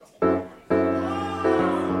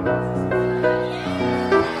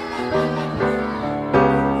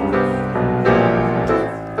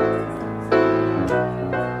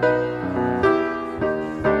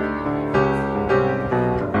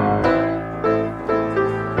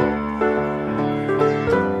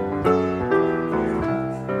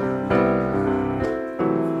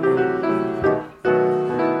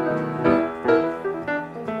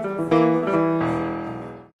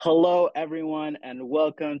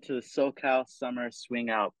to the SoCal Summer Swing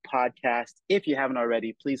Out podcast. If you haven't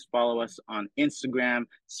already, please follow us on Instagram,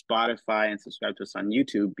 Spotify, and subscribe to us on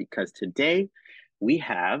YouTube because today we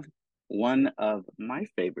have one of my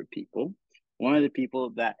favorite people, one of the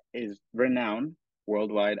people that is renowned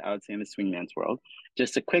worldwide, I would say, in the swing dance world.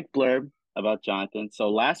 Just a quick blurb about Jonathan. So,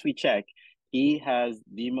 last we checked, he has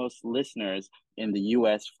the most listeners in the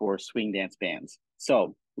US for swing dance bands.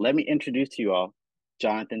 So, let me introduce to you all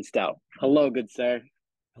Jonathan Stout. Hello, good sir.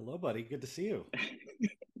 Hello, buddy. Good to see you.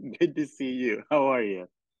 Good to see you. How are you?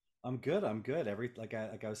 I'm good. I'm good. Like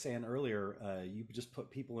I was saying earlier, you just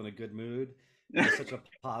put people in a good mood. You're just such a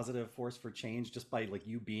positive force for change just by like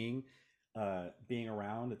you being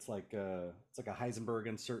around. It's like a Heisenberg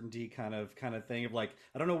uncertainty kind of thing of like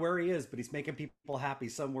I don't know where he is, but he's making people happy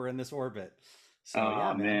somewhere in this orbit. So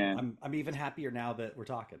yeah, Oh man, man. I'm even happier now that we're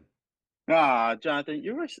talking. Ah, Jonathan,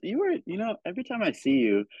 every time I see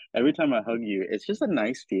you, every time I hug you, it's just a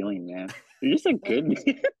nice feeling, man. You're just a good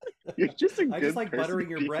you're just a I just good like person to buttering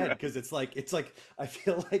your be bread around. because it's like I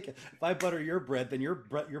feel like if I butter your bread, then your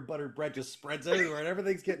buttered bread just spreads everywhere and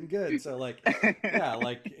everything's getting good. So like, yeah,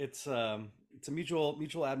 like it's a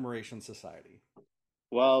mutual admiration society.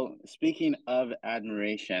 Well, speaking of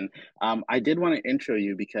admiration, I did want to intro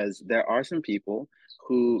you because there are some people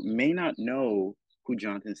who may not know who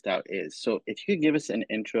Jonathan Stout is. So if you could give us an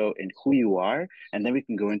intro in who you are, and then we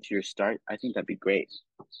can go into your start, I think that'd be great.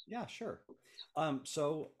 Yeah, sure.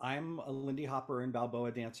 So I'm a Lindy Hopper and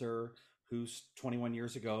Balboa dancer who's 21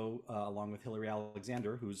 years ago, along with Hillary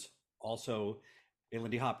Alexander, who's also a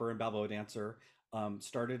Lindy Hopper and Balboa dancer,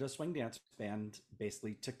 started a swing dance band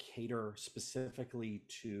basically to cater specifically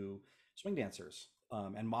to swing dancers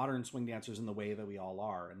and modern swing dancers in the way that we all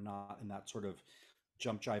are, and not in that sort of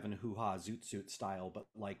jump jive and hoo ha zoot suit style, but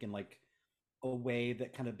like in like a way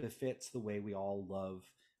that kind of befits the way we all love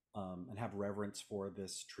and have reverence for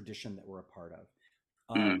this tradition that we're a part of.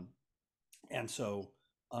 Mm, Um, and so,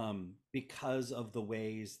 because of the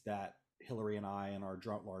ways that Hillary and I and our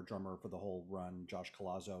drummer for the whole run, Josh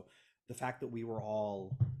Colazzo, the fact that we were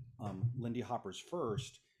all Lindy Hoppers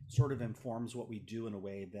first sort of informs what we do in a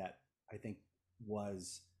way that I think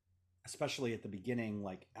was, especially at the beginning,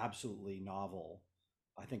 like absolutely novel.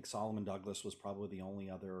 I think Solomon Douglas was probably the only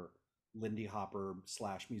other Lindy Hopper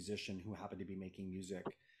slash musician who happened to be making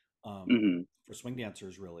music hmm for swing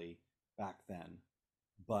dancers really back then.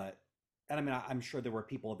 But and I mean I'm sure there were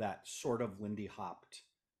people that sort of Lindy hopped,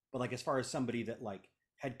 but like as far as somebody that like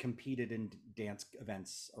had competed in dance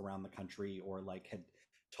events around the country or like had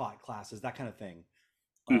taught classes, that kind of thing,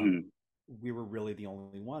 um, hmm we were really the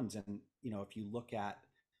only ones. And if you look at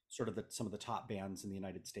sort of some of the top bands in the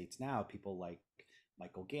United States now, people like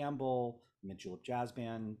Michael Gamble, Mid Julep Jazz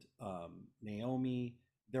Band, Naomi,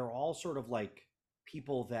 they're all sort of like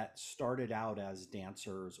people that started out as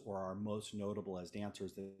dancers or are most notable as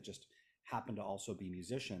dancers that just happen to also be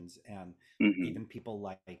musicians. And hmm even people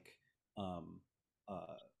um,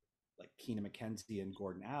 uh, like Keena McKenzie and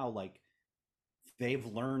Gordon Howe, like they've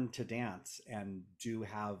learned to dance and do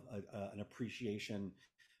have an appreciation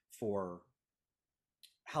for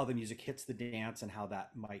how the music hits the dance and how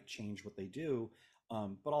that might change what they do,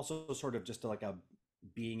 but also sort of just like a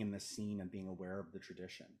being in the scene and being aware of the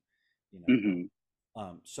tradition, you know. hmm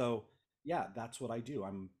So yeah, that's what I do.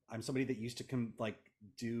 I'm somebody that used to like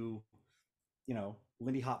do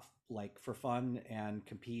Lindy Hop like for fun and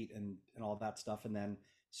compete and all that stuff, and then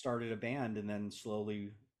started a band, and then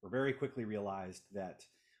slowly or very quickly realized that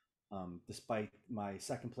despite my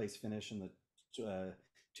second place finish in the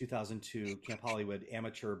 2002 Camp Hollywood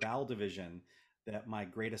Amateur Ball Division, that my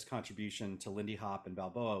greatest contribution to Lindy Hop and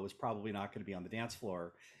Balboa was probably not going to be on the dance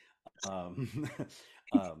floor. Um,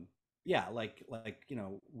 um, yeah, like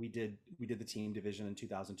we did the team division in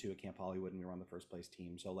 2002 at Camp Hollywood, and we were on the first place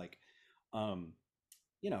team. So like, um,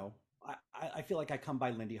 you know, I feel like I come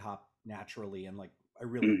by Lindy Hop naturally, and like I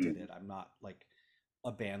really did hmm it. I'm not like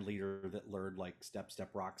a band leader that learned like step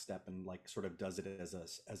rock step and like sort of does it as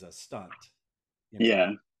a stunt, you know.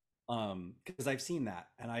 Yeah. Because I've seen that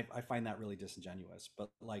and I find that really disingenuous. But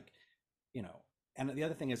like, you know, and the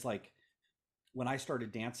other thing is like when I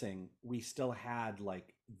started dancing, we still had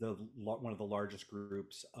like one of the largest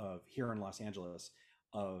groups of here in Los Angeles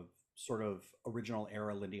of sort of original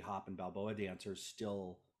era Lindy Hop and Balboa dancers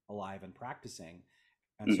still alive and practicing.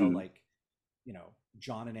 And so hmm like,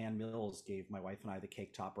 John and Ann Mills gave my wife and I the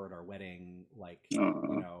cake topper at our wedding. Like,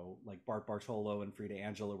 Uh, like Bart Bartolo and Frida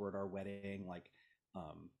Angela were at our wedding. Like,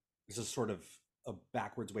 um, this is sort of a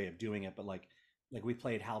backwards way of doing it, but like we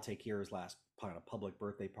played Hal Take Year's last kind of public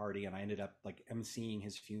birthday party, and I ended up like emceeing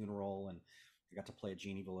his funeral, and I got to play at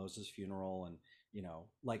Jeannie Velosa's funeral, and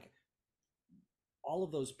like all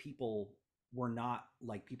of those people were not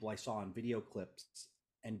like people I saw in video clips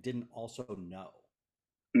and didn't also know,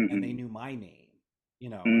 and they Mm-hmm. knew my name.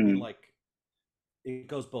 I mean, Mm-hmm. like, it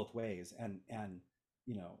goes both ways, and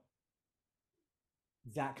you know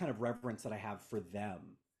that kind of reverence that I have for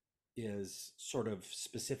them is sort of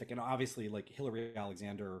specific. And obviously, like, Hillary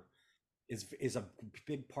Alexander is a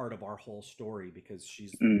big part of our whole story because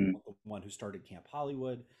she's Mm-hmm. the one who started Camp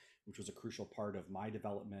Hollywood, which was a crucial part of my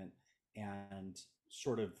development, and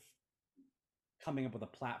sort of coming up with a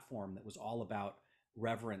platform that was all about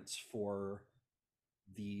reverence for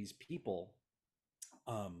these people,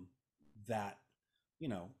 um, that, you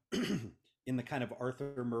know, in the kind of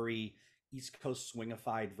Arthur Murray East Coast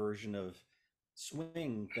swingified version of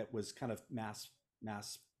swing that was kind of mass,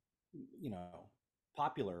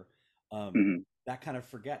 popular. Um, Mm-hmm. that kind of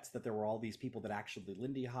forgets that there were all these people that actually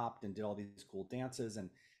Lindy hopped and did all these cool dances, and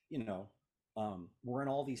you know, were in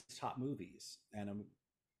all these top movies. And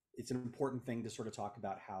it's an important thing to sort of talk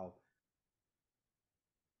about how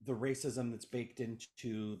the racism that's baked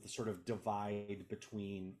into the sort of divide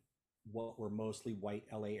between what were mostly white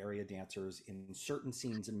LA area dancers in certain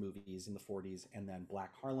scenes in movies in the 40s, and then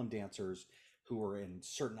black Harlem dancers who were in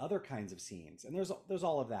certain other kinds of scenes. And there's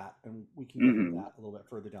all of that, and we can get into Mm-hmm. that a little bit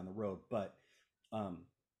further down the road. But um,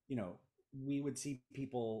 you know, we would see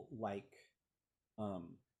people like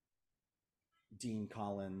um, Dean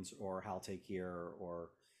Collins or Hal Takir or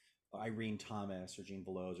Irene Thomas or Gene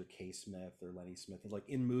Veloz or Kay Smith or Lenny Smith, like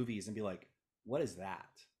in movies, and be like, what is that?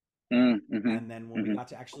 Mm-hmm. And then when we Mm-hmm. got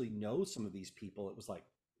to actually know some of these people, it was like,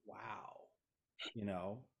 wow, you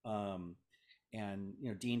know. And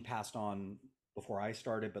Dean passed on before I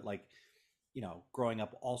started, but like, growing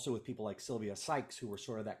up also with people like Sylvia Sykes, who were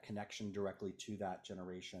sort of that connection directly to that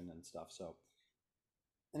generation and stuff. So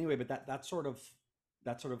anyway, but that's sort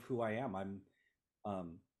of who I am. I'm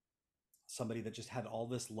um, somebody that just had all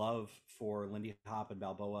this love for Lindy Hop and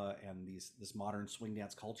Balboa and this modern swing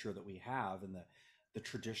dance culture that we have, and the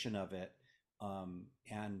tradition of it,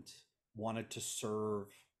 and wanted to serve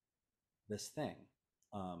this thing.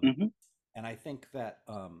 Um, Mm-hmm. and I think that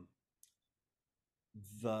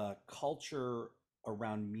the culture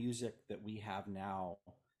around music that we have now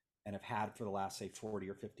and have had for the last, say, 40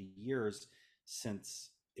 or 50 years,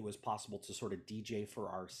 since it was possible to sort of DJ for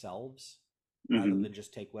ourselves rather Mm-hmm. than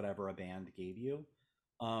just take whatever a band gave you,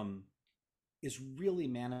 um, is really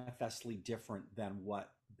manifestly different than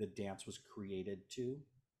what the dance was created to.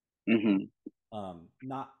 Mm-hmm.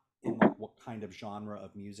 Not in like what kind of genre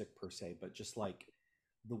of music per se, but just like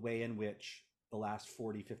the way in which the last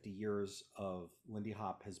 40, 50 years of Lindy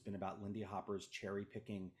Hop has been about Lindy Hoppers cherry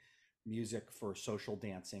picking music for social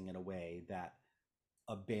dancing in a way that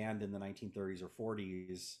a band in the 1930s or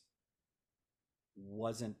 40s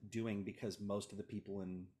wasn't doing, because most of the people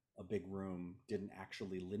in a big room didn't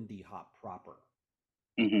actually Lindy Hop proper.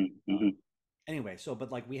 Mm-hmm. Mm-hmm. Um, anyway, so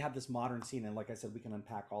but like we have this modern scene, and like I said, we can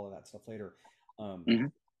unpack all of that stuff later. Um, Mm-hmm.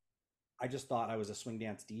 I just thought I was a swing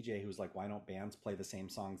dance DJ who was like, why don't bands play the same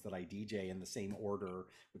songs that I DJ in the same order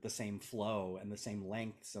with the same flow and the same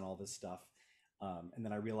lengths and all this stuff? And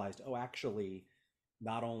then I realized, oh, actually,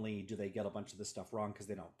 not only do they get a bunch of this stuff wrong because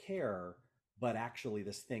they don't care, but actually,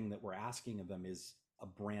 this thing that we're asking of them is a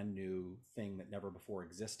brand new thing that never before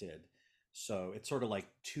existed. So it's sort of like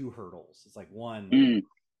two hurdles. It's like, one, Mm-hmm.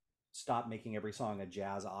 stop making every song a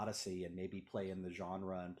jazz odyssey and maybe play in the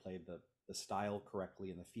genre and play the style correctly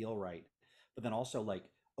and the feel right, but then also like,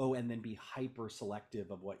 oh, and then be hyper selective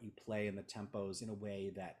of what you play and the tempos in a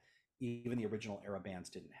way that even the original era bands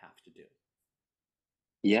didn't have to do.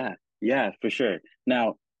 Yeah. Yeah, for sure.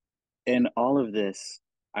 Now, in all of this,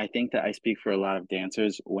 I think that I speak for a lot of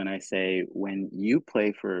dancers when I say when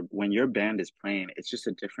your band is playing, it's just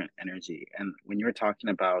a different energy. And when you're talking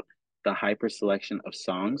about the hyper selection of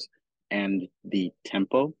songs and the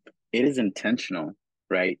tempo, it is intentional,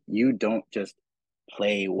 right? You don't just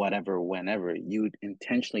play whatever whenever. You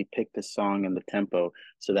intentionally pick the song and the tempo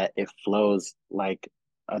so that it flows like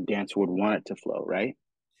a dancer would want it to flow, right?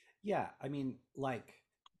 Yeah, I mean, like,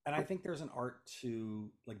 and I think there's an art to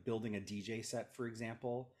like building a DJ set, for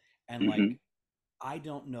example, and Mm-hmm. like, I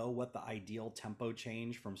don't know what the ideal tempo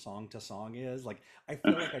change from song to song is. Like, I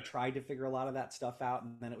feel like I tried to figure a lot of that stuff out,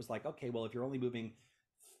 and then it was like, okay, well, if you're only moving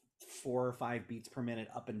 4 or 5 beats per minute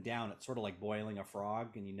up and down, it's sort of like boiling a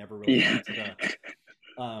frog, and you never really Yeah. get to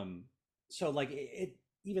um. So like it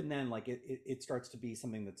even then, like it starts to be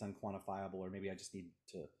something that's unquantifiable, or maybe I just need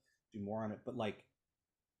to do more on it. But like,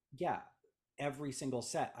 yeah, every single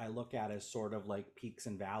set I look at as sort of like peaks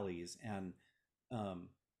and valleys, and um,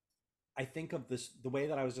 I think of this the way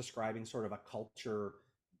that I was describing sort of a culture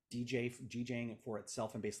DJing it for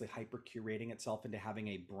itself and basically hyper curating itself into having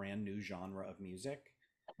a brand new genre of music,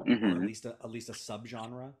 or Mm-hmm. at least a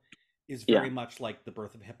subgenre, is Yeah. very much like the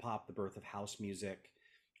birth of hip hop, the birth of house music,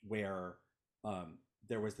 where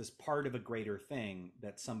there was this part of a greater thing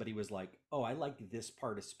that somebody was like, "Oh, I like this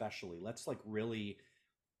part especially. Let's like really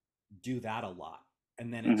do that a lot,"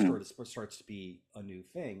 and then it Mm-hmm. sort of starts to be a new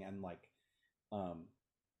thing, and like um,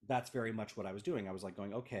 that's very much what I was doing. I was like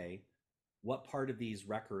going, "Okay, what part of these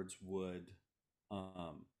records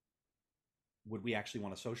um, would we actually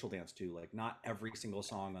want a social dance to? Like, not every single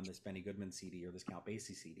song on this Benny Goodman CD or this Count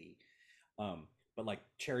Basie CD, um, but like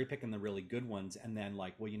cherry picking the really good ones, and then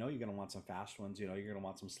like, well, you're gonna want some fast ones, you're gonna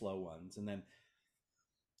want some slow ones, and then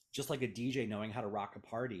just like a DJ knowing how to rock a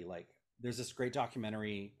party. Like, there's this great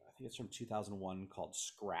documentary, I think it's from 2001, called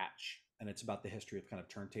Scratch, and it's about the history of kind of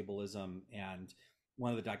turntablism. And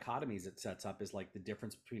one of the dichotomies it sets up is like the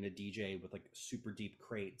difference between a DJ with like super deep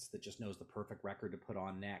crates that just knows the perfect record to put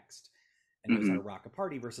on next and knows how Mm-hmm. to rock a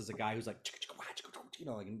party versus a guy who's like,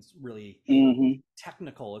 like, and it's really Mm-hmm.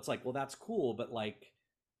 technical. It's like, well, that's cool, but like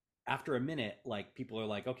after a minute, like people are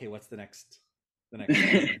like, okay, what's the next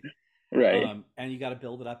thing? Right. And you got to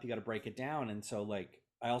build it up, you got to break it down. And so like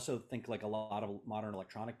I also think like a lot of modern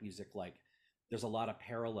electronic music, like there's a lot of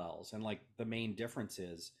parallels, and like the main difference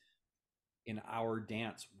is in our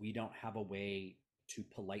dance we don't have a way to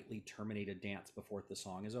politely terminate a dance before the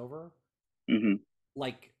song is over. Mm-hmm.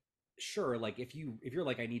 Like, sure, like if you're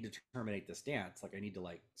like, I need to terminate this dance, like I need to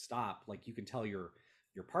like stop, like you can tell your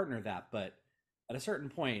partner that, but at a certain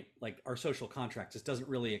point, like our social contract just doesn't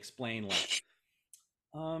really explain like,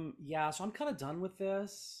 yeah, so I'm kind of done with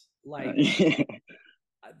this. Like,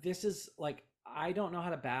 this is like, I don't know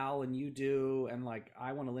how to bow and you do, and like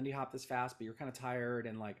I want to Lindy hop this fast, but you're kind of tired,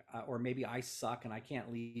 and like, or maybe I suck and I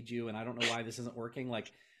can't lead you, and I don't know why this isn't working.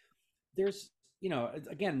 Like, there's,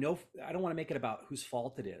 again, no, I don't want to make it about whose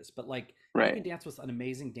fault it is, but like you can Right. dance with an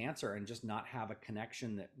amazing dancer and just not have a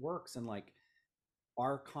connection that works. And like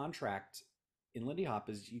our contract in Lindy Hop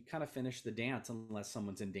is you kind of finish the dance unless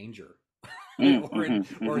someone's in danger Mm-hmm.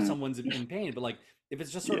 or Mm-hmm. someone's in pain. But like if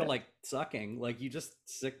it's just sort of Yeah. like sucking, like you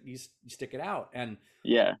stick it out, and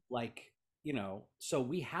Yeah. like, so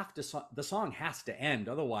we have to, the song has to end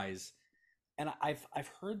otherwise. And I've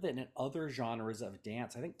heard that in other genres of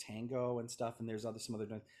dance, I think tango and stuff, and there's some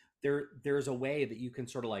other there's a way that you can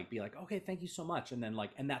sort of like be like, okay, thank you so much, and then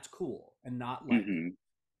like, and that's cool, and not like, Mm-hmm.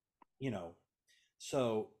 you know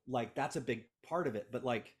so like that's a big part of it. But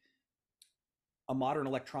like a modern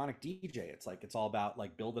electronic DJ, it's like it's all about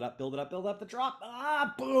like build it up, build it up, build up the drop,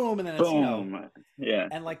 boom, and then it's, Boom. Yeah.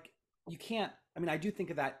 and like you can't, I mean, I do think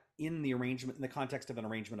of that in the arrangement, in the context of an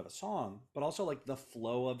arrangement of a song, but also like the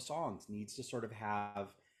flow of songs needs to sort of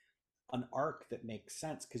have an arc that makes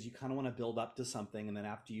sense, because you kind of want to build up to something, and then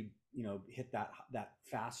after you hit that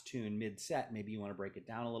fast tune mid set, maybe you want to break it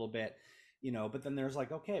down a little bit, but then there's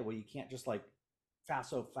like, okay, well, you can't just like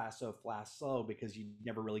fast slow, because you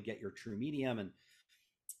never really get your true medium. And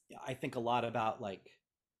I think a lot about like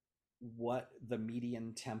what the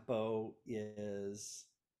median tempo is,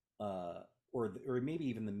 or maybe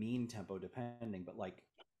even the mean tempo depending, but like,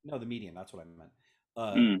 no, the median, that's what I meant.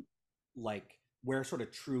 uh Mm. like where sort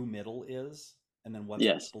of true middle is, and then what's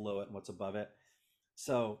Yes. below it and what's above it.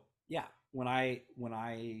 So yeah, when I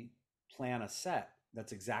plan a set,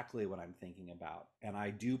 that's exactly what I'm thinking about, and I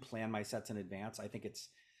do plan my sets in advance. I think it's,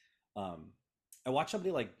 um I watch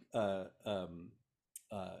somebody like uh,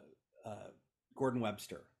 uh, Gordon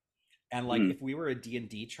Webster, and like Mm. if we were a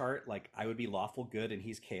D&D chart, like I would be lawful good and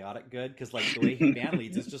he's chaotic good, because like the way he band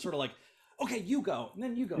leads is just sort of like, okay, you go and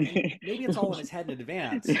then you go, and maybe it's all in his head in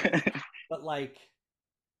advance, but like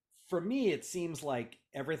for me it seems like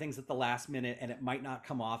everything's at the last minute, and it might not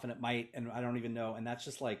come off, and it might, and I don't even know, and that's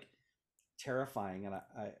just like terrifying. And I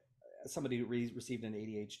as somebody who received an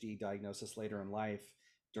ADHD diagnosis later in life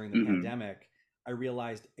during the Hmm. pandemic, I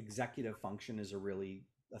realized executive function is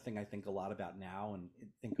a thing I think a lot about now, and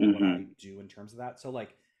think of what I Hmm. do in terms of that. So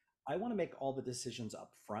like I want to make all the decisions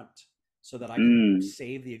up front so that I can Mm.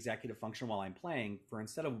 save the executive function while I'm playing, for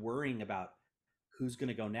instead of worrying about who's going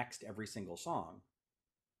to go next every single song,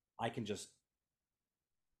 I can just,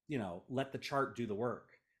 let the chart do the work,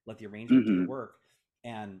 let the arrangement do the Hmm. work.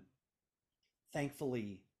 And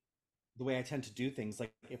thankfully, the way I tend to do things,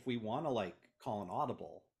 like if we want to like call an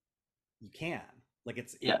audible, you can. Like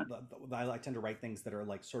Yeah. I tend to write things that are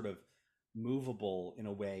like sort of movable in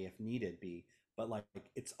a way if needed be, but like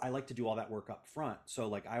it's, I like to do all that work up front. So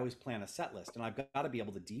like I always plan a set list, and I've got to be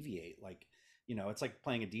able to deviate. Like, it's like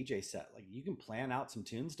playing a DJ set. Like you can plan out some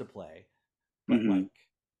tunes to play, but Hmm. like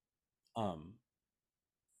um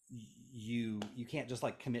you can't just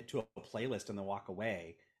like commit to a playlist and then walk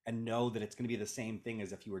away and know that it's going to be the same thing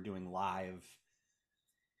as if you were doing live.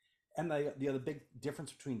 And the other big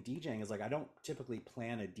difference between DJing is like I don't typically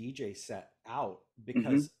plan a DJ set out Hmm.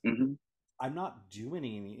 because Hmm. I'm not doing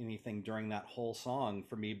anything during that whole song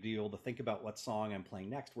for me to be able to think about what song I'm playing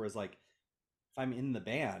next. Whereas like if I'm in the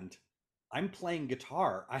band, I'm playing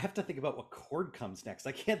guitar. I have to think about what chord comes next.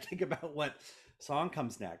 I can't think about what song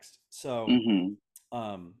comes next. So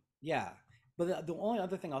Hmm. yeah. But the only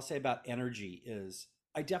other thing I'll say about energy is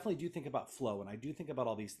I definitely do think about flow and I do think about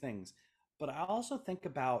all these things. But I also think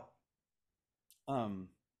about um,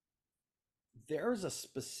 there's a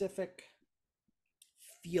specific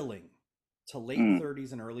feeling to late Mm.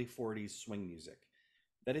 30s and early 40s swing music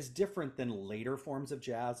that is different than later forms of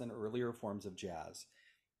jazz and earlier forms of jazz.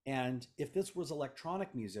 And if this was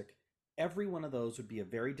electronic music, every one of those would be a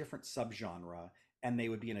very different subgenre and they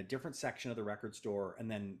would be in a different section of the record store. And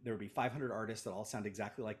then there would be 500 artists that all sound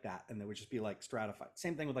exactly like that. And they would just be like stratified.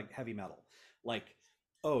 Same thing with like heavy metal. Like,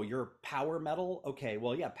 oh, you're power metal? Okay,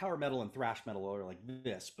 well, yeah, power metal and thrash metal are like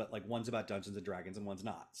this, but like one's about Dungeons and Dragons and one's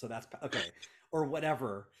not. So that's okay. Or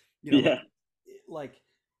whatever, you know, Yeah. like,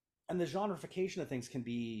 and the genreification of things can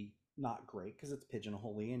be not great because it's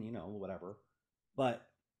pigeonholy and, you know, whatever. But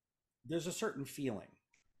there's a certain feeling.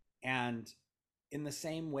 And in the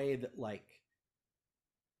same way that like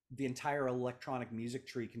the entire electronic music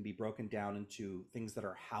tree can be broken down into things that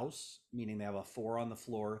are house, meaning they have a four on the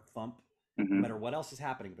floor thump, no Hmm. matter what else is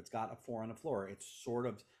happening. If it's got a four on the floor, it's sort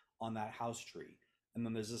of on that house tree. And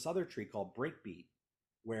then there's this other tree called breakbeat,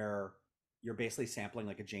 where you're basically sampling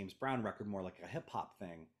like a James Brown record, more like a hip hop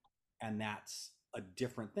thing. And that's a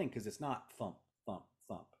different thing because it's not thump, thump,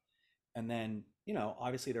 thump. And then, you know,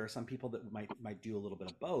 obviously there are some people that might do a little bit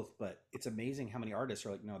of both, but it's amazing how many artists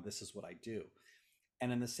are like, no, this is what I do.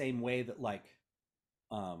 And in the same way that like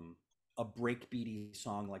um a breakbeaty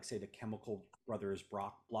song like say the Chemical Brothers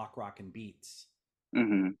block rock and beats,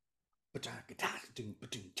 Hmm.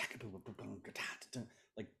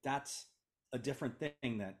 like that's a different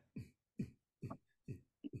thing that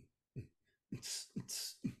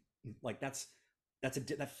like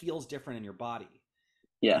that feels different in your body.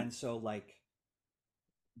 Yeah. And so like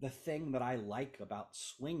the thing that I like about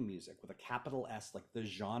swing music with a capital S, like the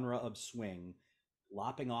genre of swing,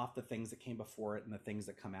 lopping off the things that came before it and the things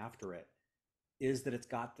that come after it, is that it's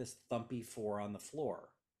got this thumpy four on the floor.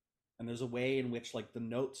 And there's a way in which like the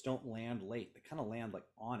notes don't land late. They kind of land like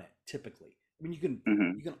on it typically. I mean,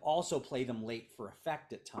 Hmm. you can also play them late for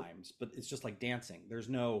effect at times, but it's just like dancing. There's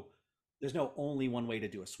no only one way to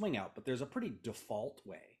do a swing out, but there's a pretty default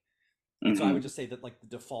way. And so I would Hmm. just say that like the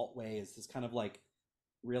default way is this kind of like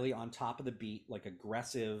really on top of the beat, like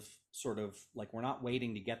aggressive, sort of like we're not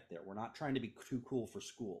waiting to get there. We're not trying to be too cool for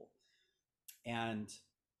school. And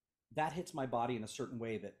that hits my body in a certain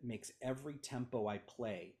way that makes every tempo I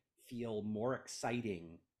play feel more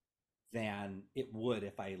exciting than it would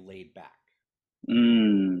if I laid back.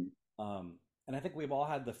 Mm. And I think we've all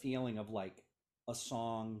had the feeling of like a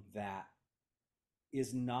song that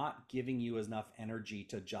is not giving you enough energy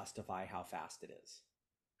to justify how fast it is.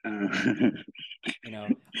 Uh, You know,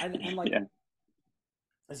 and like yeah.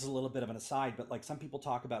 this is a little bit of an aside, but like some people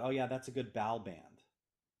talk about, oh yeah, that's a good bal band.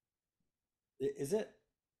 Is it?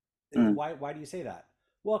 Mm. Why do you say that?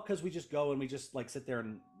 Well, because we just go and we just like sit there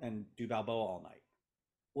and do Balboa all night.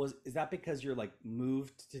 Was is that because you're like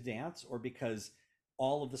moved to dance, or because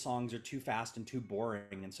all of the songs are too fast and too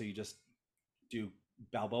boring, and so you just do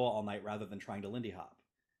Balboa all night rather than trying to Lindy Hop?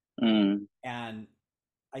 Mm. And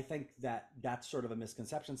I think that that's sort of a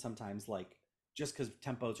misconception sometimes. Like just because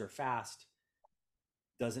tempos are fast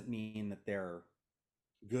doesn't mean that they're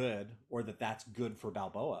good or that that's good for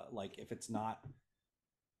Balboa. Like if it's not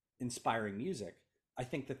inspiring music, I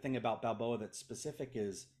think the thing about Balboa that's specific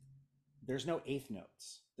is there's no eighth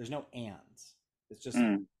notes. There's no ands. It's just,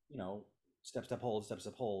 Mm. you know, step, step, hold, step,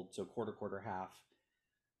 step, hold. So quarter, quarter, half.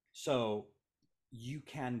 So you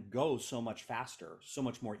can go so much faster, so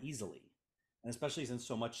much more easily. And especially since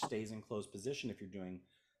so much stays in closed position if you're doing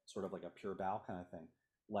sort of like a pure bow kind of thing.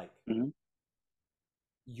 Like Mm.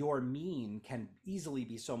 your mean can easily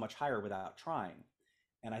be so much higher without trying.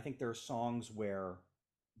 And I think there are songs where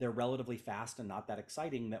they're relatively fast and not that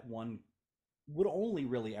exciting that one would only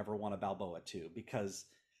really ever want a Balboa to, because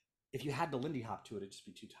if you had to Lindy Hop to it, it'd just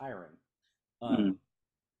be too tiring. Mm. Um,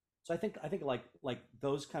 so I think like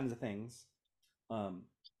those kinds of things, um,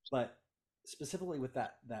 but specifically with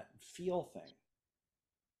that feel thing,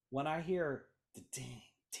 when I hear the ding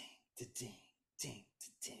ding the ding ding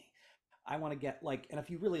the ding, I want to get like, and if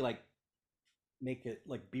you really like make it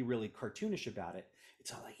like be really cartoonish about it,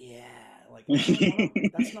 it's all like, yeah, like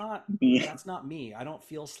I don't, Yeah. that's not me. I don't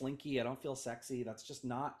feel slinky. I don't feel sexy. That's just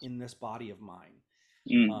not in this body of mine.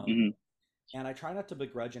 Um, Mm-hmm. and I try not to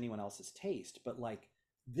begrudge anyone else's taste, but like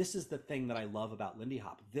this is the thing that I love about Lindy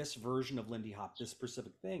Hop, this version of Lindy Hop, this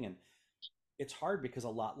specific thing. And it's hard because a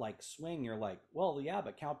lot like swing, you're like, well, yeah,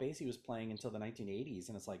 but Count Basie was playing until the 1980s.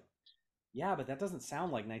 And it's like, yeah, but that doesn't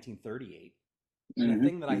sound like 1938. And the Mm-hmm.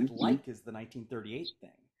 thing that I Mm-hmm. like is the 1938 thing.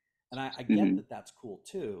 And I get Mm-hmm. that that's cool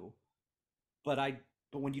too. But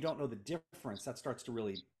but when you don't know the difference, that starts to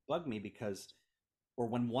really bug me because, or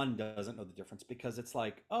when one doesn't know the difference, because it's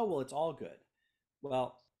like, oh, well, it's all good.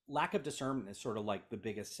 Well, lack of discernment is sort of like the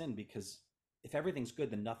biggest sin because if everything's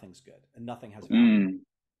good, then nothing's good and nothing has value.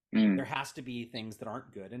 Mm-hmm. There has to be things that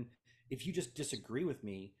aren't good. And if you just disagree with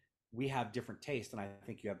me, we have different taste. And I think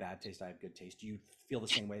you have bad taste. I have good taste. You feel the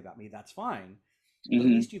same way about me. That's fine. But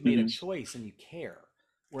at least you've made a Mm-hmm. choice and you care.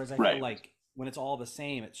 Whereas I feel Right. like when it's all the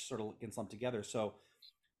same, it sort of gets lumped together. So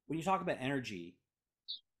when you talk about energy,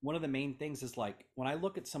 one of the main things is like when I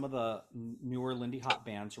look at some of the newer Lindy Hop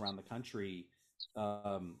bands around the country,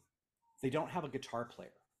 um, they don't have a guitar player.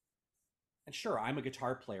 And sure, I'm a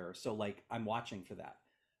guitar player, so like I'm watching for that.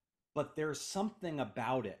 But there's something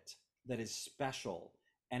about it that is special,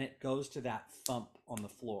 and it goes to that thump on the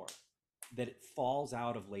floor that it falls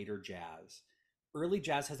out of later jazz. Early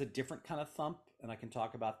jazz has a different kind of thump, and I can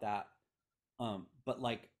talk about that. But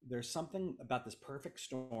like, there's something about this perfect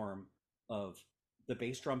storm of the bass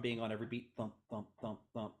drum being on every beat, thump, thump, thump,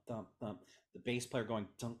 thump, thump, thump. The bass player going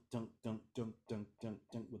dunk, dunk, dunk, dunk, dunk, dunk,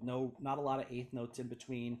 dunk, with not a lot of eighth notes in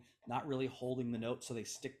between, not really holding the notes so they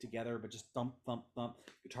stick together, but just thump, thump, thump.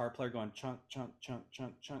 Guitar player going chunk, chunk, chunk,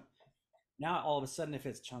 chunk, chunk. Now all of a sudden, if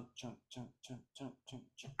it's chunk, chunk, chunk, chunk, chunk, chunk,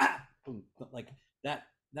 chunk, boom, like that,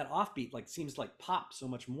 that offbeat like seems like pop so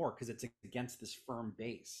much more because it's against this firm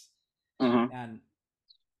bass. Uh-huh. And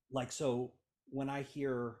like so when I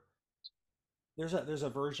hear there's a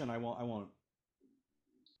version I won't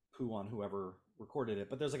poo on whoever recorded it,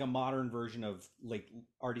 but there's like a modern version of like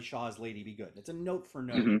Artie Shaw's Lady Be Good. It's a note for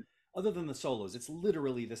note. Mm-hmm. Other than the solos, it's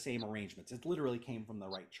literally the same arrangements. It literally came from the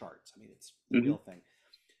right charts. I mean, it's the Mm-hmm. real thing.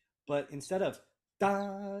 But instead of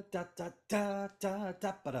da da da da da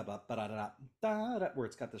da ba da ba da da da da, where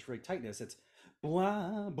it's got this really tightness, it's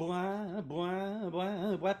blah blah blah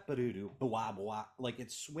blah blah ba doo doo blah blah. Like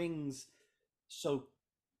it swings so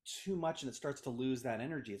too much and it starts to lose that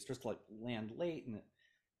energy. It starts to like land late and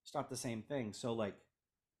it's not the same thing. So like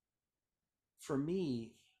for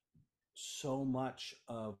me, so much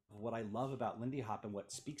of what I love about Lindy Hop and what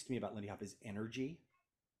speaks to me about Lindy Hop is energy.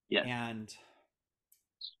 Yes. And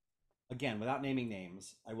again, without naming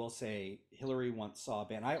names, I will say Hillary once saw a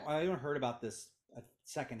band. I only heard about this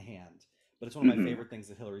secondhand, but it's one of my Mm-hmm. favorite things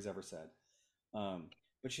that Hillary's ever said. Um,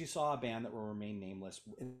 but she saw a band that will remain nameless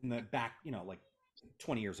in the back, like 20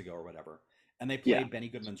 years ago or whatever, and they Yeah. played Benny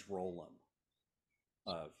Goodman's "Rollin',"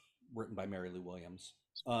 uh, written by Mary Lou Williams.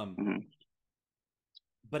 Um, Mm-hmm.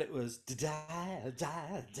 but it was da da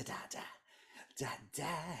da da da da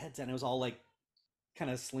da, and it was all like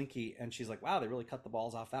kind of slinky. And she's like, "Wow, they really cut the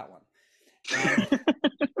balls off that one." And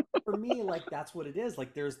for me, like that's what it is.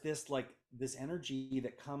 Like there's this energy that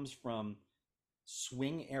comes from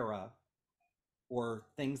swing era or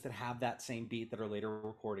things that have that same beat that are later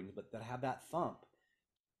recordings, but that have that thump.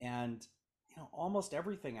 And almost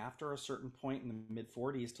everything after a certain point in the mid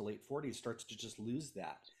 40s to late 40s starts to just lose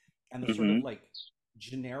that. And the sort Mm-hmm. of like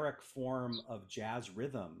generic form of jazz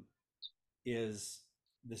rhythm is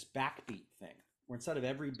this backbeat thing, where instead of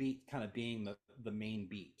every beat kind of being the main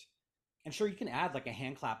beat, and sure you can add like a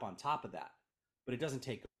hand clap on top of that, but it doesn't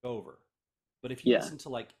take over. But if you Yeah. listen to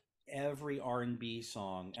like every R&B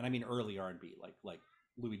song, and I mean early R&B, like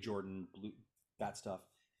Louis Jordan, that stuff,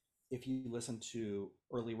 if you listen to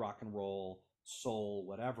early rock and roll, soul,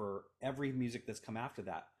 whatever, every music that's come after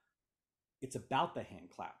that, it's about the hand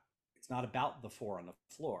clap. It's not about the four on the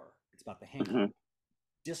floor. It's about the hand clap. Uh-huh.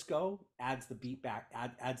 Disco adds the beat back,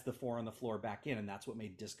 adds the four on the floor back in, and that's what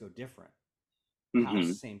made disco different.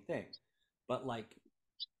 Mm-hmm. House, same thing. But like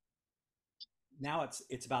now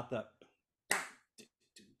it's about the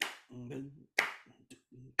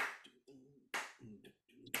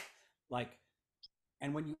like,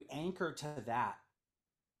 and when you anchor to that,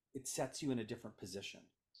 it sets you in a different position.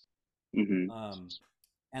 Mm-hmm. Um,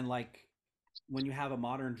 and like when you have a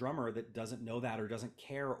modern drummer that doesn't know that or doesn't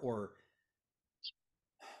care, or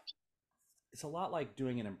it's a lot like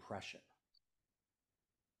doing an impression.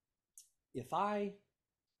 If I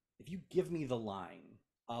if you give me the line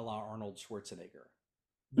a la Arnold Schwarzenegger,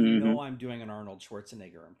 Mm-hmm. I'm doing an Arnold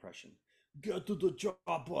Schwarzenegger impression. get to the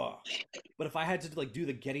chopper. But if I had to like do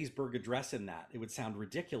the Gettysburg Address in that, it would sound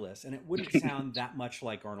ridiculous, and it wouldn't sound that much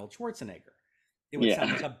like Arnold Schwarzenegger. It would sound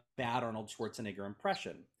Yeah. like a bad Arnold Schwarzenegger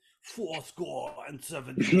impression. 4 score and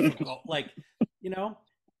 7 years ago, like, you know.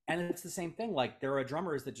 And it's the same thing. Like there are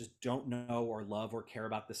drummers that just don't know or love or care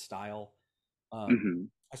about this style. Um, Hmm.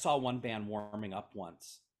 I saw one band warming up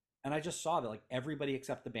once, and I just saw that like everybody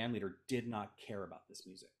except the band leader did not care about this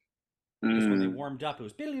music because when they Mm. warmed up, it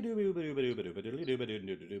was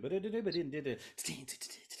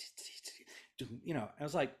you know. I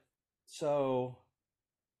was like, so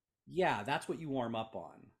yeah, that's what you warm up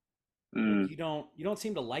on. Like Mm. you don't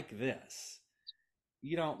seem to like this.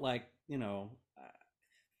 You don't like, you know,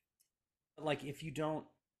 like if you don't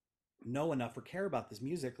know enough or care about this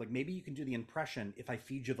music, like maybe you can do the impression if I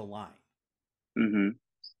feed you the line. Hmm.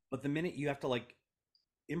 But the minute you have to like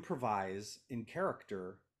improvise in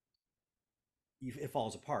character, it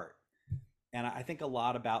falls apart. And I think a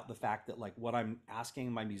lot about the fact that like what I'm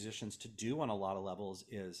asking my musicians to do on a lot of levels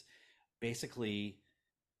is basically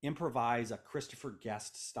improvise a Christopher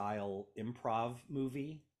Guest style improv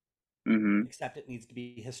movie, Hmm. except it needs to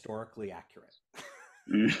be historically accurate.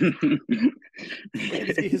 Hmm. Like it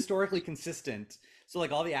needs to be historically consistent. So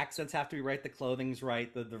like all the accents have to be right, the clothing's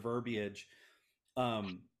right, the verbiage.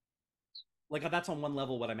 Um, like that's on one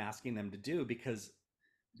level what I'm asking them to do because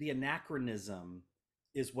the anachronism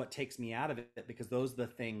is what takes me out of it because those are the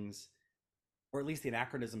things, or at least the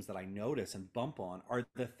anachronisms that I notice and bump on, are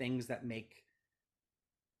the things that make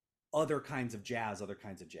other kinds of jazz other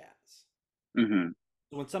kinds of jazz. Hmm.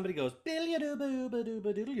 So when somebody goes,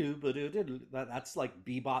 that's like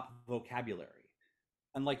bebop vocabulary.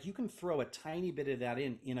 And like you can throw a tiny bit of that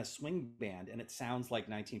in a swing band and it sounds like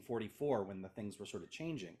 1944 when the things were sort of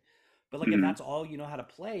changing. But like if Hmm. that's all you know how to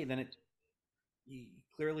play, then it you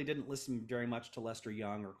clearly didn't listen very much to Lester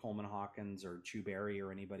Young or Coleman Hawkins or Chu Berry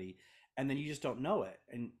or anybody, and then you just don't know it,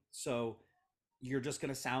 and so you're just going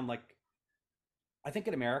to sound like. I think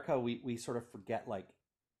in America we sort of forget like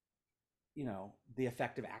the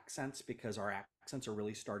effect of accents because our accents are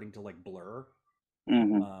really starting to like blur.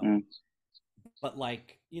 Hmm. Um, but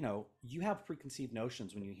like you have preconceived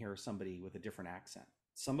notions when you hear somebody with a different accent.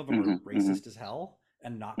 Some of them are Hmm. Hmm. racist as hell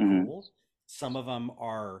and not Hmm. cool. Some of them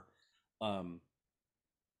are um,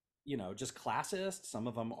 just classist. Some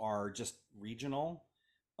of them are just regional.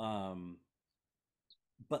 Um,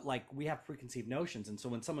 but like we have preconceived notions. And so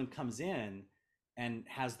when someone comes in and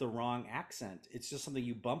has the wrong accent, it's just something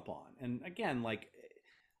you bump on. And again, like,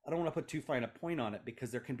 I don't want to put too fine a point on it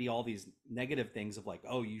because there can be all these negative things of like,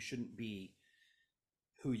 oh, you shouldn't be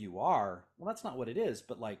who you are. Well, that's not what it is.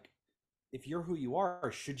 But like, if you're who you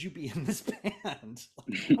are, should you be in this band? Like,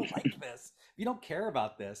 if you don't like this, if you don't care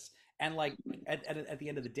about this, and like at the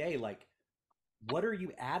end of the day, like what are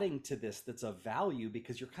you adding to this that's of value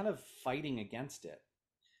because you're kind of fighting against it.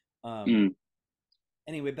 um Mm.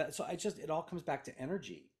 anyway, but so it all comes back to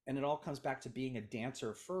energy and it all comes back to being a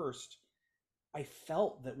dancer first. I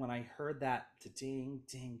felt that when I heard that to ding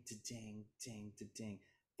ding to ding ding to ding,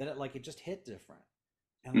 that it just hit different.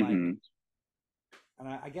 And like, Hmm. and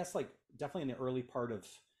I guess like definitely in the early part of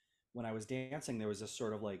when I was dancing there was this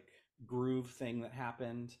sort of like groove thing that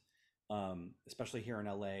happened, especially here in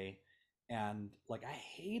LA. And like I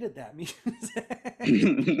hated that music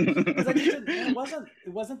because I just didn't. And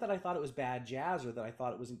it wasn't that I thought it was bad jazz or that I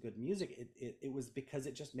thought it wasn't good music. It was because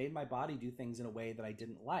it just made my body do things in a way that I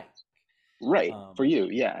didn't like. Right. For Um, you,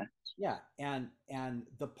 yeah. yeah, and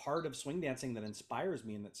the part of swing dancing that inspires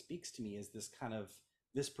me and that speaks to me is this kind of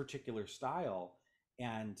this particular style.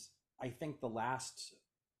 And I think the last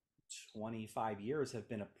 25 years have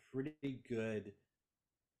been a pretty good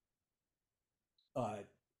uh,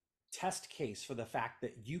 test case for the fact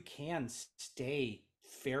that you can stay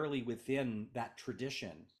fairly within that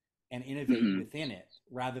tradition and innovate Hmm. within it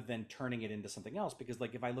rather than turning it into something else. Because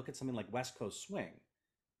like if I look at something like West Coast swing,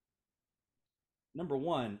 number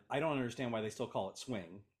one, I don't understand why they still call it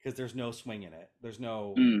swing because there's no swing in it. There's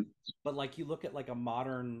no, Mm. but like you look at like a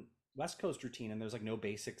modern West Coast routine and there's like no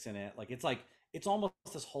basics in it. Like it's almost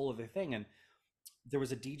this whole other thing. And there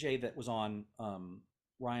was a DJ that was on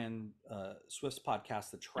Ryan Swift's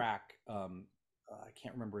podcast, The Track. I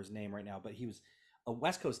can't remember his name right now, but he was a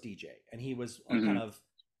West Coast DJ, and he was a kind Hmm. of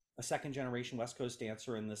a second generation West Coast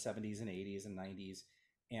dancer in the 70s and 80s and 90s,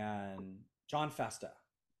 and John Festa.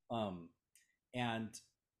 Um, and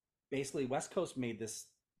basically, West Coast made this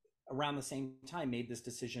around the same time, made this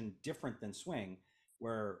decision different than swing,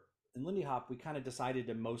 where in Lindy Hop, we kind of decided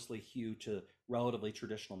to mostly hew to relatively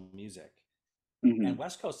traditional music. Hmm. And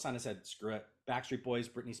West Coast kind of said, screw it. Backstreet Boys,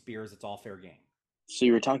 Britney Spears, it's all fair game. So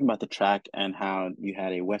you were talking about the track and how you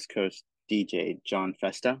had a West Coast DJ John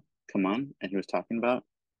Festa come on and he was talking about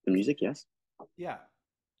the music. Yes. Yeah.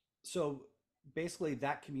 So basically,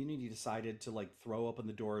 that community decided to like throw open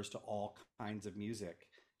the doors to all kinds of music,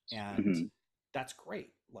 and Hmm. that's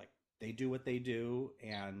great. Like they do what they do,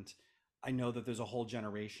 and I know that there's a whole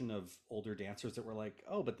generation of older dancers that were like,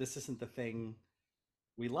 "Oh, but this isn't the thing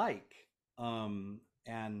we like."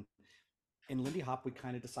 And in Lindy Hop, we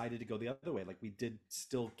kind of decided to go the other way. Like we did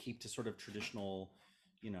still keep to sort of traditional,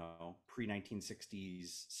 pre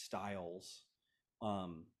 1960s styles.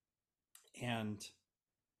 Um, and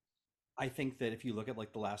I think that if you look at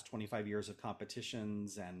like the last 25 years of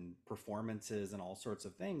competitions and performances and all sorts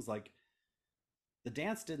of things, like the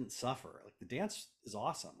dance didn't suffer. Like the dance is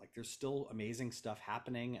awesome. Like there's still amazing stuff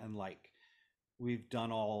happening, and like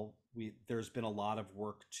there's been a lot of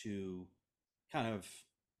work to kind of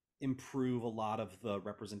improve a lot of the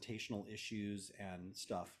representational issues and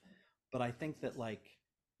stuff. But I think that like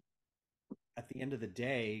at the end of the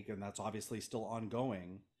day, and that's obviously still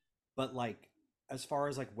ongoing, but like as far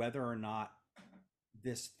as like whether or not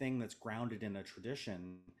this thing that's grounded in a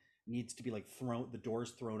tradition needs to be like thrown the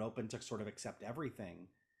doors thrown open to sort of accept everything,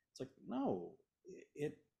 it's like no,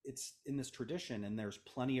 it's in this tradition and there's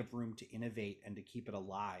plenty of room to innovate and to keep it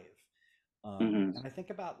alive. Hmm. And I think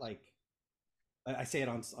about like I say it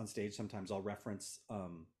on stage sometimes. I'll reference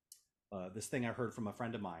this thing I heard from a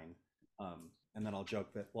friend of mine, and then I'll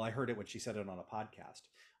joke that well I heard it when she said it on a podcast.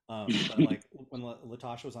 But like when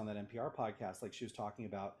Latasha was on that NPR podcast, like she was talking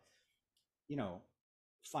about, you know,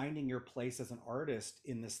 finding your place as an artist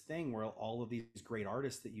in this thing where all of these great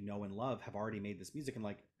artists that you know and love have already made this music and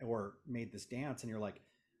like or made this dance, and you're like,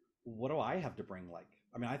 what do I have to bring? Like,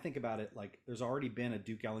 I mean, I think about it like there's already been a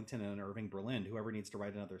Duke Ellington and an Irving Berlin. Whoever needs to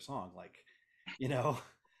write another song, like, you know.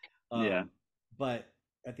 Yeah. um, but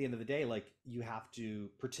at the end of the day, like you have to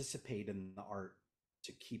participate in the art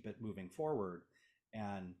to keep it moving forward.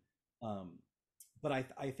 And um, but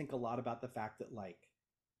I think a lot about the fact that like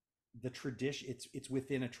the tradition it's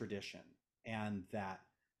within a tradition, and that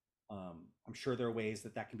I'm sure there are ways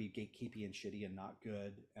that that can be gatekeepy and shitty and not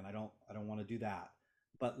good, and I don't want to do that.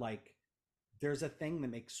 But like there's a thing that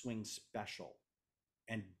makes swing special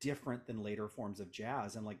and different than later forms of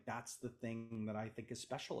jazz, and like that's the thing that I think is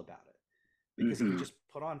special about it. Because if you Hmm. just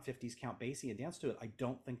put on 50s Count Basie and dance to it, I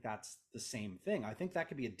don't think that's the same thing. I think that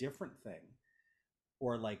could be a different thing.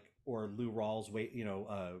 Or like or Lou Rawls wait,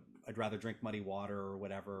 I'd rather drink muddy water or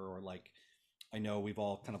whatever. Or like I know we've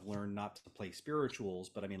all kind of learned not to play spirituals,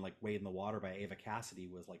 but I mean like Wade in the Water by Ava Cassidy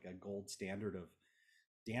was like a gold standard of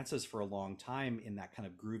dances for a long time in that kind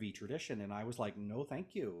of groovy tradition. And I was like, no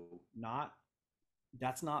thank you, not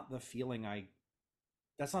that's not the feeling I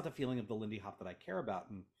that's not the feeling of the Lindy Hop that I care about.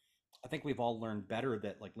 And I think we've all learned better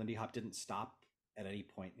that like Lindy Hop didn't stop at any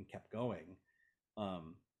point and kept going.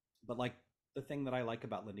 Um, but like the thing that I like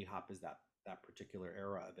about Lindy Hop is that particular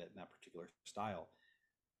era of it and that particular style.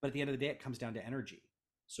 But at the end of the day, it comes down to energy.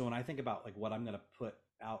 So when I think about like what I'm going to put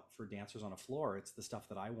out for dancers on a floor, it's the stuff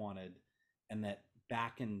that I wanted, and that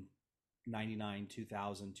back in 99,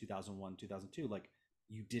 2000, 2001, 2002, like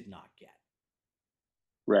you did not get.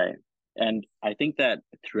 Right. And I think that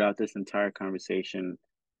throughout this entire conversation,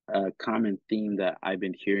 a common theme that I've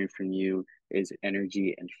been hearing from you is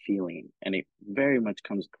energy and feeling. And it very much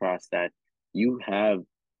comes across that you have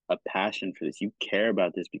a passion for this. You care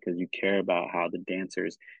about this because you care about how the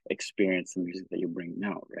dancers experience the music that you're bringing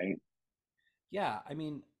out, right? Yeah, I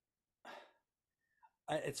mean,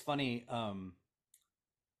 it's funny.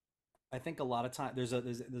 I think a lot of time there's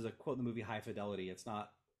a quote in the movie High Fidelity. It's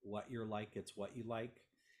not what you're like, it's what you like.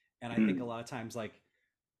 And I think a Mm, lot of times like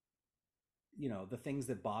the things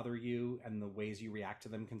that bother you and the ways you react to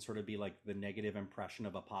them can sort of be like the negative impression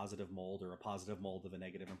of a positive mold or a positive mold of a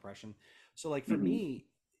negative impression. So like for mm-hmm, me,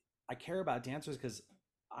 I care about dancers because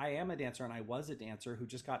I am a dancer and I was a dancer who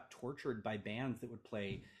just got tortured by bands that would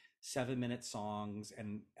play 7-minute songs,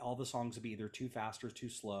 and all the songs would be either too fast or too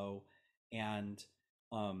slow.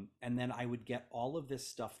 And then I would get all of this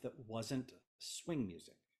stuff that wasn't swing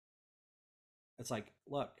music. It's like,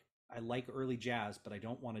 look, I like early jazz, but I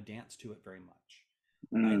don't want to dance to it very much.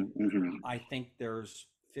 I mm-hmm. I think there's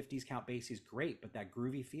 50s Count Basie's great, but that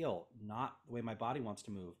groovy feel, not the way my body wants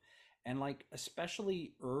to move. And like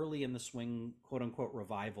especially early in the swing quote unquote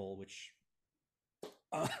revival, which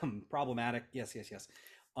problematic, yes, yes, yes.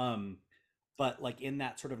 Um, but like in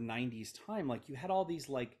that sort of 90s time, like you had all these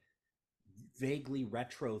like vaguely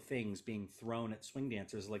retro things being thrown at swing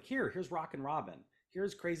dancers. Like here's Rockin' Robin.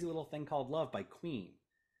 Here's Crazy Little Thing Called Love by Queen.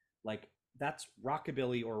 Like that's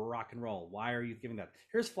rockabilly or rock and roll. Why are you giving that?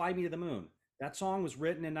 Here's Fly Me to the Moon. That song was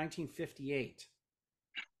written in 1958.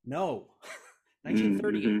 No,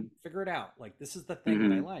 1938, Mm-hmm. figure it out. Like, this is the thing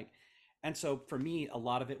that I Mm-hmm. like. And so for me, a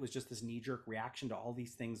lot of it was just this knee jerk reaction to all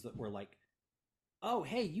these things that were like, oh,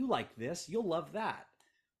 hey, you like this, you'll love that.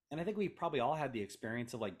 And I think we probably all had the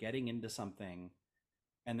experience of like getting into something,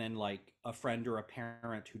 and then like a friend or a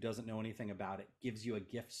parent who doesn't know anything about it gives you a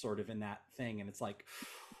gift sort of in that thing. And it's like,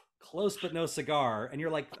 close but no cigar. And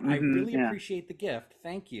you're like, I Mm-hmm. really Yeah. appreciate the gift.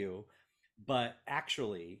 Thank you. But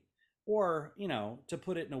actually, or, to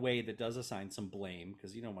put it in a way that does assign some blame,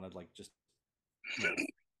 because you don't want to like just,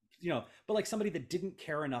 you know, but like somebody that didn't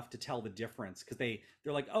care enough to tell the difference because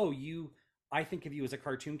they're like, oh, I think of you as a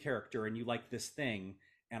cartoon character and you like this thing,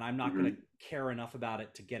 and I'm not going Mm-hmm. to care enough about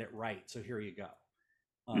it to get it right. So here you go.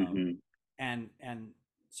 Um, Mm-hmm. and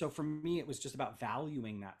so for me, it was just about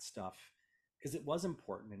valuing that stuff because it was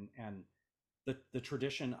important, and the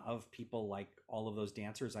tradition of people like all of those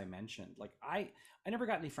dancers I mentioned. Like I never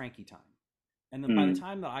got any Frankie time. And then by the Mm-hmm.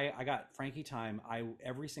 time that I got Frankie time, I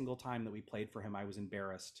every single time that we played for him, I was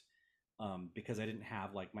embarrassed because I didn't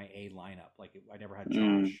have like my A lineup. Like I never had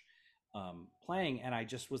Mm-hmm. Josh playing, and I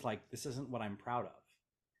just was like, this isn't what I'm proud of.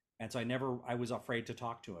 And so I was afraid to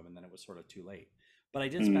talk to him, and then it was sort of too late. But I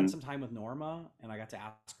did spend Mm-hmm. some time with Norma, and I got to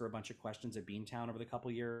ask her a bunch of questions at Beantown over the couple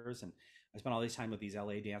of years, and I spent all this time with these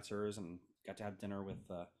LA dancers, and got to have dinner with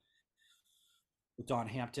Don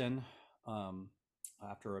Hampton um,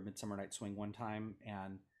 after a Midsummer Night Swing one time,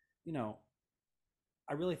 and you know,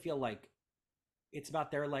 I really feel like it's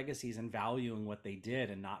about their legacies and valuing what they did,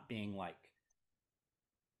 and not being like,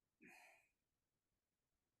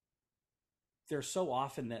 there's so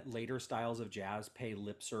often that later styles of jazz pay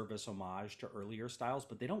lip service homage to earlier styles,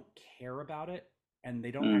 but they don't care about it, and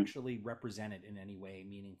they don't actually represent it in any way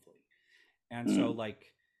meaningfully. And so Mm-hmm.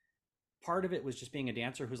 like part of it was just being a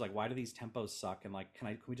dancer who's like, why do these tempos suck? And like,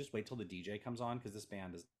 can we just wait till the DJ comes on? Because this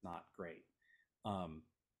band is not great. Um,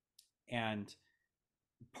 and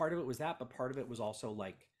part of it was that, but part of it was also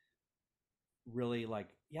like really like,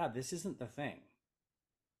 yeah, this isn't the thing.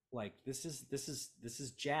 Like this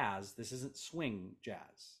is jazz. This isn't swing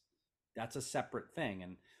jazz. That's a separate thing.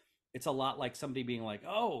 And it's a lot like somebody being like,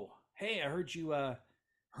 oh, hey, I heard you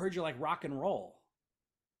like rock and roll,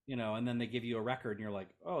 and then they give you a record and you're like,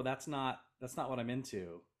 oh, that's not what I'm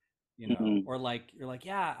into. Mm-hmm. Or like you're like,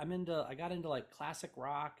 yeah, I got into like classic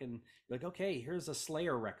rock, and you're like, okay, here's a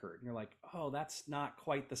Slayer record, and you're like, oh, that's not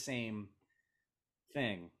quite the same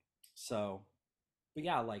thing. So, but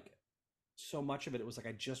yeah, like so much of it, it was like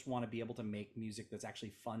I just want to be able to make music that's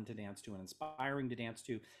actually fun to dance to and inspiring to dance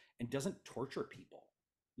to, and doesn't torture people.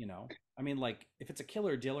 I mean, like if it's a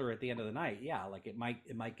killer diller at the end of the night, yeah, like it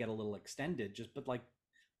might get a little extended, just but like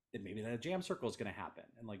maybe that jam circle is going to happen,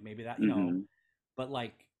 and like maybe that, Mm-hmm. but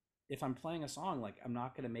like if I'm playing a song, like I'm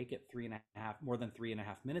not going to make it more than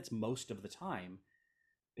 3.5 minutes most of the time,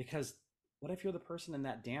 because what if you're the person in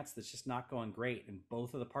that dance that's just not going great, and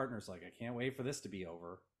both of the partners like, I can't wait for this to be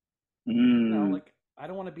over. Mm-hmm. Like I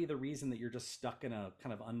don't want to be the reason that you're just stuck in a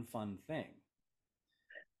kind of unfun thing.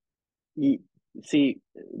 You, see,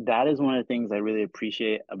 that is one of the things I really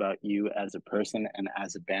appreciate about you as a person and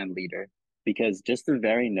as a band leader, because just the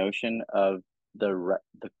very notion of the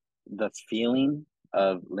feeling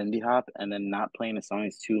of Lindy Hop and then not playing a song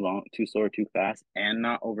is too long, too slow, or too fast, and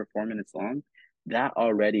not over 4 minutes long, that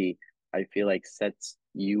already I feel like sets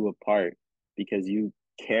you apart because you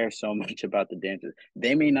care so much about the dancers.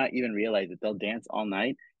 They may not even realize that they'll dance all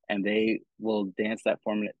night and they will dance that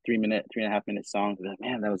 4 minute, 3 minute, 3.5 minute song. Like,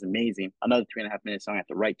 man, that was amazing. Another 3.5 minute song at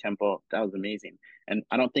the right tempo. That was amazing. And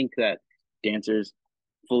I don't think that dancers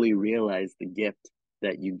fully realize the gift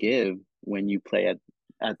that you give when you play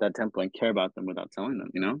at that tempo and care about them without telling them,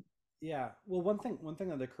 you know? Yeah. Well, one thing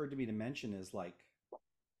that occurred to me to mention is like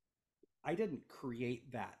I didn't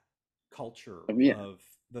create that culture Yeah. of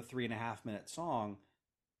the 3.5 minute song.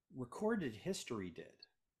 Recorded history did.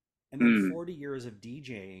 And then Mm, 40 years of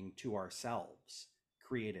DJing to ourselves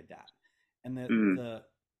created that. And mm, the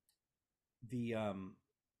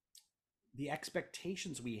the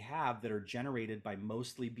expectations we have that are generated by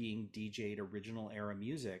mostly being DJ'd original era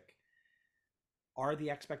music are the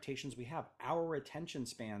expectations we have. Our attention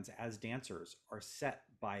spans as dancers are set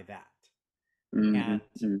by that. mm, And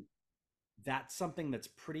mm, that's something that's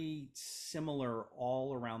pretty similar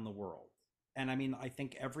all around the world. And I mean, I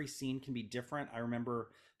think every scene can be different. I remember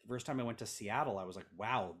the first time I went to Seattle, I was like,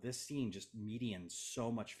 wow, this scene just medians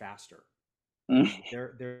so much faster. mm,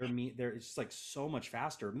 They're it's just like so much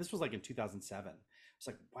faster. And this was like in 2007. It's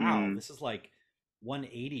like, wow, mm, this is like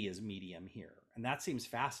 180 is medium here. And that seems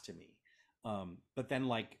fast to me. But then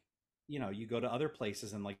like, you go to other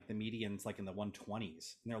places and like the median's like in the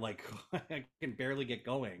 120s and they're like, I can barely get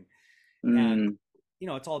going. And mm.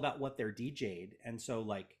 it's all about what they're DJ'd. And so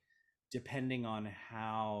like depending on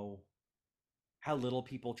how little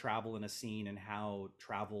people travel in a scene and how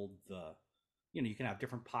traveled you can have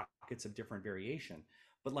different pockets of different variation.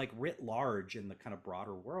 But like writ large in the kind of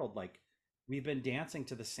broader world, like we've been dancing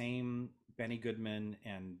to the same Benny Goodman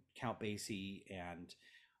and Count Basie and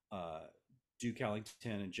uh, Duke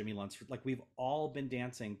Ellington and Jimmy Lunsford. Like we've all been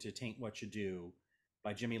dancing to Taint What You Do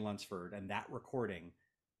by Jimmy Lunsford and that recording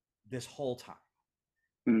this whole time.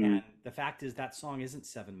 Mm-hmm. And the fact is that song isn't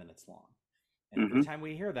 7 minutes long. And every Mm-hmm. time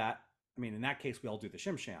we hear that, I mean, in that case, we all do the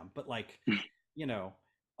shim sham, but like, you know,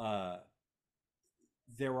 uh,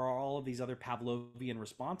 there are all of these other Pavlovian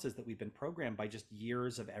responses that we've been programmed by just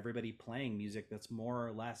years of everybody playing music that's more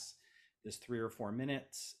or less this 3 or 4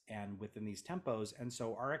 minutes and within these tempos. And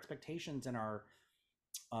so our expectations and our,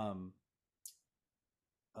 um,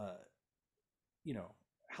 uh,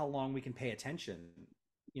 how long we can pay attention,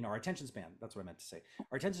 our attention span, that's what I meant to say.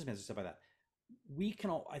 Our attention spans are set by that.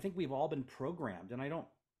 I think we've all been programmed, and I don't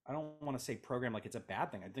want to say program like it's a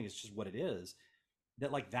bad thing. I think it's just what it is.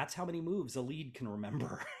 That like that's how many moves a lead can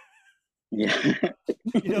remember. Yeah.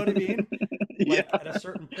 You know what I mean? Yeah. Like at a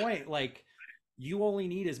certain point, like you only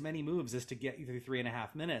need as many moves as to get you through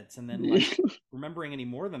 3.5 minutes, and then like remembering any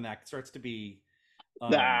more than that starts to be,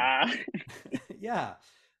 um, Ah. yeah.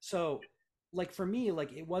 So like for me,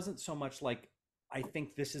 like it wasn't so much like I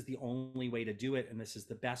think this is the only way to do it and this is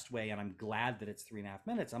the best way, and I'm glad that it's 3.5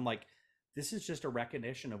 minutes. I'm like, this is just a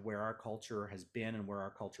recognition of where our culture has been and where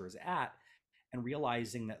our culture is at, and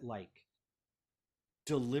realizing that like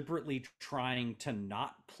deliberately trying to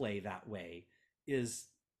not play that way is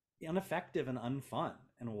ineffective and unfun.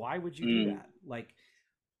 And why would you do Mm. that? Like,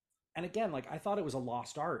 and again, like I thought it was a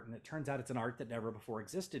lost art, and it turns out it's an art that never before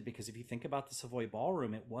existed. Because if you think about the Savoy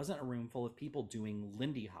Ballroom, it wasn't a room full of people doing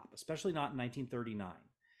Lindy Hop, especially not in 1939.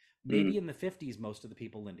 Maybe Mm. in the 50s, most of the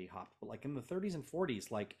people Lindy hopped, but like in the 30s and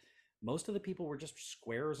 40s, like most of the people were just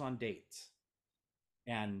squares on dates,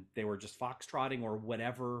 and they were just foxtrotting or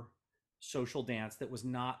whatever social dance that was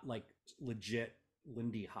not like legit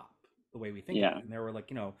Lindy Hop the way we think of it. Yeah. And there were like,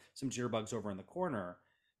 some jitterbugs over in the corner,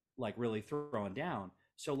 like really throwing down.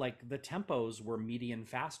 So like the tempos were median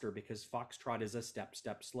faster because foxtrot is a step,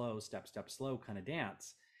 step, slow kind of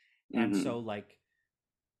dance. And Mm-hmm. so like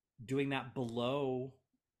doing that below,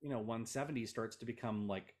 170 starts to become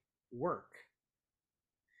like work.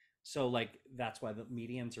 So like that's why the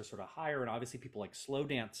medians are sort of higher, and obviously people like slow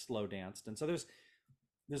danced, and so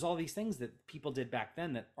there's all these things that people did back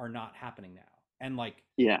then that are not happening now. And like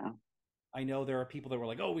Yeah. I know there are people that were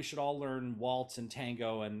like, oh, we should all learn waltz and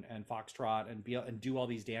tango and foxtrot and do all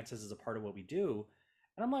these dances as a part of what we do.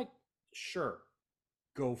 And I'm like, sure,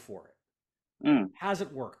 go for it. Mm.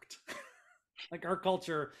 Hasn't worked. Like our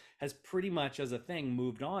culture has pretty much as a thing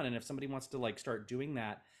moved on, and if somebody wants to like start doing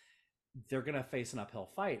that, they're going to face an uphill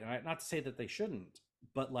fight. And not to say that they shouldn't,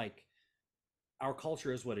 but like our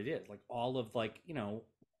culture is what it is. Like all of like,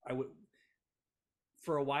 I would,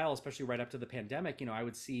 for a while, especially right up to the pandemic, I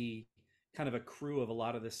would see kind of a crew of a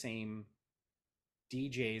lot of the same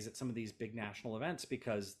DJs at some of these big national events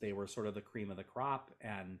because they were sort of the cream of the crop.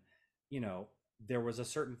 And, you know, there was a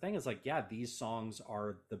certain thing. It's like, yeah, these songs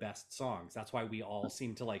are the best songs. That's why we all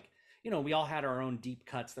seem to like, we all had our own deep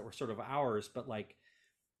cuts that were sort of ours, but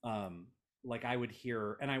um, like I would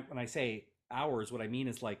hear, and when I say ours, what I mean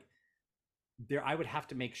is like there, I would have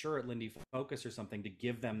to make sure at Lindy Focus or something to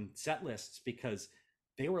give them set lists because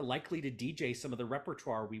they were likely to DJ some of the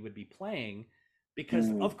repertoire we would be playing because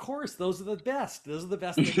Mm. of course those are the best. Those are the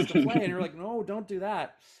best things to play. And you're like, no, don't do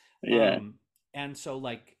that. Yeah. Um, and so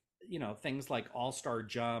like, things like All Star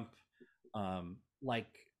Jump, like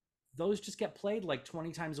those just get played like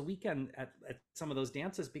 20 times a weekend at some of those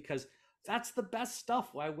dances because that's the best stuff.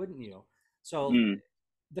 Why wouldn't you? So Mm.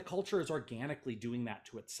 the culture is organically doing that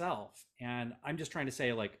to itself. And I'm just trying to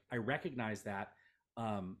say, like, I recognize that.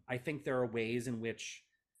 I think there are ways in which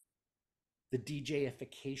the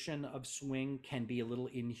DJification of swing can be a little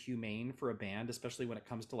inhumane for a band, especially when it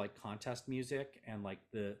comes to like contest music and like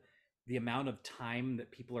the amount of time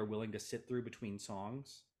that people are willing to sit through between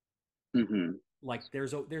songs. Mm-hmm. Like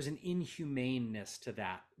there's an inhumaneness to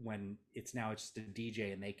that when it's just a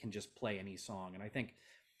DJ and they can just play any song. And I think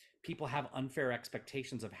people have unfair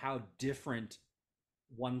expectations of how different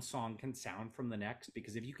one song can sound from the next,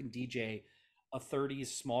 because if you can DJ a 30s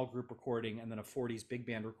small group recording and then a 40s big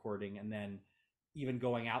band recording and then even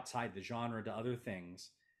going outside the genre to other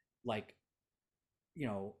things like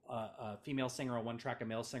a female singer on one track, a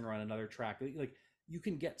male singer on another track, like you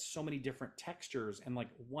can get so many different textures, and like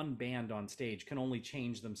one band on stage can only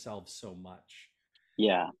change themselves so much.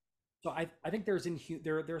 Yeah. So I think there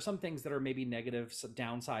are some things that are maybe negative, some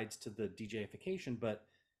downsides to the DJification, but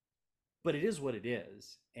it is what it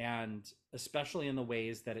is. And especially in the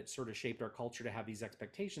ways that it sort of shaped our culture to have these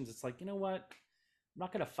expectations, it's like, you know what? I'm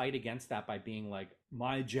not going to fight against that by being like,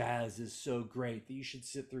 my jazz is so great that you should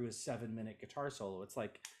sit through a 7 minute guitar solo. It's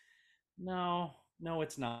like, no, no,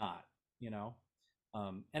 it's not, you know?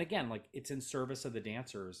 And again, like it's in service of the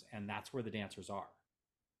dancers, and that's where the dancers are.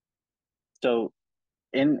 So,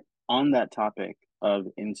 in on that topic of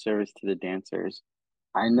in service to the dancers,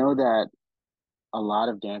 I know that a lot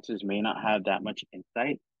of dancers may not have that much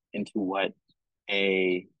insight into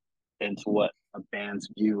a what a band's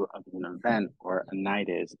view of an event or a night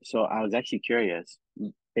is. So I was actually curious,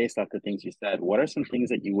 based off the things you said, what are some things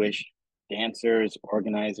that you wish dancers,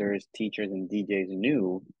 organizers, teachers, and DJs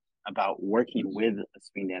knew about working with a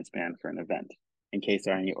swing dance band for an event, in case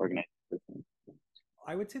there are any organizers listening?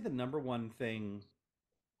 I would say the number one thing,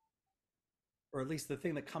 or at least the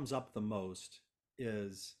thing that comes up the most,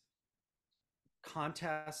 is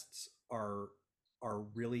contests are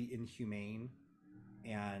really inhumane,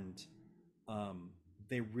 and um,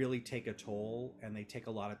 they really take a toll, and they take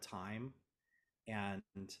a lot of time, and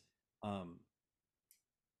um,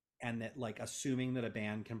 and that like assuming that a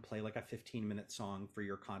band can play like a 15-minute song for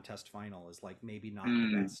your contest final is like maybe not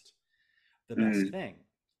Mm, the best mm, thing.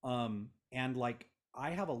 And like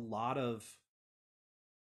I have a lot of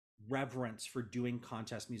reverence for doing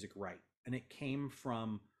contest music right, and it came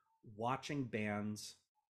from watching bands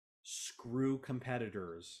screw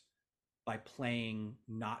competitors by playing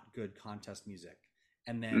not good contest music,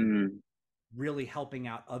 and then mm, really helping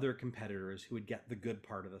out other competitors who would get the good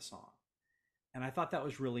part of the song. And I thought that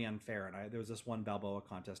was really unfair. And there was this one Balboa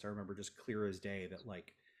contest I remember just clear as day that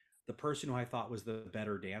like the person who I thought was the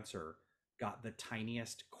better dancer got the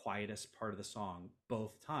tiniest, quietest part of the song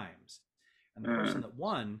both times, and the person mm. that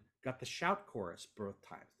won got the shout chorus both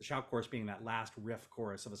times. The shout chorus being that last riff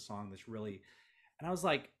chorus of a song that's really, and I was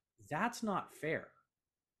like, that's not fair.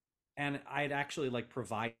 And I had actually like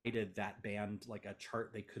provided that band like a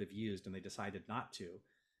chart they could have used, and they decided not to,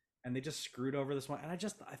 and they just screwed over this one. And I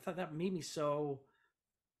thought that made me so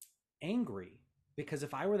angry, because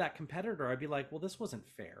if I were that competitor, I'd be like, well, this wasn't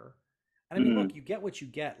fair. And I mean, Mm, look, you get what you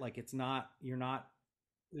get. Like, it's not, you're not,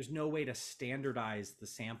 there's no way to standardize the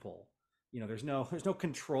sample. There's no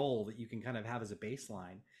control that you can kind of have as a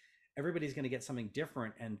baseline. Everybody's going to get something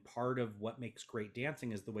different. And part of what makes great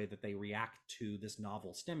dancing is the way that they react to this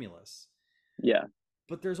novel stimulus. yeah.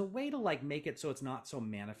 But there's a way to like make it so it's not so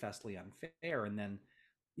manifestly unfair. And then,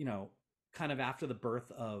 you know, kind of after the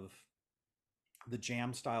birth of the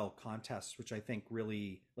jam style contests, which I think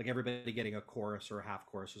really like everybody getting a chorus or a half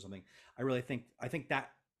chorus or something. I think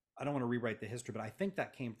that I don't want to rewrite the history, but I think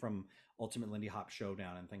that came from Ultimate Lindy Hop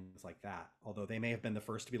Showdown and things like that. Although they may have been the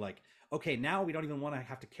first to be like, okay, now we don't even want to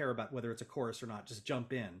have to care about whether it's a chorus or not, just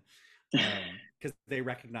jump in, because they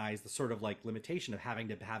recognize the sort of like limitation of having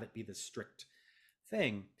to have it be this strict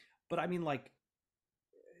thing. But I mean, like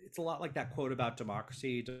it's a lot like that quote about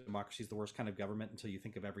democracy. Democracy is the worst kind of government until you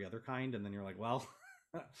think of every other kind, and then you're like, well,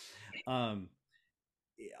 um,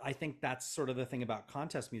 I think that's sort of the thing about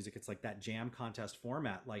contest music. It's like that jam contest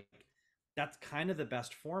format. Like that's kind of the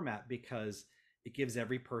best format because it gives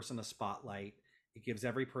every person a spotlight. It gives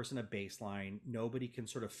every person a baseline. Nobody can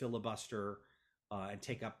sort of filibuster and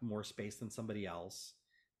take up more space than somebody else.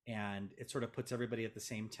 And it sort of puts everybody at the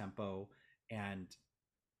same tempo. And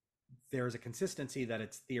there's a consistency that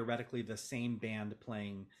it's theoretically the same band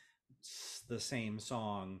playing the same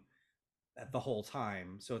song at the whole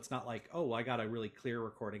time. So it's not like, oh, I got a really clear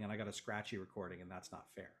recording and I got a scratchy recording, and that's not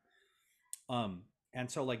fair. And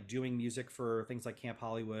so like doing music for things like Camp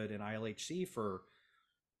Hollywood and ILHC for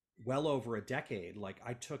well over a decade, like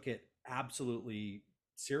I took it absolutely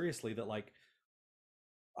seriously that like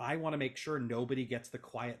I want to make sure nobody gets the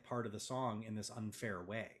quiet part of the song in this unfair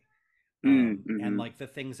way. Mm, And mm-hmm, like the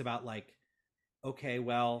things about like, okay,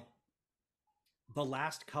 well, the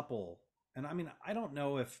last couple, and I mean, I don't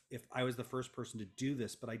know if I was the first person to do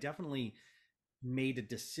this, but I definitely made a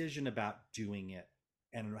decision about doing it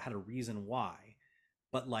and had a reason why.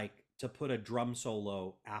 But like to put a drum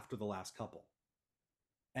solo after the last couple.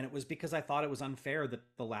 And it was because I thought it was unfair that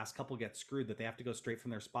the last couple get screwed, that they have to go straight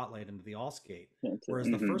from their spotlight into the all skate. Whereas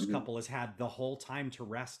the first mm-hmm, couple has had the whole time to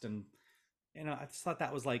rest. And, I just thought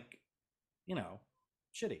that was like, you know,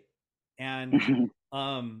 shitty. And mm-hmm.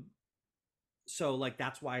 um, so like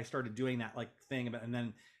that's why I started doing that like thing about, and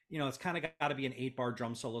then it's kind of got to be an 8 bar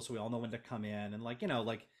drum solo so we all know when to come in, and like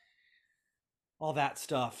like all that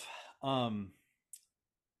stuff. Um,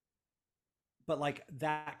 but like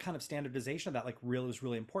that kind of standardization of that like really was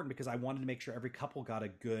really important because I wanted to make sure every couple got a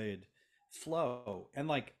good flow. And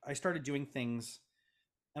like I started doing things,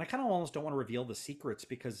 and I kind of almost don't want to reveal the secrets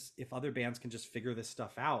because if other bands can just figure this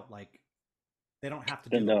stuff out, like they don't have to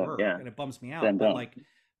do Then the don't, work, yeah. and it bums me Then out. don't.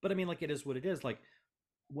 But I mean, like it is what it is. Like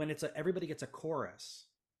when it's a everybody gets a chorus,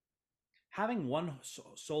 having one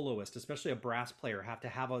soloist, especially a brass player,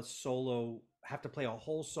 have a solo, have to play a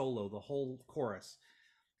whole solo, the whole chorus,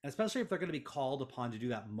 and especially if they're going to be called upon to do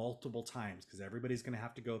that multiple times because everybody's going to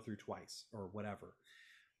have to go through twice or whatever.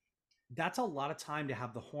 That's a lot of time to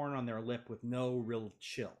have the horn on their lip with no real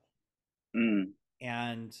chill. Mm,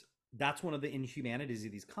 And that's one of the inhumanities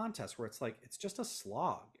of these contests where it's like it's just a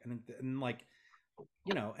slog, and like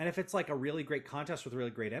and if it's like a really great contest with really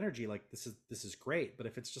great energy, like this is great. But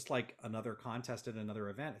if it's just like another contest at another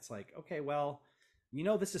event, it's like, okay, well,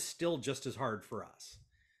 this is still just as hard for us.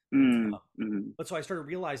 mm, mm, But so I started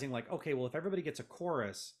realizing like, okay, well, if everybody gets a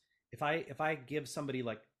chorus, if I give somebody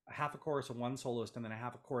like a half a chorus of one soloist and then a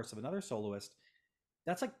half a chorus of another soloist,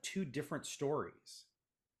 that's like two different stories.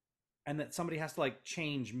 And that somebody has to like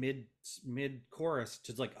change mid chorus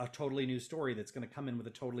to like a totally new story that's going to come in with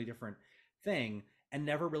a totally different thing and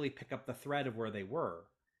never really pick up the thread of where they were.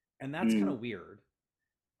 And that's kind mm, of weird.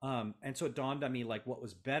 And so it dawned on me like what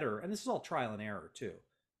was better, and this is all trial and error too.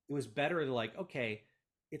 It was better to like, okay,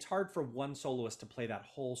 it's hard for one soloist to play that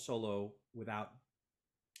whole solo without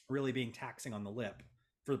really being taxing on the lip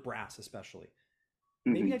for the brass, especially.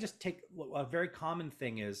 Maybe I mm, just take a very common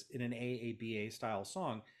thing is in an AABA style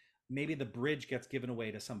song, maybe the bridge gets given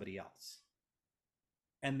away to somebody else,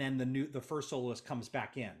 and then the first soloist comes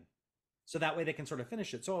back in, so that way they can sort of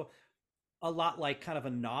finish it. So a lot like kind of a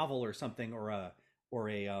novel or something, or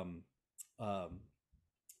a um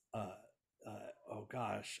uh, oh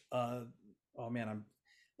gosh, oh man, I'm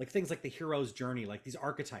like things like the hero's journey, like these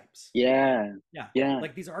archetypes. yeah. Yeah, Yeah.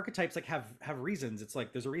 like these archetypes like have reasons. It's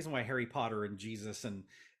like there's a reason why Harry Potter and Jesus and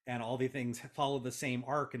all the things follow the same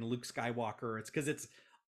arc, and Luke Skywalker. It's because it's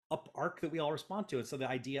a arc that we all respond to. And so the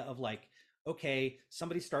idea of like, okay,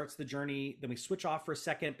 somebody starts the journey, then we switch off for a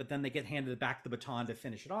second, but then they get handed back the baton to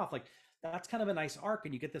finish it off. Like that's kind of a nice arc,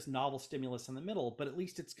 and you get this novel stimulus in the middle, but at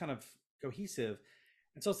least it's kind of cohesive.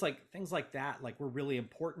 And so it's like things like that, like were really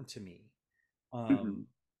important to me. Um, Hmm.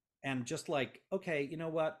 and just like, okay, you know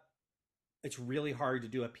what? It's really hard to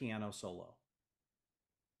do a piano solo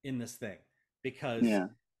in this thing because Yeah.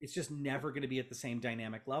 it's just never going to be at the same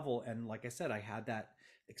dynamic level. And like I said, I had that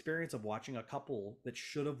experience of watching a couple that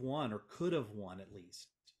should have won or could have won at least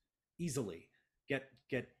easily get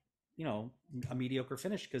a mediocre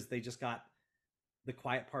finish because they just got the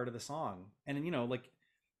quiet part of the song. And like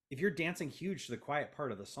if you're dancing huge to the quiet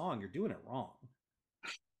part of the song, you're doing it wrong.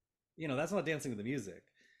 That's not dancing with the music.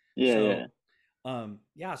 Yeah. Yeah. So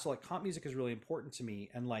yeah, so like comp music is really important to me,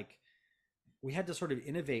 and like we had to sort of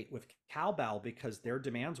innovate with cowbell because their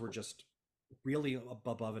demands were just really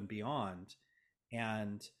above and beyond.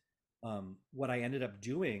 And what I ended up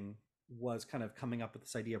doing was kind of coming up with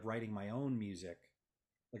this idea of writing my own music,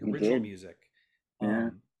 like You original did. music,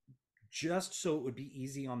 Yeah. um, just so it would be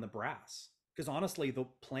easy on the brass. Because honestly, the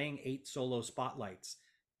playing 8 solo spotlights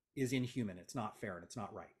is inhuman. It's not fair and it's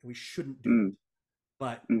not right. We shouldn't do Mm, it.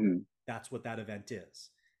 But mm, that's what that event is.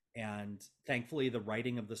 And thankfully, the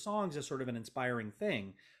writing of the songs is sort of an inspiring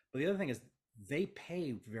thing. But the other thing is, they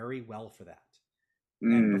pay very well for that.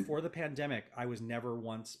 And mm, before the pandemic, I was never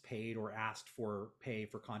once paid or asked for pay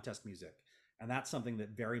for contest music. And that's something that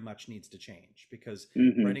very much needs to change because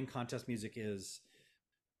mm-hmm. writing contest music is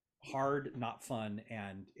hard, not fun,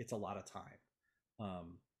 and it's a lot of time.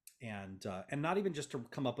 Um, and not even just to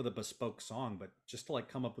come up with a bespoke song, but just to like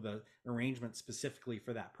come up with an arrangement specifically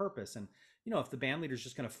for that purpose. And if the band leader's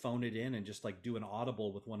just going to phone it in and just like do an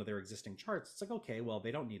audible with one of their existing charts, it's like, okay, well,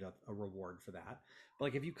 they don't need a reward for that. But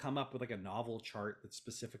like if you come up with like a novel chart that's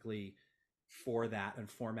specifically for that and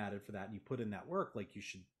formatted for that, and you put in that work, like you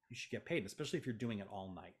should get paid, especially if you're doing it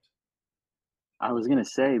all night. I was gonna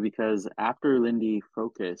say because after Lindy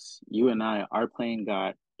Focus, you and I, our plane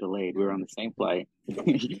got delayed. We were on the same flight.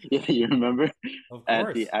 Yeah, you remember Of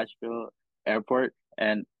at the course. Asheville airport,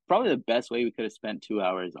 and probably the best way we could have spent 2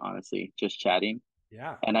 hours, honestly, just chatting.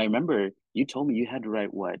 Yeah. And I remember you told me you had to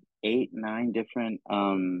write what, eight, nine different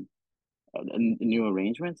new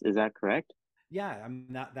arrangements. Is that correct? Yeah. I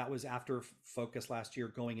mean, that was after Focus last year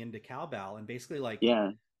going into Cowbell. And basically, like,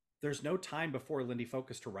 Yeah. there's no time before Lindy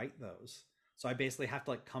Focus to write those. So I basically have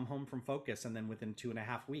to like come home from Focus and then within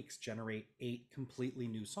 2.5 weeks generate 8 completely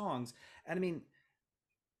new songs. And I mean,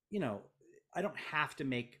 you know, I don't have to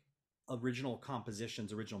make original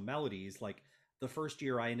compositions, original melodies. Like the first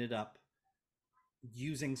year I ended up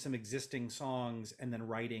using some existing songs and then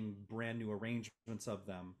writing brand new arrangements of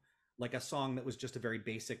them. Like a song that was just a very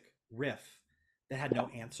basic riff that had no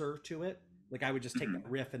answer to it. Like I would just take Mm-hmm. that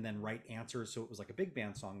riff and then write answers, so it was like a big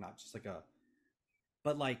band song, not just like a.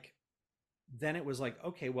 But like then it was like,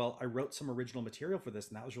 okay, well, I wrote some original material for this,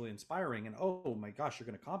 and that was really inspiring. And oh my gosh, you're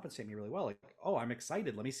going to compensate me really well. Like, oh, I'm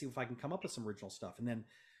excited. Let me see if I can come up with some original stuff. And then,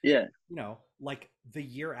 Yeah. like the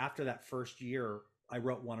year after that first year, I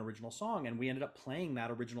wrote one original song, and we ended up playing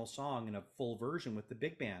that original song in a full version with the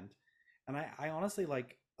big band. And I honestly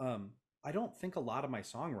like, I don't think a lot of my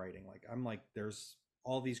songwriting. Like, I'm like, there's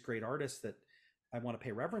all these great artists that I want to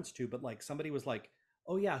pay reverence to, but like somebody was like,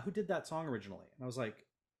 oh yeah, who did that song originally? And I was like,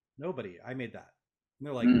 nobody. I made that. And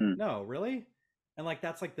they're like, Mm-hmm. no, really? And like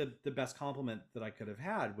that's like the best compliment that I could have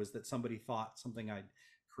had was that somebody thought something I'd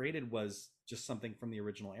created was just something from the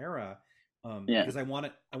original era. Yeah. Because I want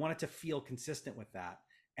it to feel consistent with that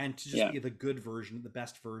and to just Yeah. be the good version, the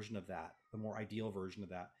best version of that, the more ideal version of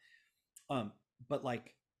that. Um, but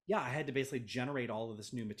like, yeah, I had to basically generate all of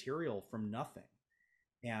this new material from nothing.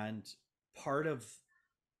 And part of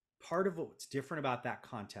part of what's different about that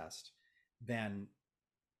contest than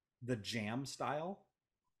the jam style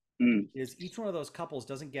Mm. is each one of those couples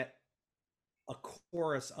doesn't get a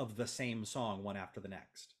chorus of the same song one after the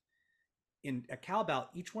next. In a cowbell,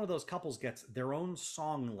 each one of those couples gets their own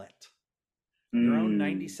songlet, their own Mm.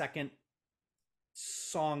 90-second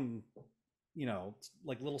song,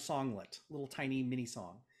 like little songlet, little tiny mini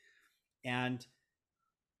song. And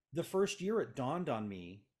the first year it dawned on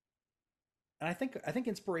me, and I think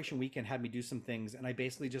Inspiration Weekend had me do some things, and I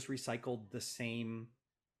basically just recycled the same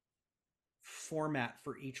format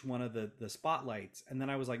for each one of the spotlights. And then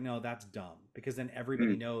I was like, no, that's dumb, because then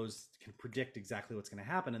everybody Mm. knows, can predict exactly what's going to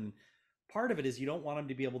happen. And part of it is you don't want them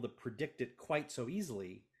to be able to predict it quite so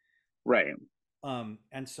easily. Right.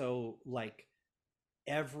 And so like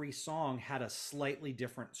every song had a slightly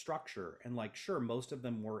different structure, and like sure, most of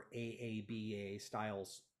them were AABA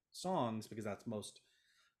styles songs, because that's most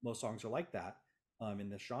songs are like that in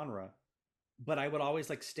this genre. But I would always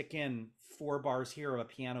like stick in 4 bars here of a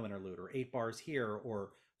piano interlude, or 8 bars here,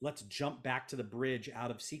 or let's jump back to the bridge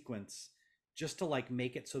out of sequence, just to like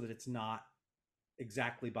make it so that it's not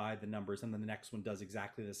exactly by the numbers, and then the next one does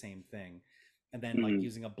exactly the same thing. And then like Mm.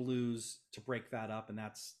 using a blues to break that up, and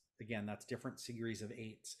that's again, that's different series of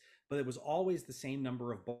eights, but it was always the same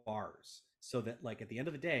number of bars, so that like at the end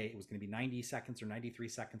of the day it was going to be 90 seconds or 93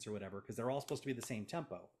 seconds or whatever, because they're all supposed to be the same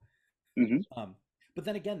tempo. Mm-hmm. um, but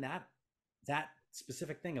then again, that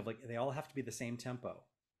specific thing of like they all have to be the same tempo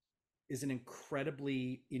is an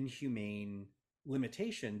incredibly inhumane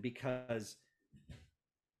limitation, because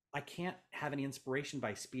I can't have any inspiration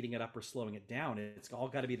by speeding it up or slowing it down. It's all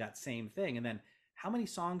got to be that same thing. And then how many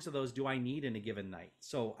songs of those do I need in a given night?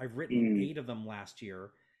 So I've written Mm. 8 of them last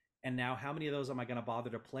year. And now how many of those am I going to bother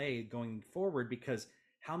to play going forward? Because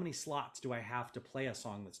how many slots do I have to play a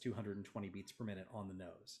song that's 220 beats per minute on the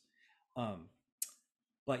nose? Um,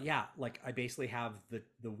 but yeah, like I basically have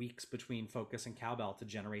the weeks between Focus and Cowbell to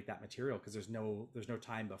generate that material, because there's no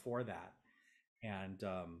time before that. And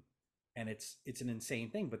it's an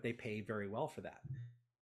insane thing, but they pay very well for that.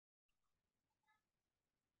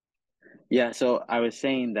 Yeah, so I was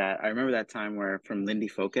saying that I remember that time where from Lindy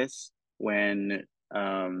Focus when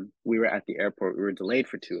we were at the airport, we were delayed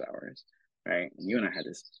for 2 hours, right? You and I had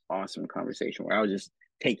this awesome conversation where I was just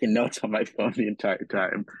taking notes on my phone the entire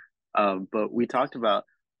time. But we talked about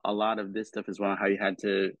a lot of this stuff as well, how you had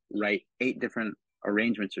to write 8 different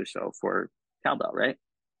arrangements or so for cowbell, right?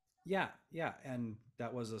 Yeah, yeah, and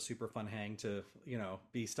that was a super fun hang to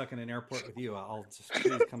be stuck in an airport with you. I'll just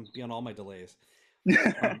please come be on all my delays.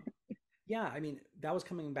 Um, yeah, I mean that was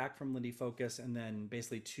coming back from Lindy Focus, and then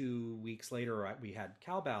basically 2 weeks later we had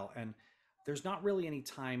Cowbell, and there's not really any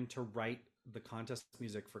time to write the contest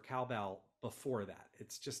music for Cowbell before that.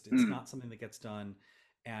 It's Mm. not something that gets done,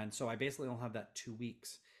 and so I basically don't have that 2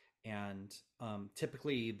 weeks. And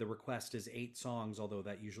typically the request is 8 songs, although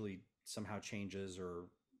that usually somehow changes, or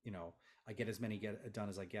you know I get as many get done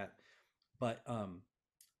as I get. But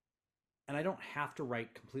and I don't have to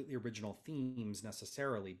write completely original themes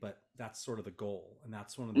necessarily, but that's sort of the goal. And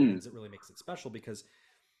that's one of the Mm. things that really makes it special, because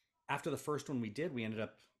after the first one we did, we ended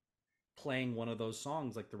up playing one of those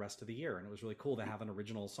songs like the rest of the year. And it was really cool to have an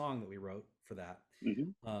original song that we wrote for that.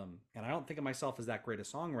 Mm-hmm. And I don't think of myself as that great a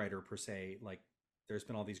songwriter per se. Like there's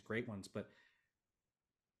been all these great ones, but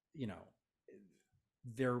you know,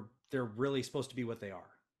 they're they're really supposed to be what they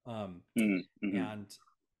are. Um, Mm-hmm. and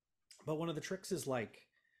but one of the tricks is like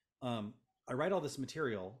um, I write all this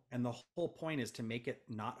material, and the whole point is to make it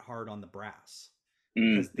not hard on the brass,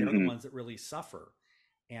 because they're the Mm-hmm. ones that really suffer.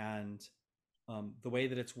 And the way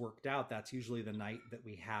that it's worked out, that's usually the night that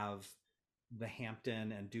we have the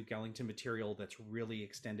Hampton and Duke Ellington material that's really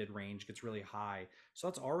extended range, gets really high. So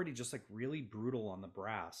that's already just like really brutal on the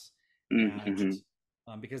brass. And Mm-hmm.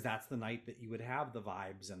 because that's the night that you would have the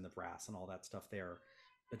vibes and the brass and all that stuff there.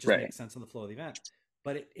 That just Right. makes sense in the flow of the event.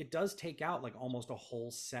 But it does take out like almost a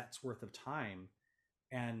whole set's worth of time.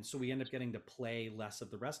 And so we end up getting to play less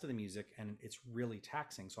of the rest of the music, and it's really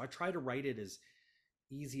taxing. So I try to write it as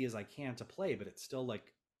easy as I can to play, but it's still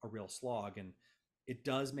like a real slog. And it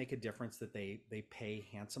does make a difference that they pay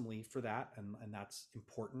handsomely for that, and that's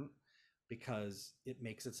important because it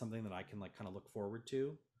makes it something that I can like kind of look forward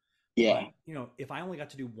to. Yeah. But if I only got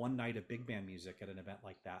to do one night of big band music at an event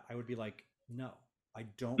like that, I would be like, no, I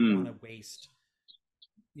don't want to Mm, waste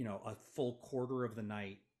a full quarter of the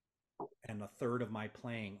night and a third of my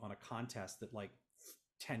playing on a contest that like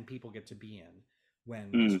 10 people get to be in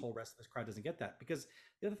when this mm, whole rest of this crowd doesn't get that. Because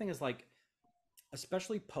the other thing is like,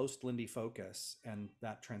 especially post Lindy Focus and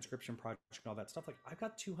that transcription project and all that stuff, like I've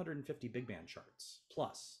got 250 big band charts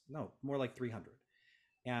plus, no, more like 300.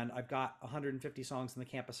 And I've got 150 songs in the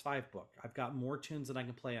Campus 5 book. I've got more tunes that I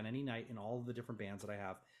can play on any night in all of the different bands that I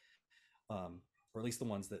have, or at least the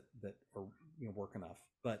ones that are work enough.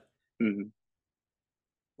 But mm,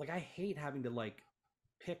 like I hate having to like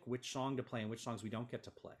pick which song to play and which songs we don't get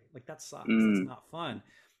to play. Like that sucks. That's mm, not fun.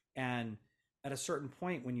 And at a certain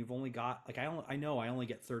point when you've only got like I know I only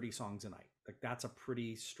get 30 songs a night. Like that's a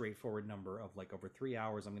pretty straightforward number of like over 3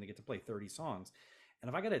 hours I'm going to get to play 30 songs. And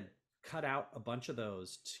if I got to cut out a bunch of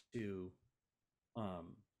those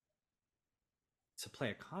um to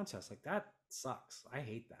play a contest, like that sucks. I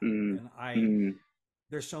hate that. mm, And I mm,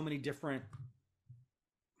 there's so many different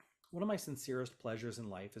one of my sincerest pleasures in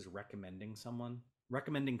life is recommending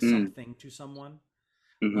mm, something to someone.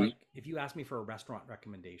 mhm. Like if you ask me for a restaurant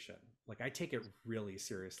recommendation, like I take it really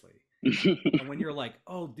seriously. And when you're like,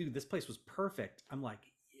 "Oh, dude, this place was perfect," I'm like,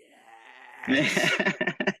 "Yes."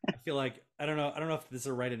 I feel like I don't know if this is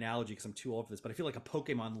a right analogy because I'm too old for this, but I feel like a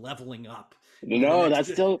Pokemon leveling up into the No,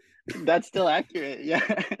 next. that's still accurate.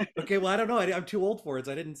 Yeah. Okay, well, I don't know. I'm too old for it,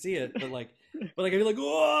 so I didn't see it. But like, I feel like,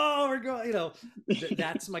 whoa, we're going.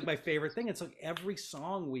 That's like my favorite thing. It's like every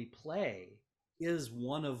song we play is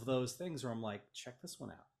one of those things where I'm like, check this one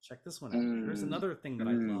out, check this one out. Here's Mm, another thing that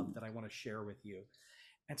I love mm, that I want to share with you.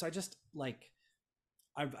 And so I just like,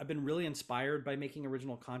 I've been really inspired by making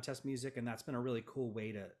original contest music, and that's been a really cool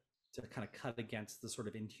way to kind of cut against the sort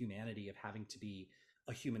of inhumanity of having to be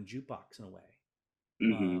a human jukebox in a way.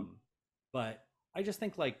 mhm, Um, but I just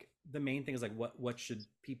think like the main thing is like what should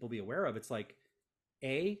people be aware of? It's like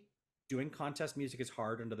a doing contest music is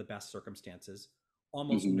hard under the best circumstances.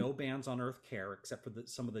 Almost mhm, no bands on earth care except for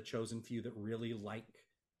some of the chosen few that really like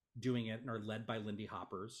doing it and are led by Lindy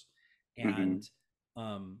Hoppers. mhm. And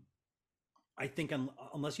um, I think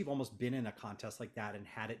unless you've almost been in a contest like that and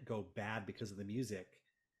had it go bad because of the music,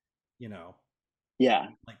 you know, Yeah.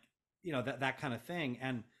 like that kind of thing.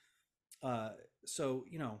 And uh, so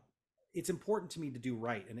it's important to me to do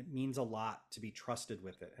right, and it means a lot to be trusted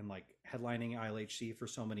with it. And like headlining ILHC for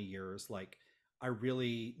so many years, like I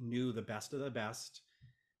really knew the best of the best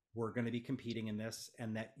were going to be competing in this,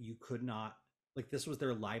 and that you could not like this was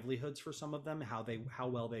their livelihoods for some of them. How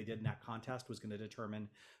well they did in that contest was going to determine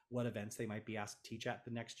what events they might be asked to teach at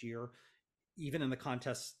the next year. Even in the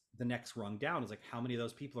contest, the next rung down is like how many of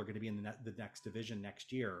those people are going to be in the next division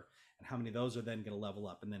next year, and how many of those are then going to level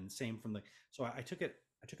up. And then same from the so I took it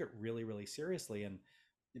really really seriously, and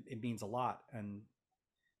it means a lot. And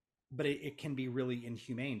but it can be really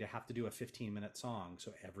inhumane to have to do a 15-minute song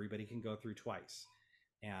so everybody can go through twice.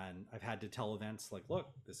 And I've had to tell events like, look,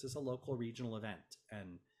 this is a local regional event,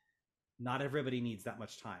 and not everybody needs that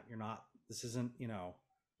much time. You're not this isn't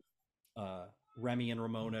uh, Remy and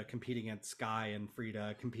Ramona competing against Sky and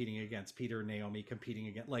Frida, competing against Peter and Naomi, competing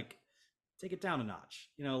against like take it down a notch.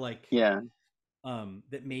 Yeah.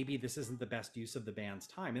 That maybe this isn't the best use of the band's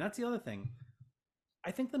time. And that's the other thing.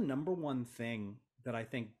 I think the number one thing that I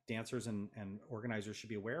think dancers and organizers should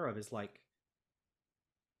be aware of is like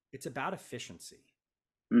it's about efficiency.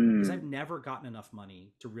 Because I've Mm, never gotten enough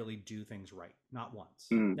money to really do things right. Not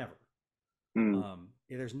once. mm, Never. mm,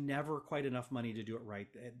 There's never quite enough money to do it right.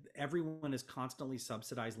 Everyone is constantly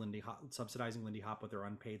subsidizing Lindy Hop with their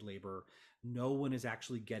unpaid labor. No one is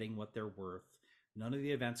actually getting what they're worth. None of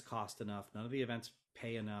the events cost enough. None of the events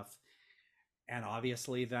pay enough. And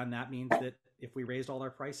obviously, then that means that if we raised all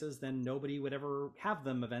our prices, then nobody would ever have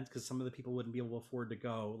them events because some of the people wouldn't be able to afford to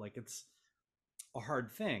go. Like it's a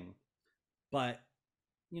hard thing. But,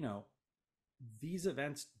 you know, these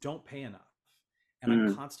events don't pay enough. And I'm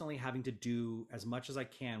mm, constantly having to do as much as I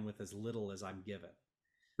can with as little as I'm given.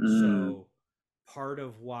 mm, So part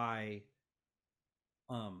of why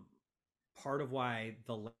um part of why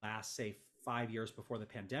the last, say, 5 years before the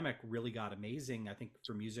pandemic really got amazing, I think,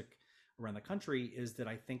 for music around the country, is that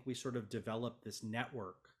I think we sort of developed this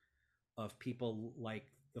network of people like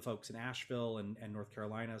the folks in Asheville and North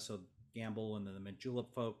Carolina, so Gamble and then the Mint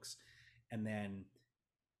Julep folks, and then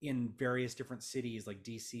in various different cities like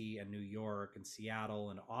DC and New York and Seattle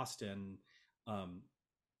and Austin, um,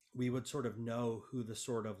 we would sort of know who the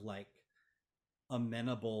sort of like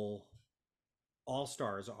amenable all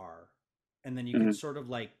stars are. And then you could Mm-hmm. sort of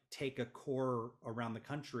like take a core around the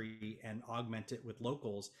country and augment it with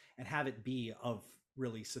locals and have it be of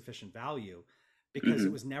really sufficient value, because it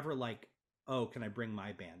Mm-hmm. was never like, oh, can I bring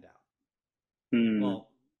my band out? Mm-hmm. Well,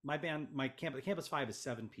 my band, Campus Five is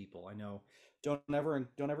 7 people. I know. Don't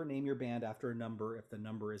ever name your band after a number if the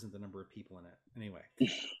number isn't the number of people in it. Anyway,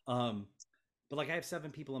 um, but like I have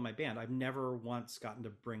 7 people in my band. I've never once gotten to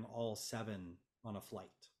bring all 7 on a flight.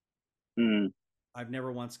 Mm-hmm. I've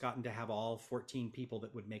never once gotten to have all 14 people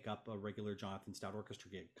that would make up a regular Jonathan Stout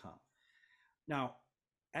orchestra gig come. Now,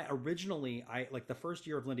 originally, I like the first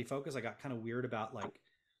year of Lindy Focus, I got kind of weird about like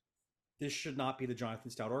this should not be the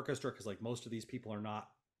Jonathan Stout orchestra because like most of these people are not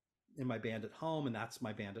in my band at home, and that's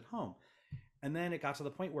my band at home. And then it got to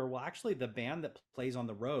the point where, well, actually, the band that plays on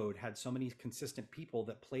the road had so many consistent people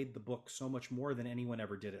that played the book so much more than anyone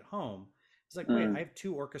ever did at home. It's like, wait, I have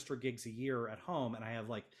 2 orchestra gigs a year at home, and I have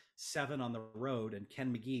like 7 on the road, and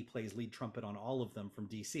Ken McGee plays lead trumpet on all of them from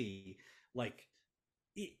DC. Like,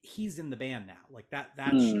 he's in the band now. Like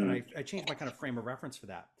and Mm-hmm. I changed my kind of frame of reference for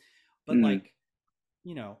that. But Mm-hmm. like,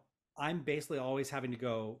 you know, I'm basically always having to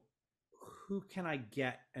go, who can I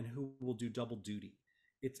get and who will do double duty?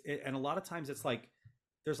 And a lot of times it's like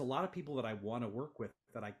there's a lot of people that I want to work with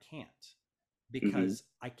that I can't Mm-hmm. because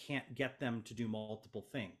I can't get them to do multiple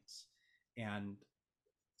things. And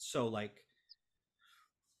so like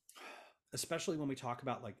especially when we talk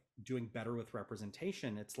about like doing better with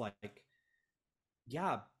representation, it's like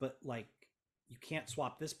yeah, but like you can't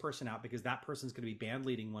swap this person out because that person's going to be band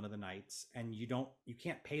leading one of the nights and you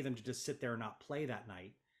can't pay them to just sit there and not play that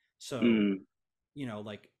night. So, Mm-hmm.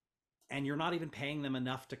 like, and you're not even paying them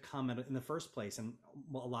enough to come in the first place. And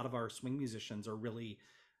a lot of our swing musicians are really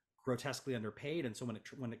grotesquely underpaid. And so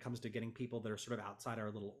when it comes to getting people that are sort of outside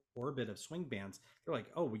our little orbit of swing bands, they're like,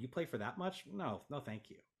 oh, will you play for that much? No, no, thank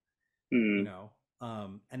you. You Mm-hmm.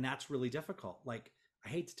 know, and that's really difficult. Like, I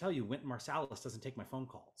hate to tell you, Wynton Marsalis doesn't take my phone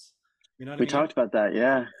calls. You know what I We mean? talked about that,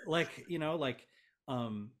 yeah. Like,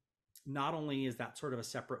 um, not only is that sort of a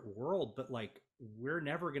separate world, but like we're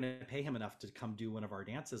never going to pay him enough to come do one of our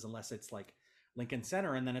dances unless it's like Lincoln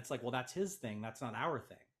Center, and then it's like, well, that's his thing, that's not our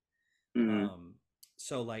thing. Mm-hmm. Um,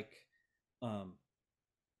 so like, um,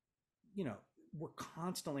 you know, we're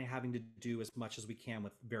constantly having to do as much as we can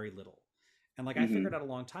with very little. And like I Mm-hmm. figured out a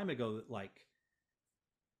long time ago that like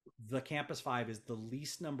the Campus Five is the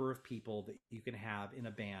least number of people that you can have in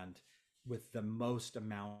a band with the most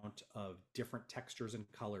amount of different textures and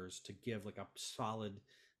colors to give like a solid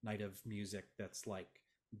night of music that's like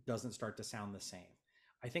doesn't start to sound the same.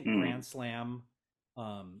 I think Mm-hmm. Grand Slam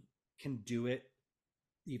um, can do it,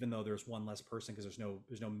 even though there's one less person because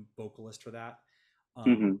there's no vocalist for that.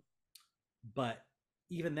 Mm-hmm. Um, but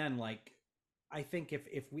even then, like I think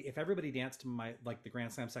if everybody danced to my like the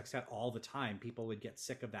Grand Slam sextet all the time, people would get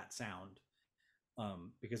sick of that sound,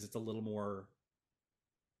 because it's a little more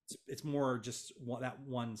it's more just that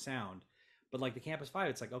one sound. But like the Campus Five,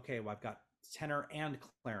 it's like, okay, well, I've got tenor and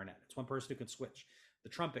clarinet. It's one person who can switch. The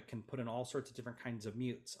trumpet can put in all sorts of different kinds of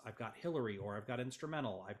mutes. I've got Hillary, or I've got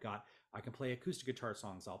instrumental. I can play acoustic guitar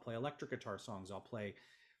songs. I'll play electric guitar songs. I'll play.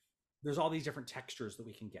 There's all these different textures that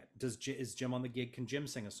we can get. Is Jim on the gig? Can Jim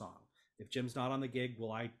sing a song? If Jim's not on the gig,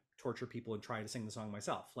 will I torture people and try to sing the song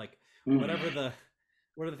myself? Like whatever the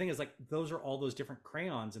whatever the thing is, like those are all those different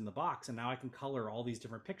crayons in the box, and now I can color all these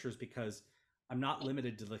different pictures because I'm not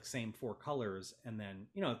limited to the same 4 colors. And then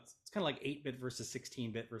it's kind of like 8-bit versus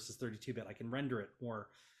 16-bit versus 32-bit. I can render it more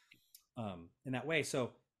in that way.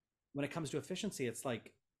 So when it comes to efficiency, it's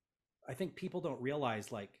like I think people don't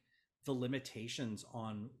realize like the limitations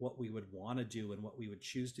on what we would want to do and what we would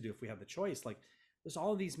choose to do if we have the choice. Like there's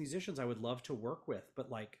all of these musicians I would love to work with, but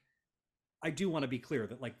like I do want to be clear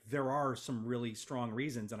that like there are some really strong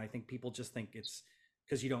reasons, and I think people just think it's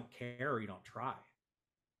because you don't care or you don't try,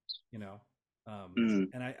 you know. Mm-hmm.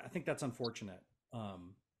 And I think that's unfortunate.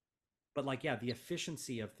 But like, yeah, the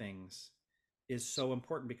efficiency of things is so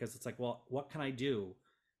important because it's like, well, what can I do?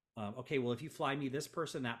 Okay, well, if you fly me this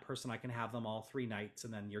person, that person, I can have them all 3 nights,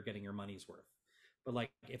 and then you're getting your money's worth. But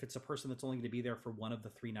like, if it's a person that's only going to be there for one of the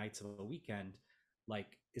 3 nights of a weekend,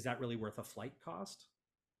 like, is that really worth a flight cost?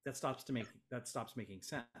 That stops making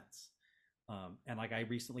sense. And like I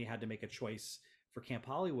recently had to make a choice for Camp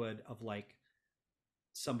Hollywood of like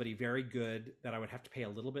somebody very good that I would have to pay a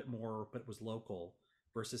little bit more but was local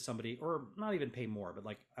versus somebody, or not even pay more, but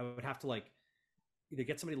like I would have to like either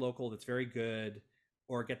get somebody local that's very good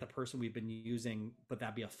or get the person we've been using, but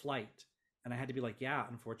that'd be a flight. And I had to be like, yeah,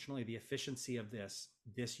 unfortunately, the efficiency of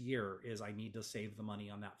this year is I need to save the money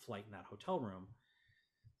on that flight and that hotel room.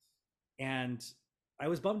 And I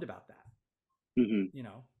was bummed about that, Hmm. you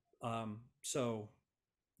know. So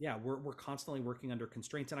yeah, we're constantly working under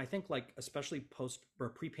constraints, and I think like especially post or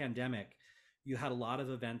pre-pandemic, you had a lot of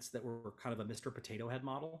events that were kind of a Mr. Potato Head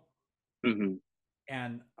model. Hmm.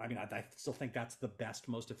 And I mean, I still think that's the best,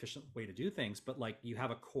 most efficient way to do things. But like, you have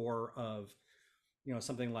a core of,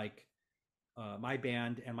 something like my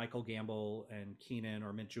band and Michael Gamble and Keenan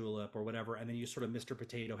or Mint Julep or whatever, and then you sort of Mr.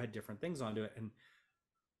 Potato Head different things onto it. And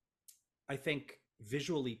I think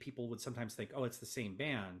visually, people would sometimes think, oh, it's the same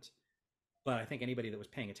band. But I think anybody that was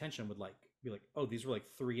paying attention would like be like, oh, these were like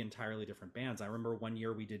three entirely different bands. I remember one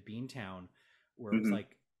year we did Beantown, where it was Hmm.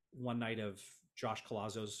 like one night of Josh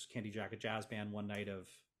Colazzo's Candy Jacket Jazz Band, one night of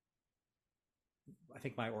I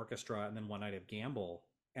think my orchestra, and then one night of Gamble.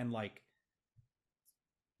 And like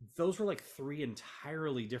those were like three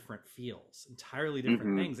entirely different feels, entirely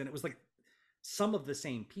different Hmm. things. And it was like some of the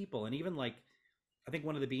same people. And even like I think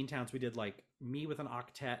one of the Beantowns we did like me with an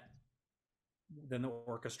octet, then the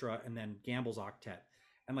orchestra, and then Gamble's octet.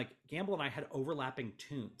 And like Gamble and I had overlapping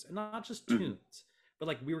tunes, and not just Hmm. tunes, but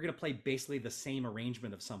like we were going to play basically the same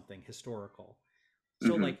arrangement of something historical.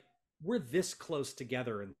 So Hmm. like we're this close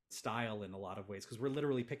together in style in a lot of ways because we're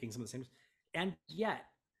literally picking some of the same. And yet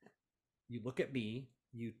you look at me,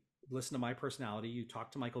 you listen to my personality, you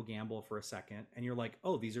talk to Michael Gamble for a second, and you're like,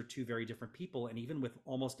 oh, these are two very different people. And even with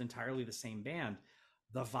almost entirely the same band,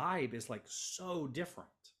 the vibe is like so different.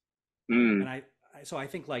 And Hmm. so I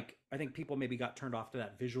think like I think people maybe got turned off to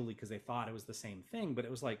that visually because they thought it was the same thing, but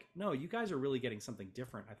it was like, no, you guys are really getting something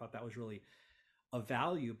different. I thought that was really a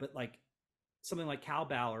value. But like something like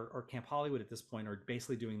Cowbell or Camp Hollywood at this point are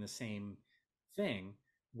basically doing the same thing,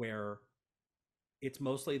 where it's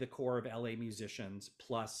mostly the core of LA musicians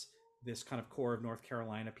plus this kind of core of North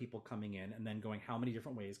Carolina people coming in, and then going, how many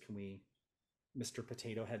different ways can we Mr.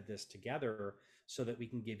 Potato Head this together so that we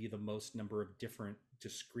can give you the most number of different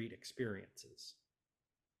discrete experiences.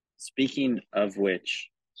 Speaking of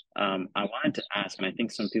which, I wanted to ask, and I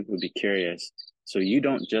think some people would be curious. So you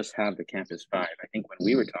don't just have the Campus Five. I think when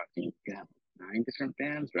we were talking, you have nine different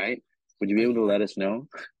bands, right? Would you be able to I let us know?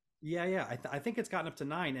 Yeah. I think it's gotten up to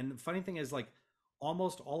nine. And the funny thing is, like,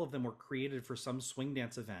 almost all of them were created for some swing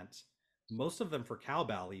dance event. Most of them for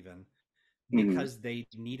cowbell, even Hmm. because they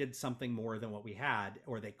needed something more than what we had,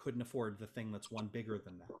 or they couldn't afford the thing that's one bigger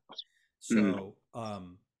than that. Hmm.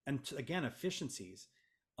 So, again, efficiencies.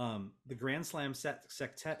 The Grand Slam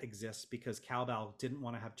Sextet exists because cowbell didn't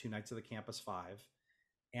want to have two nights of the Campus Five,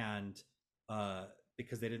 and uh,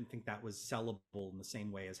 because they didn't think that was sellable in the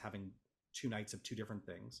same way as having two nights of two different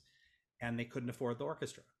things, and they couldn't afford the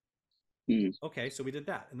orchestra. Hmm. Okay, so we did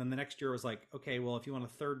that, and then the next year was like, okay, well, if you want a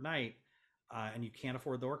third night and you can't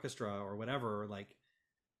afford the orchestra or whatever, like,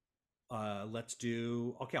 let's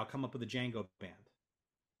do. Okay, I'll come up with a Django band.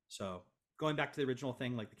 So going back to the original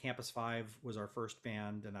thing, like the Campus Five was our first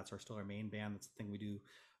band, and that's still our main band. That's the thing we do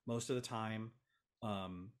most of the time.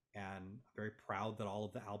 And I'm very proud that all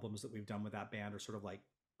of the albums that we've done with that band are sort of like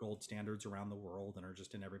gold standards around the world and are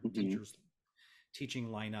just in every Hmm. teacher's teaching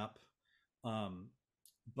lineup. Um,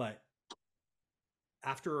 but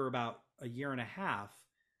after about a year and a half,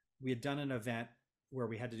 we had done an event where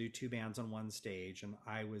we had to do two bands on one stage, and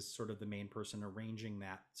I was sort of the main person arranging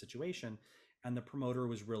that situation. And the promoter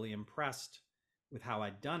was really impressed with how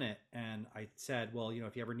I'd done it. And I said, well,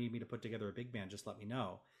 if you ever need me to put together a big band, just let me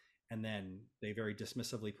know. And then they very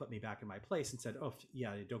dismissively put me back in my place and said, oh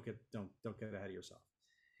yeah, don't get ahead of yourself.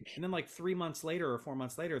 And then like 3 months later or 4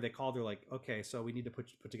 months later, they called. They're like, okay, so we need to put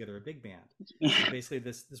together a big band, because basically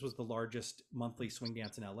this was the largest monthly swing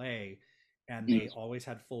dance in LA, and they always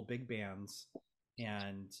had full big bands,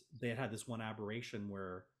 and they had this one aberration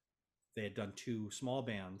where they had done two small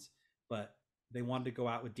bands, but they wanted to go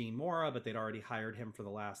out with Dean Mora, but they'd already hired him for the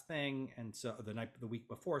last thing, and so the week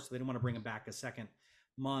before, so they didn't want to bring him back a second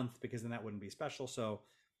month because then that wouldn't be special. So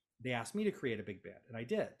they asked me to create a big band, and I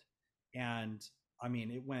did. And I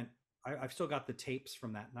mean, it went. I've still got the tapes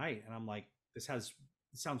from that night, and I'm like, it sounds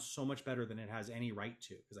so much better than it has any right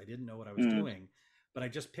to, because I didn't know what I was Hmm. doing. But I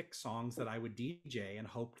just picked songs that I would DJ and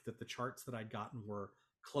hoped that the charts that I'd gotten were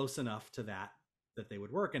close enough to that they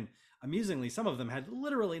would work. And amusingly, some of them had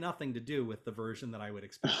literally nothing to do with the version that I would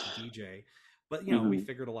expect to DJ. But we Mm-hmm.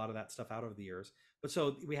 figured a lot of that stuff out over the years. But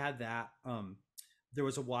so we had that. There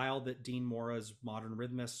was a while that Dean Mora's Modern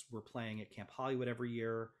Rhythmists were playing at Camp Hollywood every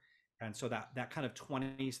year, and so that kind of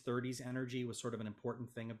 20s 30s energy was sort of an important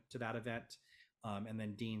thing to that event. And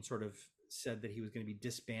then Dean sort of said that he was going to be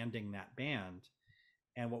disbanding that band.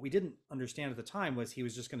 And what we didn't understand at the time was he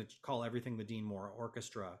was just going to call everything the Dean Mora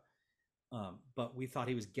Orchestra. But we thought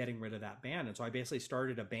he was getting rid of that band. And so I basically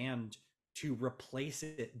started a band to replace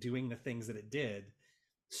it doing the things that it did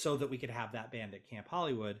so that we could have that band at Camp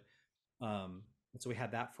Hollywood. And so we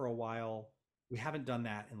had that for a while. We haven't done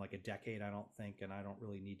that in like a decade, I don't think. And I don't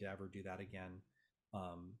really need to ever do that again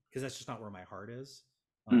because that's just not where my heart is.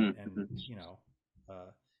 And, Mm-hmm.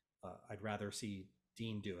 I'd rather see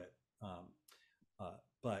Dean do it. Uh,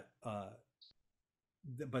 but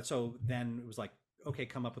but so then it was like, okay,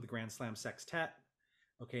 come up with a Grand Slam sextet.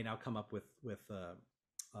 Okay, now come up with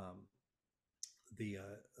um, the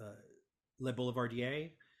Le Boulevardier,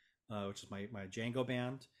 which is my Django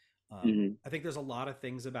band. Mm-hmm. I think there's a lot of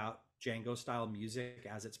things about Django style music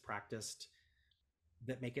as it's practiced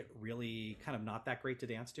that make it really kind of not that great to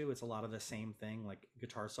dance to. It's a lot of the same thing, like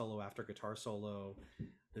guitar solo after guitar solo.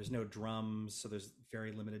 There's no drums, so there's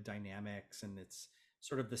very limited dynamics, and it's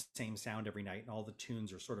sort of the same sound every night, and all the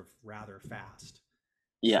tunes are sort of rather fast.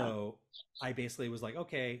 Yeah. So I basically was like,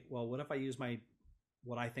 okay, well, what if I use my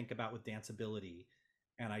what I think about with danceability,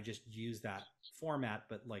 and I just use that format,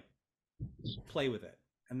 but like play with it,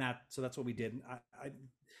 and that's what we did. And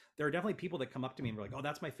there are definitely people that come up to me and were like, "Oh,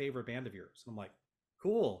 that's my favorite band of yours." And I'm like,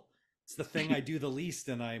 "Cool." It's the thing I do the least,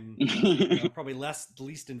 and I'm probably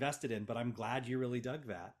least invested in, but I'm glad you really dug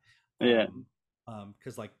that. Yeah.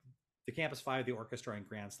 Because like the Campus Five, the orchestra, and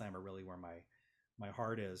Grand Slam are really where my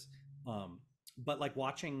heart is. Um, but like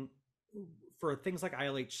watching for things like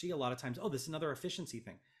ILHC, a lot of times, oh, this is another efficiency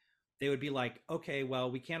thing. They would be like, okay,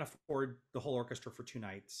 well, we can't afford the whole orchestra for 2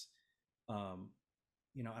 nights. Um,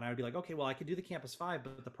 and I would be like, okay, well, I could do the Campus Five,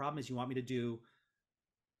 but the problem is you want me to do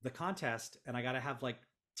the contest, and I got to have like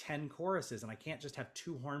 10 choruses, and I can't just have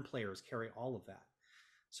two horn players carry all of that.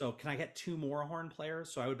 So can I get two more horn players?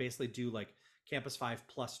 So I would basically do like Campus Five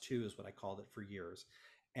plus two is what I called it for years,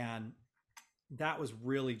 and that was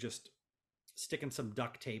really just sticking some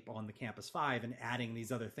duct tape on the Campus Five and adding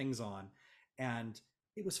these other things on, and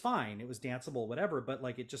it was fine. It was danceable, whatever. But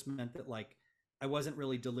like, it just meant that like I wasn't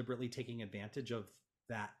really deliberately taking advantage of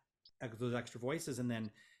that those extra voices. And then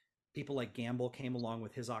people like Gamble came along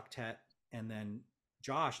with his octet, and then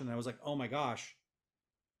Josh, and I was like, oh my gosh,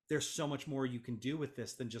 there's so much more you can do with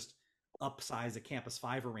this than just upsize a Campus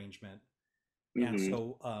Five arrangement. And Mm-hmm.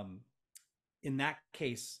 so in that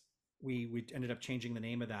case, we ended up changing the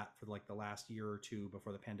name of that for like the last year or two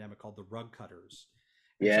before the pandemic, called the Rug Cutters.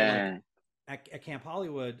 And so like Yeah. at Camp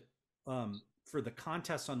Hollywood, for the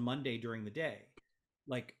contests on Monday during the day,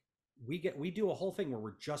 like we do a whole thing where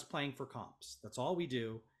we're just playing for comps. That's all we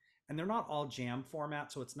do, and they're not all jam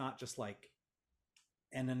format, so it's not just like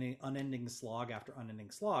an unending slog after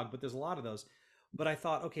unending slog. But there's a lot of those. But I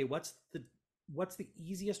thought, okay, what's the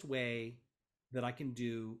easiest way that I can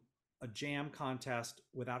do a jam contest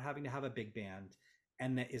without having to have a big band,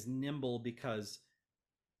 and that is nimble, because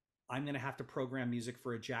I'm going to have to program music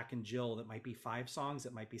for a Jack and Jill that might be 5 songs,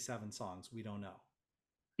 it might be 7 songs, we don't know.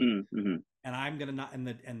 Mm-hmm. And I'm going to not,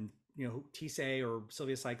 and Tisay or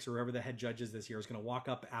Sylvia Sykes or whoever the head judge is this year is going to walk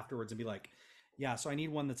up afterwards and be like, yeah, so I need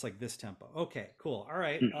one that's like this tempo. Okay, cool. All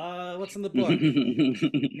right. What's in the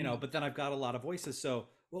book? But then I've got a lot of voices. So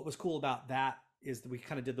what was cool about that is that we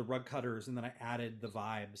kind of did the Rug Cutters, and then I added the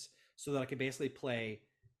vibes so that I could basically play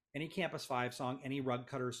any Campus Five song, any Rug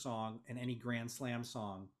Cutters song, and any Grand Slam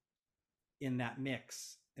song in that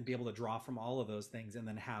mix, and be able to draw from all of those things, and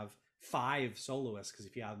then have 5 soloists, because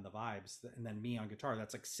if you add in the vibes, and then me on guitar,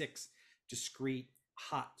 that's like 6 discrete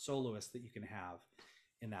hot soloists that you can have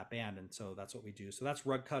in that band. And so that's what we do. So that's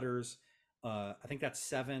Rug Cutters. I think that's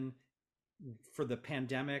 7. For the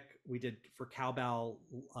pandemic, we did for cowbell,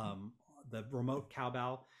 the remote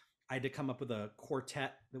cowbell, I had to come up with a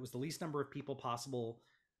quartet that was the least number of people possible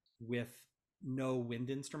with no wind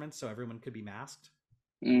instruments, so everyone could be masked.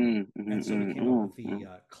 And so we came up with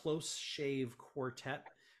the Close Shave Quartet,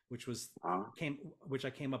 which was which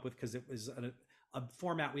I came up with because it was a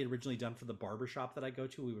format we had originally done for the barbershop that I go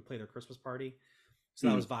to. We would play their Christmas party, so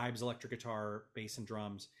that was vibes, electric guitar, bass, and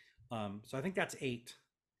drums. So I think that's 8.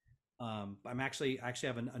 I actually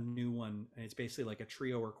have a new one, and it's basically like a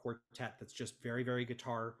trio or quartet that's just very, very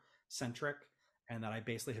guitar centric, and that I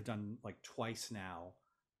basically have done like twice now,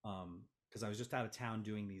 because I was just out of town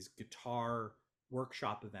doing these guitar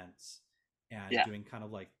workshop events and Yeah. doing kind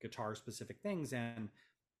of like guitar specific things. And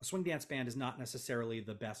a swing dance band is not necessarily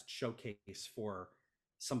the best showcase for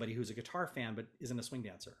somebody who's a guitar fan but isn't a swing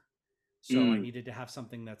dancer. So I Mm, needed to have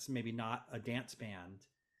something that's maybe not a dance band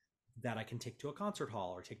that I can take to a concert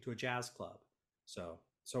hall or take to a jazz club. So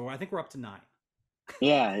I think we're up to nine.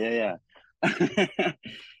 yeah, yeah, yeah.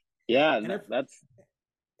 Yeah, And if that's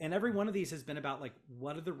and every one of these has been about like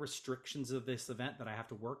what are the restrictions of this event that I have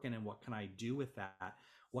to work in and what can I do with that?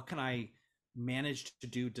 What can I manage to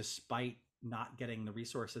do despite not getting the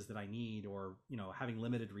resources that I need or, having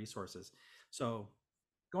limited resources. So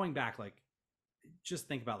going back, like just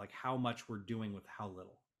think about like how much we're doing with how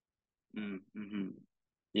little. mm-hmm.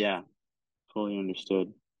 Yeah, fully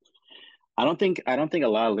understood. I don't think a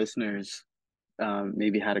lot of listeners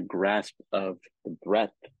maybe had a grasp of the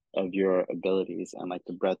breadth of your abilities and like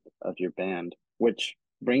the breadth of your band, which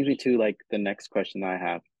brings me to like the next question that I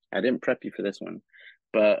have. I didn't prep you for this one,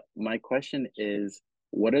 but my question is,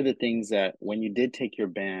 what are the things that when you did take your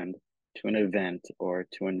band to an event or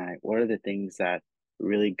to a night, what are the things that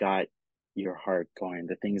really got your heart going,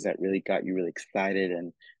 the things that really got you really excited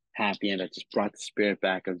and happy and that just brought the spirit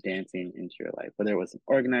back of dancing into your life, whether it was an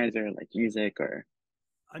organizer, like music or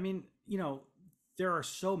I mean, there are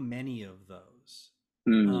so many of those.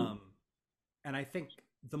 mm, Um, and I think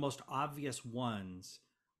the most obvious ones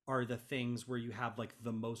are the things where you have like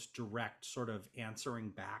the most direct sort of answering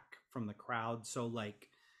back from the crowd. So like,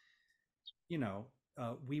 you know,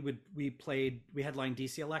 we headlined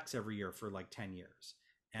DCLX every year for like 10 years.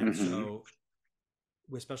 And mm-hmm, so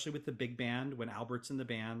especially with the big band, when Albert's in the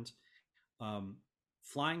band, um,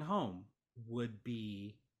 Flying Home would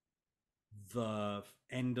be the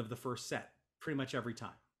end of the first set pretty much every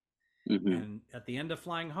time. mm-hmm, And at the end of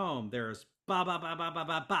Flying Home, there's ba ba ba ba ba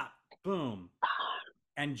ba ba boom.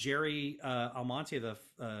 And Jerry Almonte, the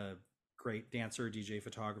great dancer, DJ,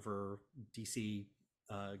 photographer, DC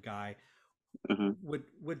guy, mm-hmm,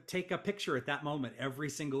 would take a picture at that moment every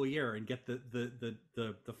single year and get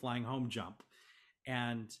the flying home jump,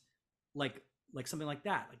 and like something like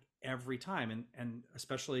that, like every time, and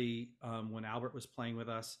especially when Albert was playing with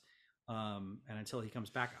us, and until he comes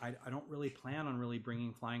back, I don't really plan on really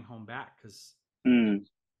bringing flying home back because mm,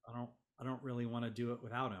 I don't I don't really want to do it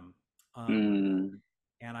without him. Um, mm,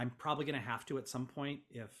 and I'm probably going to have to at some point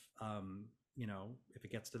if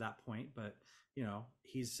it gets to that point. But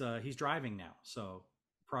he's driving now, so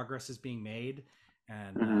progress is being made.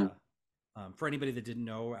 And mm-hmm, for anybody that didn't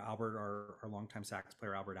know, Albert, our longtime sax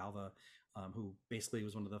player, Albert Alva, who basically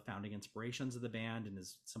was one of the founding inspirations of the band and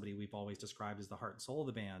is somebody we've always described as the heart and soul of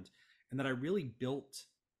the band, and that I really built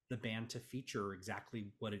the band to feature exactly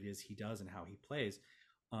what it is he does and how he plays.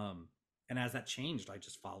 Um, and as that changed, I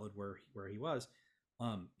just followed where he was.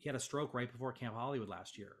 He had a stroke right before Camp Hollywood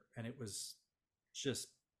last year, and it was just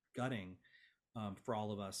gutting for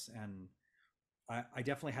all of us. And I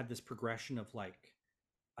definitely had this progression of like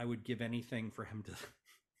I would give anything for him to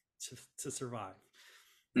to survive.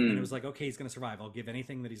 And then it was mm, like, okay, he's going to survive. I'll give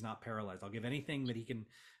anything that he's not paralyzed. I'll give anything that he can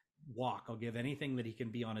walk. I'll give anything that he can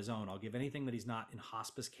be on his own. I'll give anything that he's not in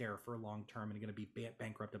hospice care for a long term and going to be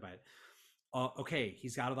bankrupted by it. Okay,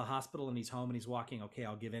 he's out of the hospital and he's home and he's walking. Okay,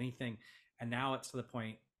 I'll give anything. And now it's to the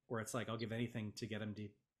point where it's like, I'll give anything to get him to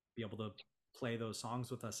be able to play those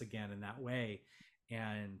songs with us again in that way.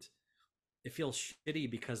 And it feels shitty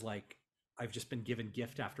because like I've just been given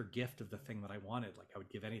gift after gift of the thing that I wanted. Like I would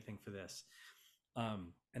give anything for this.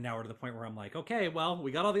 And now we're to the point where I'm like, okay, well,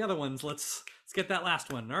 we got all the other ones. Let's get that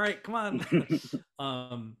last one. All right, come on.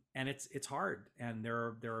 And it's hard. And there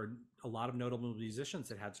are a lot of notable musicians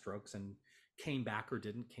that had strokes and came back or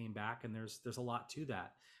didn't came back, and there's a lot to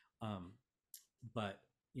that. Um, but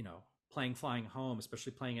playing Flying Home,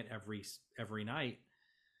 especially playing it every night,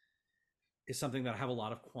 is something that I have a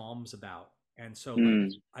lot of qualms about. And so like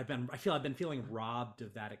mm, I've been feeling robbed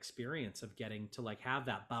of that experience of getting to like have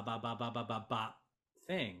that ba ba ba ba ba ba ba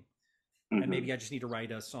thing. And mm-hmm, maybe I just need to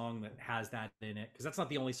write a song that has that in it because that's not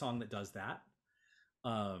the only song that does that.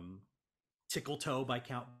 Um, Tickle Toe by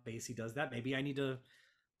Count Basie does that. Maybe I need to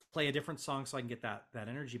play a different song so I can get that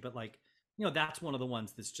energy. But like, that's one of the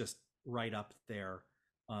ones that's just right up there.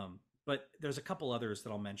 But there's a couple others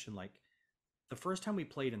that I'll mention. Like the first time we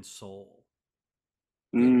played in Seoul,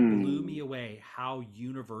 it blew me mm, away how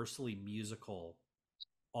universally musical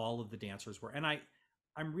all of the dancers were. And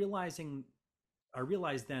I'm realizing I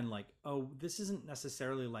realized then like, oh, this isn't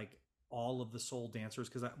necessarily like all of the soul dancers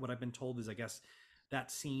because what I've been told is I guess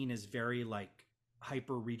that scene is very like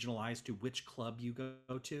hyper regionalized to which club you go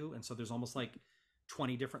to, and so there's almost like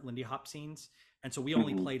 20 different Lindy Hop scenes, and so we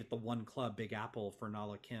only mm-hmm, played at the one club, Big Apple, for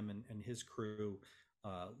Nala Kim and his crew,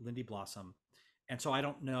 Lindy Blossom, and so I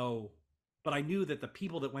don't know but I knew that the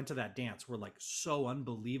people that went to that dance were like so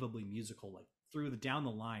unbelievably musical, like through the down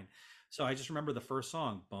the line. So I just remember the first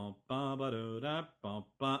song, bum, bum, ba-do-da, bum,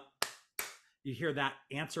 bum. You hear that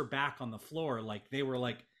answer back on the floor, like they were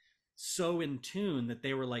like so in tune that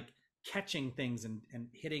they were like catching things and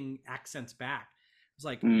hitting accents back. It was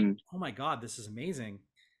like, Mm. oh my god, this is amazing.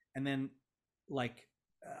 And then like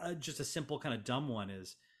just a simple kind of dumb one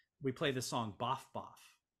is we play the song Boff Boff.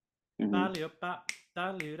 Mm-hmm.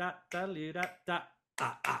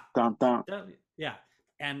 Dun, dun. Yeah.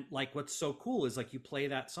 And like what's so cool is like you play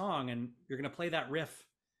that song and you're going to play that riff.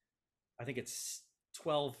 I think it's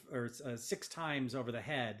 12 or 6 times over the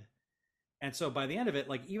head. And so by the end of it,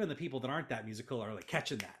 like even the people that aren't that musical are like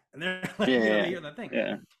catching that. And they're like, you know, they Yeah, hear that thing.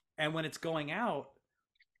 yeah. And when it's going out,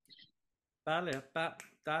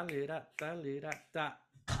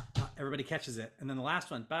 everybody catches it. And then the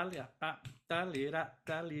last one,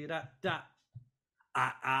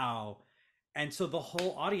 ow. And so the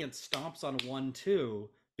whole audience stomps on 1, 2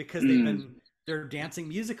 because Mm. they're dancing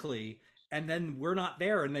musically, and then we're not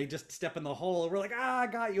there, and they just step in the hole. We're like, I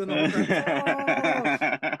got you, and the whole crowd goes, oh,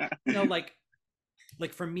 you know, like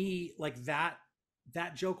for me, like that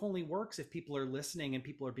joke only works if people are listening and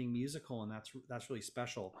people are being musical, and that's really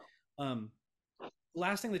special. Um,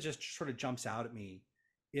 Last thing that just sort of jumps out at me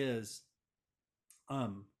is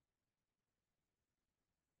um,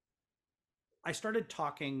 I started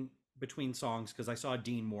talking between songs because I saw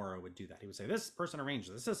Dean Morrow would do that. He would say, "This person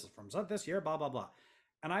arranged this. This is from this year, blah blah blah,"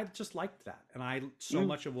 and I just liked that. And I so Mm.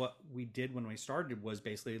 much of what we did when we started was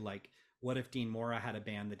basically like, what if Dean Morrow had a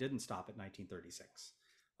band that didn't stop at 1936?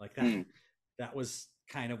 Like that. Mm. That was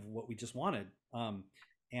kind of what we just wanted.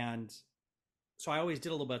 And so I always did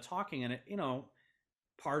a little bit of talking, and it, you know,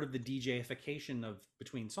 part of the DJification of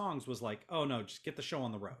between songs was like, oh no, just get the show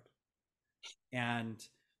on the road. And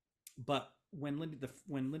but when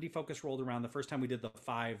Lindy Focus rolled around the first time we did the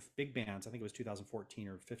 5 big bands, I think it was 2014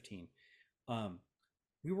 or 15. Um,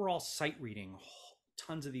 we were all sight reading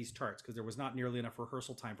tons of these charts because there was not nearly enough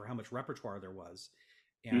rehearsal time for how much repertoire there was,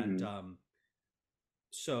 and Mm-hmm.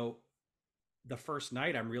 so the first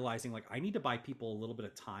night I'm realizing like I need to buy people a little bit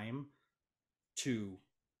of time to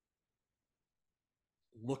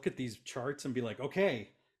look at these charts and be like, okay,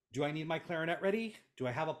 do I need my clarinet ready? Do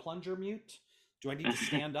I have a plunger mute? Do I need to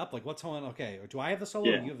stand up? Like, what's going on? Okay, do I have the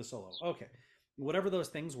solo? Yeah, You have the solo. Okay, whatever those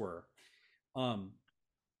things were, um,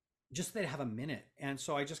 just they'd have a minute. And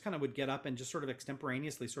so I just kind of would get up and just sort of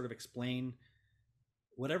extemporaneously sort of explain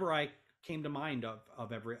whatever I came to mind of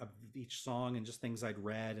each song and just things I'd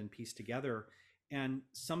read and pieced together. And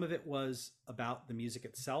some of it was about the music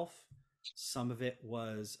itself. Some of it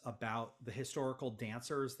was about the historical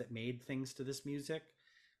dancers that made things to this music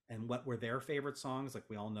and what were their favorite songs. Like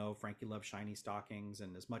we all know Frankie loves Shiny Stockings.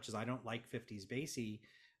 And as much as I don't like 50s Basie,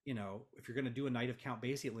 you know, if you're going to do a night of Count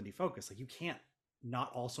Basie at Lindy Focus, like you can't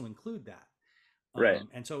not also include that. right.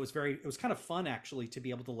 And so it was kind of fun actually to be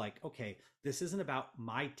able to like, okay, this isn't about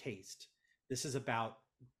my taste. This is about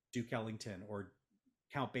Duke Ellington or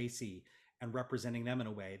Count Basie and representing them in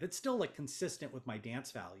a way that's still like consistent with my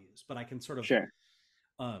dance values, but I can sort of, Sure.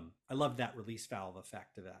 I love that release valve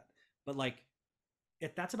effect of that. But like,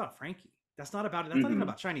 if that's about Frankie, that's not about it. That's not even Mm-hmm.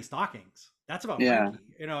 about Shiny Stockings. That's about Yeah. Frankie,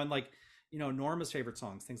 you know, and like, you know, Norma's favorite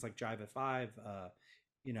songs, things like Jive at Five,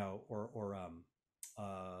 you know,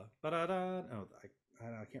 but no,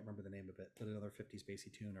 I can't remember the name of it, but another 50s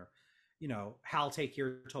Basie tune, or you know, Hal Take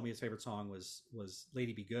Here told me his favorite song was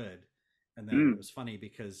Lady Be Good, and then it Mm. was funny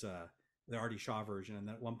because the Artie Shaw version, and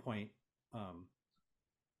then at one point, um,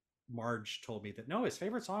 Marge told me that no, his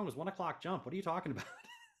favorite song was 1 O'Clock Jump. What are you talking about?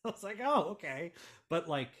 I was like, oh, okay, but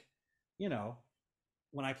like, you know,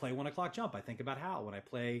 when I play 1 O'Clock Jump, I think about Hal. When I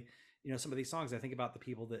play, you know, some of these songs, I think about the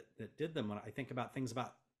people that did them. When I think about things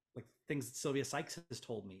about like things that Sylvia Sykes has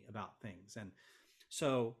told me about things, and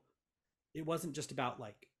so it wasn't just about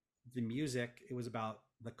like the music; it was about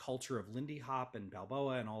the culture of Lindy Hop and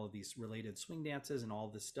Balboa and all of these related swing dances and all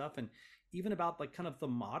of this stuff, and even about like kind of the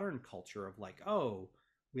modern culture of like, oh,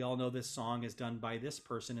 we all know this song is done by this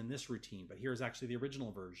person in this routine, but here's actually the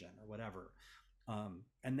original version or whatever.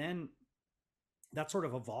 And then that sort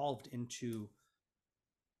of evolved into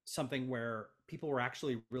something where people were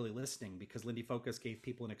actually really listening because Lindy Focus gave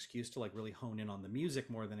people an excuse to like really hone in on the music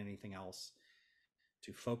more than anything else,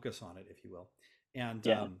 to focus on it, if you will. And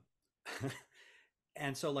Yeah.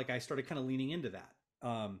 and so like I started kind of leaning into that.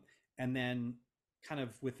 And then kind of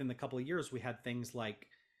within the couple of years, we had things like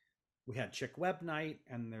we had Chick Webb Night,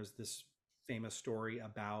 and there's this famous story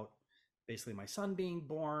about basically my son being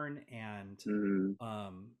born and Mm.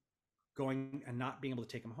 um, going and not being able to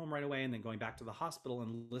take him home right away, and then going back to the hospital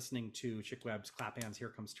and listening to Chick Webb's Clap Hands, Here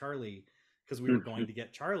Comes Charlie because we were Mm-hmm. going to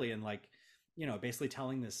get Charlie, and like, basically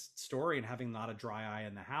telling this story and having not a dry eye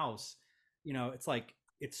in the house. It's like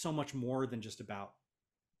it's so much more than just about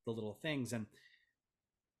the little things. And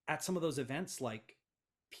at some of those events, like,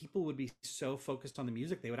 people would be so focused on the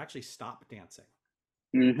music they would actually stop dancing.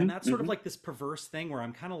 And Mm-hmm. that's sort of Mm-hmm. like this perverse thing where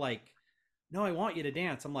I'm kind of like, no, I want you to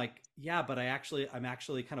dance. I'm like, yeah, but I'm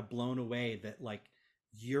actually kind of blown away that like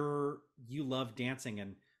you love dancing,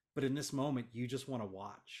 and but in this moment you just want to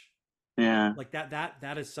watch. Yeah. Like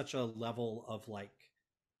that is such a level of like,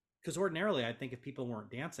 because ordinarily I think if people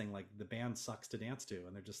weren't dancing, like the band sucks to dance to,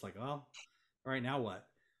 and they're just like, well, all right, now what?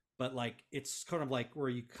 But like it's kind of like where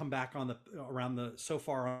you come back on the around the so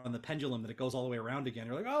far on the pendulum that it goes all the way around again.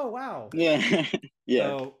 You're like, oh wow. Yeah. Yeah.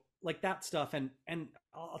 So like that stuff. And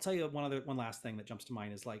I'll tell you one last thing that jumps to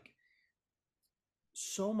mind is like,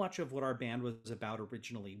 so much of what our band was about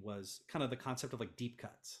originally was kind of the concept of like deep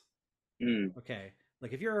cuts. Mm. Okay,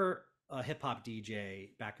 like if you're a hip hop DJ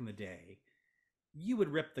back in the day, you would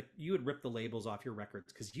rip the labels off your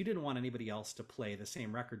records because you didn't want anybody else to play the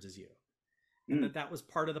same records as you. And Mm. that was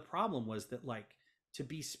part of the problem, was that like, to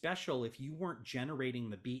be special, if you weren't generating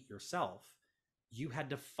the beat yourself, you had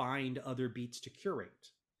to find other beats to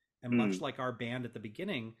curate. And much Mm. like our band at the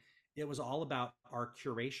beginning, it was all about our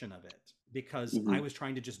curation of it, because Mm-hmm. I was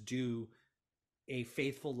trying to just do a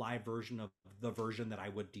faithful live version of the version that I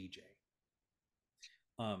would DJ.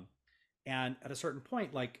 um and at a certain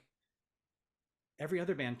point, like, every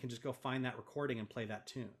other band can just go find that recording and play that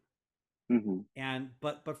tune. Mm-hmm. And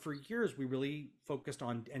but for years we really focused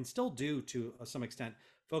on, and still do to some extent,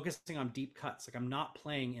 focusing on deep cuts. Like, I'm not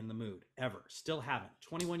playing In the Mood ever, still haven't.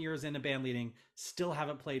 21 years into band leading, still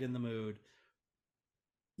haven't played In the Mood.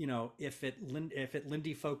 If it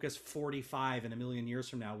Lindy Focus 45 in a million years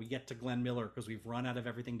from now we get to Glenn Miller because we've run out of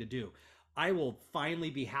everything to do, I will finally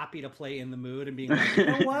be happy to play In the Mood and being like, you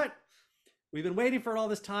know what, we've been waiting for it all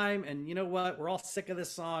this time, and you know what, we're all sick of this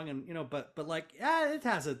song, and but like, yeah, it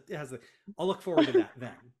has a I'll look forward to that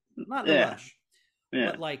then. Not in a Yeah. rush.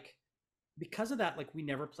 Yeah. But like, because of that, like, we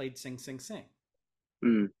never played Sing Sing Sing.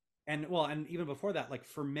 Mm. And well, and even before that, like,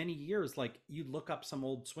 for many years, like, you'd look up some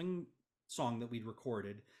old swing song that we'd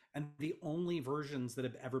recorded, and the only versions that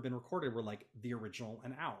have ever been recorded were like the original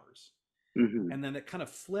and ours. Mm-hmm. And then it kind of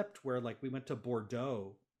flipped where like we went to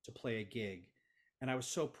Bordeaux to play a gig, and I was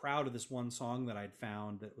so proud of this one song that I'd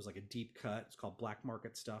found that was like a deep cut. It's called Black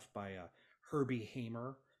Market Stuff by Herbie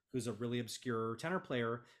Hamer, who's a really obscure tenor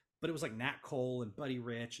player, but it was like Nat Cole and Buddy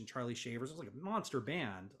Rich and Charlie Shavers. It was like a monster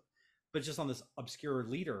band, but just on this obscure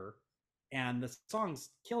leader. And the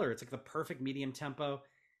song's killer. It's like the perfect medium tempo.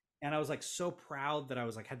 And I was like so proud that I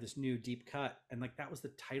was like had this new deep cut, and like that was the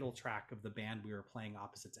title track of the band we were playing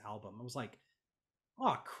opposite's album. I was like,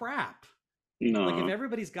 oh crap, like if No.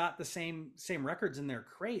 everybody's got the same records in their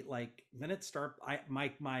crate, like then it start I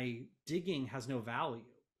my digging has no value.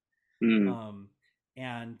 Mm. um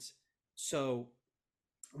and so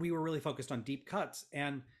we were really focused on deep cuts,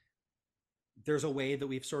 and there's a way that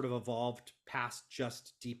we've sort of evolved past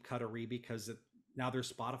just deep cuttery, because now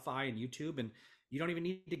there's Spotify and YouTube, and you don't even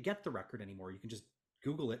need to get the record anymore. You can just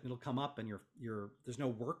Google it and it'll come up, and you're there's no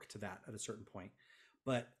work to that at a certain point.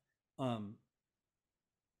 But um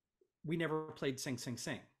we never played Sing Sing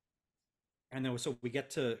Sing. And then so we get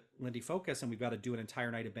to Lindy Focus and we've got to do an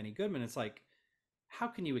entire night of Benny Goodman. It's like, how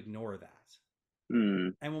can you ignore that?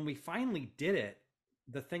 Mm. And when we finally did it,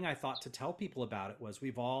 the thing I thought to tell people about it was,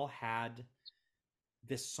 we've all had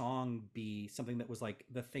this song be something that was like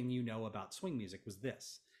the thing about swing music was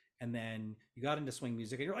this. And then you got into swing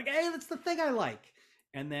music and you're like, hey, that's the thing I like.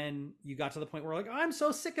 And then you got to the point where like, oh, I'm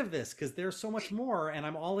so sick of this because there's so much more, and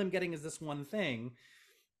I'm getting is this one thing.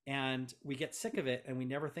 And we get sick of it and we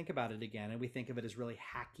never think about it again, and we think of it as really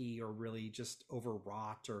hacky or really just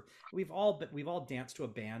overwrought. Or we've all danced to a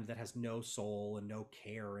band that has no soul and no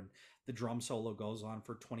care, and the drum solo goes on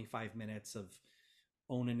for 25 minutes of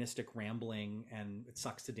onanistic rambling, and it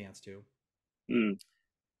sucks to dance to. Mm.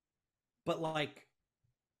 But like,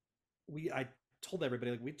 I told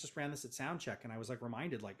everybody, like, we just ran this at sound check, and I was like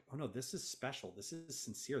reminded, like, oh no, this is special, this is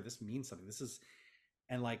sincere, this means something, this is.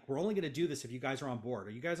 And like, we're only going to do this if you guys are on board.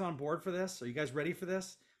 Are you guys on board for this? Are you guys ready for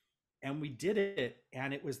this? And we did it,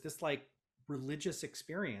 and it was this like religious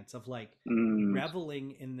experience of like Mm.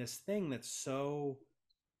 reveling in this thing that's so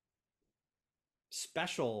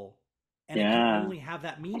special, and it can Yeah. only have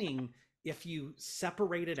that meaning if you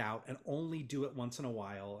separate it out and only do it once in a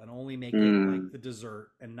while, and only make it like Mm. the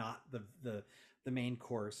dessert and not the main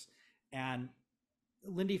course. And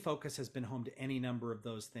Lindy Focus has been home to any number of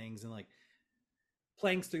those things, and like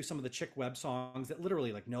playing through some of the Chick Webb songs that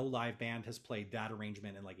literally like no live band has played that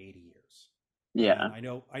arrangement in like 80 years. And Yeah. I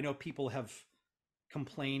know people have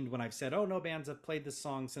complained when I've said, "Oh, no bands have played this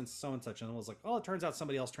song since so and such," and I was like, "Oh, it turns out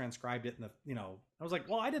somebody else transcribed it." And I was like,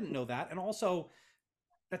 "Well, I didn't know that." And also,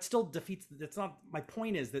 that still defeats. That's not my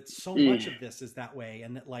point. Is that so much Yeah. of this is that way,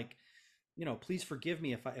 and that like, please forgive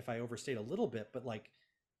me if I overstate a little bit, but like,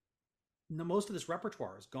 no, most of this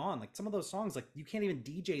repertoire is gone. Like some of those songs, like you can't even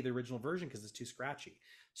DJ the original version because it's too scratchy.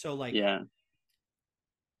 So like Yeah.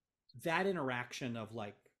 that interaction of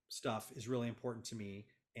like stuff is really important to me.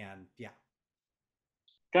 And yeah,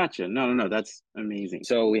 Gotcha. No, no, no. That's amazing.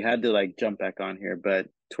 So we had to like jump back on here, but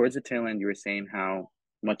towards the tail end, you were saying how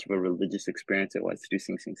much of a religious experience it was to do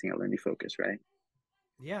Sing Sing Sing at Lindy Focus, right?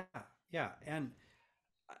 yeah, yeah. And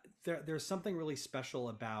there's something really special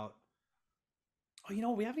about.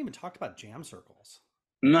 Oh, we haven't even talked about jam circles.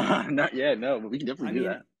 No, not yet. No, but we can I definitely do mean,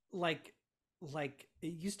 that. like, like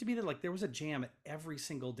it used to be that like there was a jam at every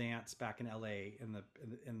single dance back in LA in the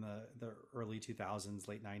early 2000s,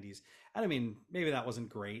 late 90s. And I mean, maybe that wasn't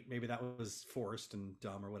great. Maybe that was forced and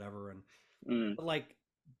dumb or whatever. And Mm, but like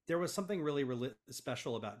there was something really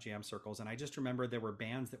special about jam circles. And I just remember there were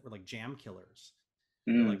bands that were like jam killers.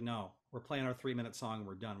 They're like, mm, no, we're playing our 3 minute song and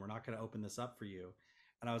we're done. We're not going to open this up for you.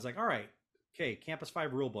 And I was like, all right, okay, Campus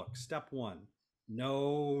 5 rule book. Step one,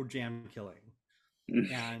 no jam killing. mm,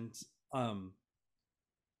 And um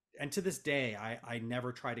and to this day, I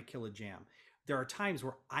never try to kill a jam. There are times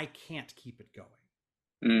where I can't keep it going.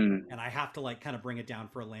 mm, And I have to like kind of bring it down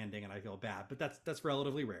for a landing and I feel bad. But that's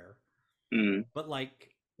relatively rare. mm, But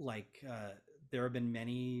there have been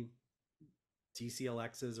many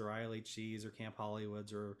TCLXs or ILHCs or Camp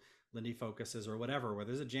Hollywoods or Lindy Focuses or whatever, where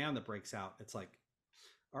there's a jam that breaks out. It's like,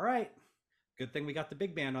 all right, good thing we got the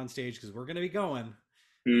big band on stage because we're going to be going,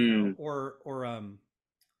 mm, or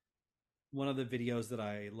one of the videos that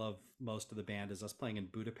I love most of the band is us playing in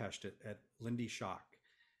Budapest at Lindy Shock,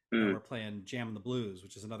 and we're mm. playing Jam and the Blues,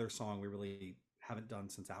 which is another song we really haven't done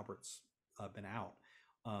since Albert's been out.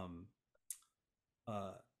 Um,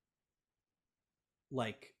 uh,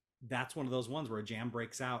 like that's one of those ones where a jam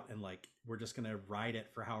breaks out and like we're just gonna ride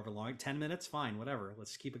it for however long, 10 minutes, fine, whatever,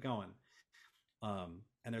 let's keep it going.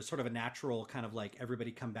 And there's sort of a natural kind of like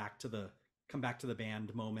everybody come back to the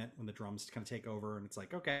band moment when the drums kind of take over, and it's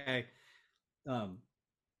like okay, um,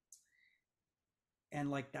 and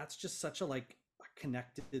like that's just such a like a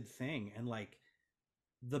connected thing, and like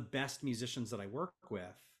the best musicians that I work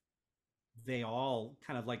with, they all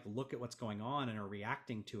kind of like look at what's going on and are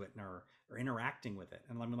reacting to it and are interacting with it.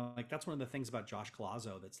 And I'm like, that's one of the things about Josh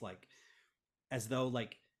Colazzo that's like as though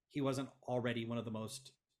like he wasn't already one of the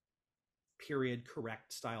most period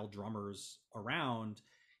correct style drummers around.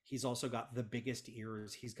 He's also got the biggest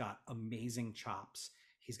ears. He's got amazing chops.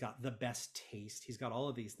 He's got the best taste. He's got all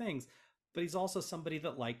of these things, but he's also somebody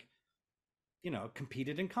that like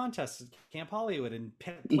competed in contests at Camp Hollywood and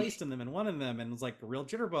placed in them and won in them and was like a real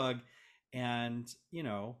jitterbug. And,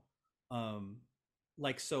 um,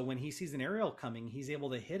 like, so when he sees an aerial coming, he's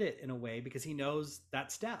able to hit it in a way because he knows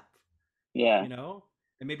that step, Yeah, you know,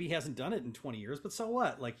 and maybe he hasn't done it in 20 years, but so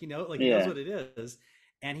what? Like, like he knows yeah. what it is.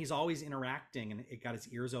 And he's always interacting and it got his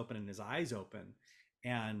ears open and his eyes open.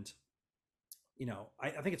 And, I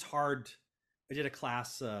think it's hard. I did a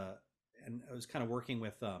class, and I was kind of working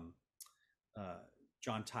with, uh,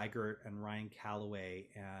 John Tigert and Ryan Calloway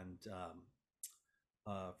and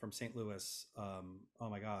from St. Louis. Oh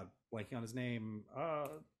my God, blanking on his name.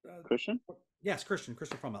 Christian? Yes, Christian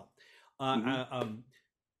Fromel. Uh, Hmm. uh, um,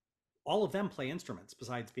 all of them play instruments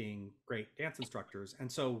besides being great dance instructors,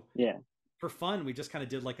 and so Yeah. for fun, we just kind of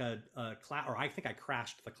did like a class, or I think I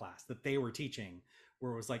crashed the class that they were teaching,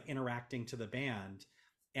 where it was like interacting to the band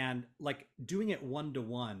and like doing it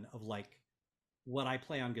 1-to-1 of like what I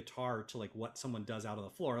play on guitar to like what someone does out on the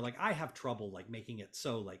floor. Like I have trouble like making it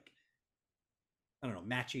so like I don't know,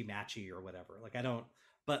 matchy or whatever. Like I don't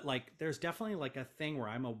but like there's definitely like a thing where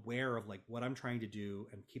I'm aware of like what I'm trying to do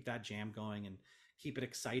and keep that jam going and keep it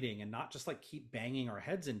exciting and not just like keep banging our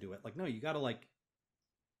heads into it. Like no, you got to like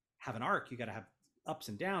have an arc, you got to have ups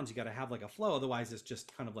and downs, you got to have like a flow, otherwise it's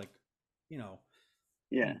just kind of like, you know,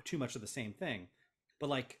 Yeah. too much of the same thing. But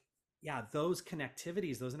like yeah, those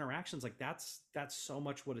connectivities, those interactions, like that's so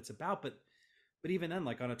much what it's about. But even then,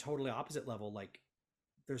 like on a totally opposite level, like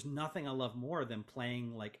there's nothing I love more than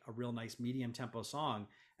playing like a real nice medium tempo song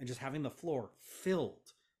and just having the floor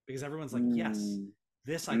filled because everyone's like, yes, Mm,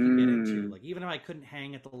 this I can get into. mm. Like even if I couldn't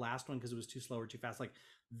hang at the last one because it was too slow or too fast, like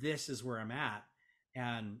this is where I'm at.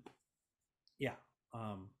 And yeah,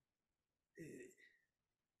 um,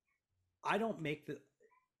 I don't make the.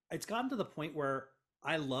 It's gotten to the point where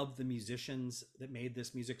I love the musicians that made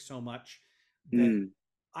this music so much that Mm.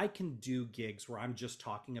 I can do gigs where I'm just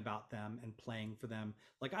talking about them and playing for them.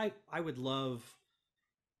 Like I would love.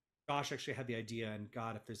 Josh actually had the idea, and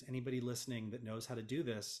God, if there's anybody listening that knows how to do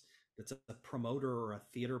this, that's a promoter or a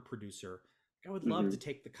theater producer, I would love Mm-hmm. to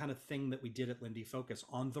take the kind of thing that we did at Lindy Focus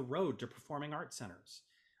on the road to performing arts centers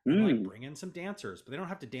and like Mm, bring in some dancers, but they don't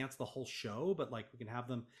have to dance the whole show, but like we can have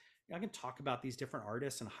them, I can talk about these different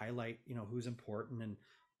artists and highlight, who's important and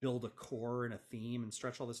build a core and a theme and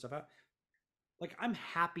stretch all this stuff out. Like I'm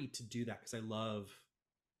happy to do that because I love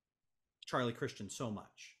Charlie Christian so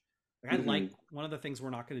much. Like I mm-hmm. like one of the things we're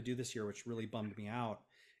not going to do this year, which really bummed me out,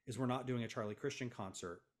 is we're not doing a Charlie Christian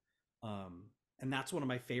concert. Um, and that's one of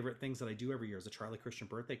my favorite things that I do every year is a Charlie Christian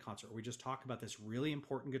birthday concert where we just talk about this really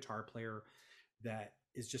important guitar player that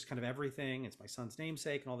is just kind of everything. It's my son's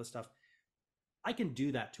namesake and all this stuff. I can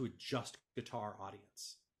do that to a just guitar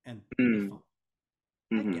audience and be fun.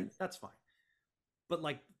 I get Mm-hmm. it. That's fine. But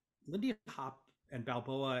like Lindy Hop and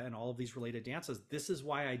Balboa and all of these related dances, this is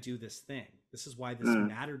why I do this thing. This is why this Mm,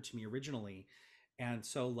 mattered to me originally. And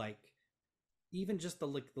so like even just the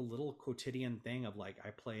little quotidian thing of like I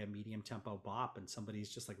play a medium tempo bop and somebody's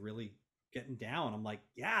just like really getting down. I'm like,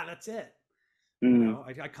 yeah, that's it. mm,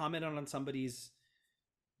 I commented on somebody's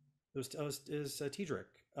it was Tiedrick.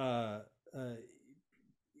 Uh,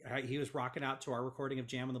 he was rocking out to our recording of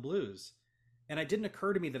Jam and the Blues, and it didn't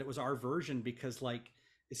occur to me that it was our version because like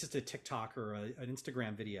it's just a TikTok or an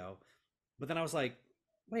Instagram video. But then I was like,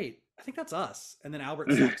 wait, I think that's us. And then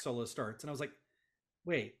Albert's sax solo starts, and I was like,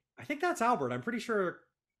 wait, I think that's Albert. I'm pretty sure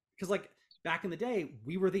because like back in the day,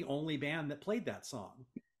 we were the only band that played that song.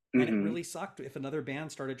 And it mm-hmm. really sucked if another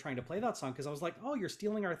band started trying to play that song because I was like, oh, you're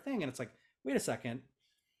stealing our thing. And it's like, wait a second,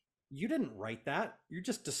 you didn't write that. You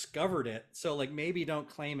just discovered it. So like maybe don't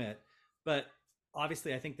claim it. But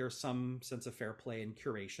obviously I think there's some sense of fair play and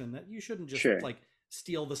curation that you shouldn't just Sure. like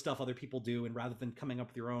steal the stuff other people do and rather than coming up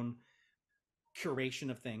with your own curation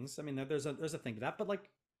of things. I mean, there's a thing to that, but like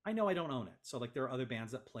I know I don't own it. So like there are other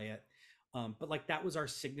bands that play it. But like that was our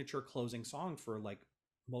signature closing song for like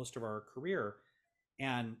most of our career.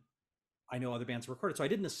 And I know other bands recorded, so I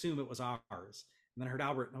didn't assume it was ours. And then I heard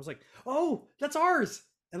Albert, and I was like, "Oh, that's ours!"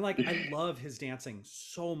 And like, I love his dancing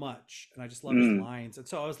so much, and I just love his Mm, lines. And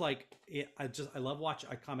so I was like, I love watch.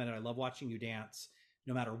 I commented, I love watching you dance,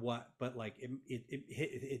 no matter what. But like,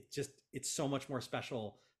 it's so much more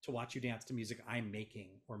special to watch you dance to music I'm making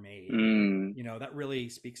or made. mm. That really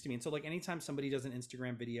speaks to me. And so like, anytime somebody does an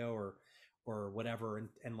Instagram video or whatever,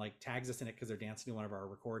 and like tags us in it because they're dancing to one of our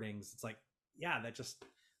recordings, it's like, yeah,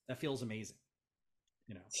 that feels amazing,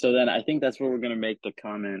 you know. So then I think that's what we're gonna make the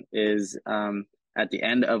comment is at the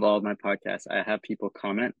end of all of my podcasts, I have people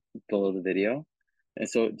comment below the video. And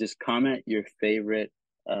so just comment your favorite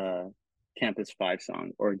uh Campus Five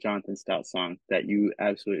song or Jonathan Stout song that you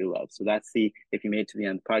absolutely love. So that's the if you made it to the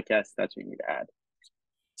end of the podcast, that's what you need to add.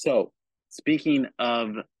 So speaking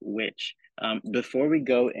of which, before we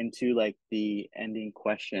go into like the ending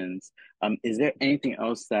questions, is there anything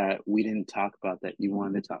else that we didn't talk about that you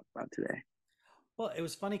wanted to talk about today? Well, it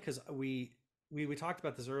was funny because we talked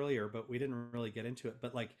about this earlier, but we didn't really get into it.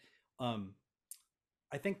 But like, um,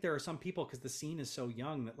 I think there are some people because the scene is so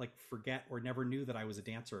young that like forget or never knew that I was a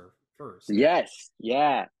dancer first. Yes,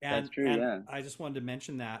 yeah, that's And true. and Yeah. I just wanted to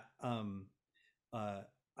mention that uh,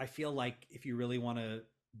 I feel like if you really want to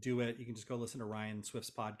do it, you can just go listen to Ryan Swift's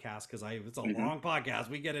podcast because I it's a Mm-hmm. long podcast.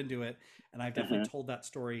 We get into it, and I've definitely Uh-huh. told that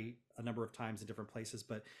story a number of times in different places.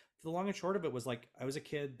 But the long and short of it was like I was a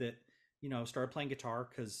kid that started playing guitar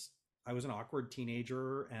because I was an awkward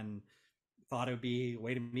teenager and thought it would be a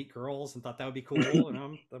way to meet girls and thought that would be cool. And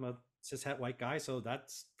I'm a cishet white guy, so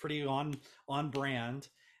that's pretty on brand.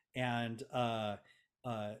 And uh,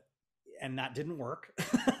 and that didn't work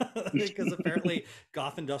because apparently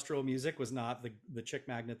goth industrial music was not the chick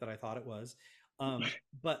magnet that I thought it was.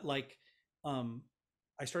 But like, um,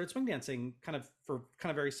 I started swing dancing kind of for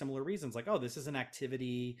kind of very similar reasons. Like, oh, this is an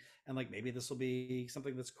activity, and like maybe this will be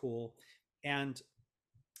something that's cool. And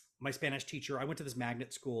my Spanish teacher, I went to this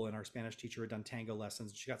magnet school, and our Spanish teacher had done tango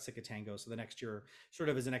lessons. She got sick of tango, so the next year, sort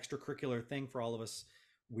of as an extracurricular thing for all of us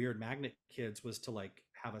weird magnet kids, was to like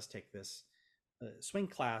have us take this swing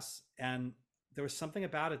class. And there was something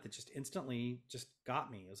about it that just instantly just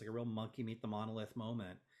got me. It was like a real monkey meet the monolith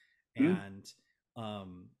moment, Mm, and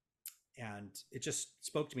um, and it just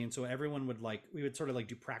spoke to me. And so everyone would like we would sort of like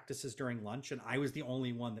do practices during lunch, and I was the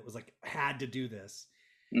only one that was like had to do this,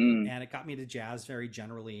 mm, and it got me to jazz very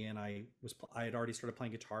generally. And I had already started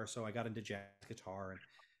playing guitar, so I got into jazz guitar and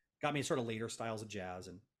got me sort of later styles of jazz.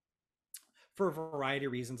 And for a variety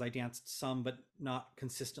of reasons, I danced some, but not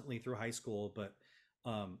consistently through high school. But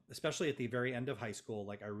especially at the very end of high school,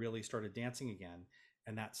 like I really started dancing again.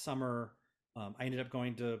 And that summer, I ended up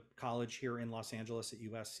going to college here in Los Angeles at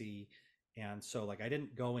USC. And so like I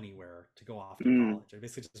didn't go anywhere to go off to Mm. college. I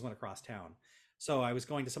basically just went across town. So I was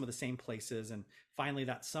going to some of the same places. And finally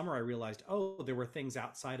that summer I realized, oh, there were things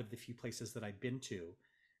outside of the few places that I'd been to.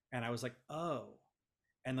 And I was like, oh.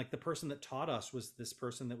 And like the person that taught us was this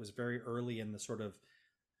person that was very early in the sort of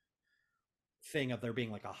thing of there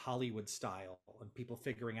being like a Hollywood style and people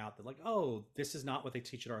figuring out that like, oh, this is not what they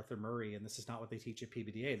teach at Arthur Murray and this is not what they teach at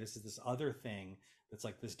PBDA. This is this other thing that's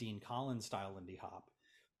like this Dean Collins style Lindy Hop.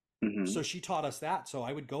 Mm-hmm. So she taught us that. So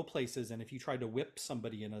I would go places, and if you tried to whip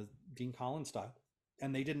somebody in a Dean Collins style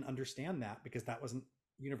and they didn't understand that because that wasn't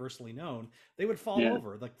universally known, they would fall Yeah.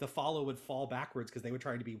 over. Like the follow would fall backwards because they would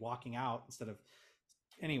try to be walking out instead of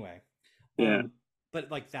anyway. Yeah.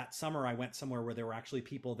 But like that summer, I went somewhere where there were actually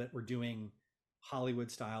people that were doing Hollywood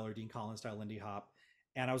style or Dean Collins style Lindy Hop,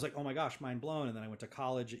 and I was like, oh my gosh, mind blown. And then I went to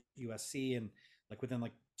college at USC, and like within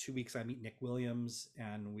like 2 weeks, I meet Nick Williams,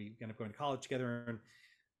 and we ended up going to college together. And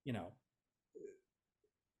you know,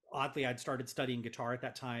 oddly, I'd started studying guitar at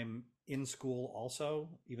that time in school, also,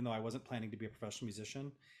 even though I wasn't planning to be a professional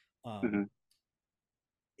musician. Um, Mm-hmm.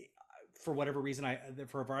 for whatever reason,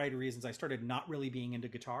 for a variety of reasons, I started not really being into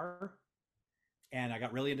guitar and I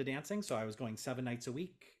got really into dancing. So I was going 7 nights a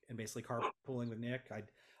week and basically carpooling with Nick.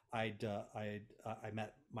 I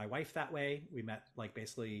met my wife that way. We met like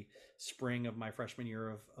basically spring of my freshman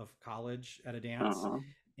year of college at a dance, Uh-huh.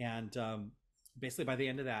 and basically by the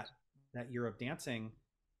end of that year of dancing,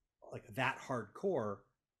 like that hardcore,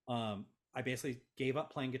 I basically gave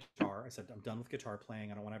up playing guitar. I said, I'm done with guitar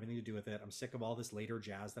playing. I don't want anything to do with it. I'm sick of all this later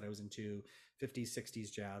jazz that I was into, 50s, 60s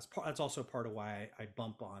jazz. That's also part of why I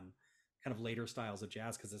bump on kind of later styles of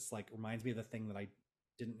jazz because it's like reminds me of the thing that I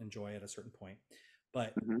didn't enjoy at a certain point.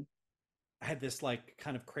 But Mm-hmm. I had this like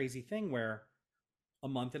kind of crazy thing where a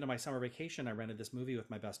month into my summer vacation, I rented this movie with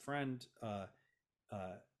my best friend, uh,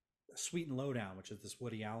 Sweet and Lowdown, which is this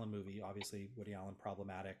Woody Allen movie. Obviously, Woody Allen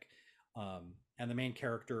problematic, and the main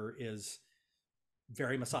character is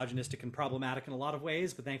very misogynistic and problematic in a lot of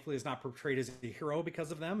ways, but thankfully is not portrayed as a hero because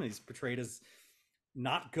of them. He's portrayed as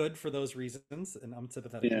not good for those reasons, and I'm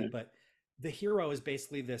sympathetic to Yeah. it. But the hero is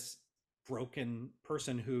basically this broken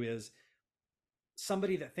person who is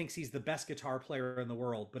somebody that thinks he's the best guitar player in the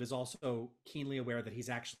world, but is also keenly aware that he's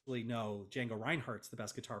actually no, Django Reinhardt's the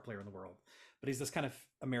best guitar player in the world. But he's this kind of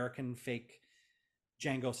American fake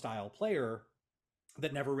Django style player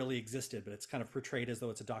that never really existed, but it's kind of portrayed as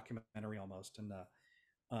though it's a documentary almost. And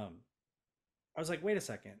I was like, wait a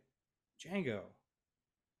second, Django.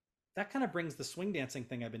 That kind of brings the swing dancing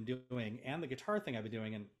thing I've been doing and the guitar thing I've been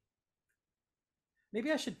doing, and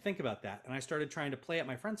maybe I should think about that. And I started trying to play at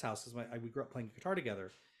my friend's house because we grew up playing guitar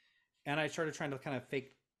together, and I started trying to kind of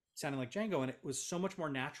fake sounding like Django, and it was so much more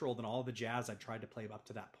natural than all the jazz I'd tried to play up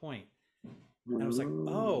to that point. And I was like,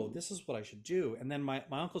 oh, Ooh. this is what I should do. And then my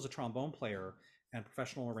uncle's a trombone player and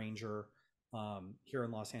professional arranger here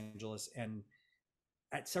in Los Angeles. And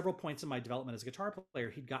at several points in my development as a guitar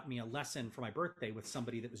player, he'd gotten me a lesson for my birthday with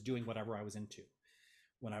somebody that was doing whatever I was into.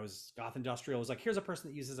 When I was goth industrial, it was like, here's a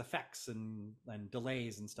person that uses effects and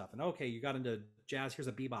delays and stuff. And okay, you got into jazz, here's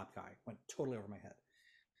a bebop guy. Went totally over my head.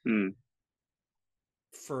 Mm.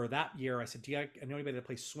 For that year, I said, do you know anybody that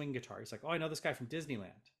plays swing guitar? He's like, oh, I know this guy from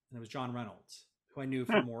Disneyland. And it was John Reynolds, who I knew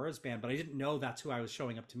Huh. from Mora's band, but I didn't know that's who I was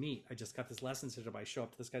showing up to meet. I just got this lesson set up. I show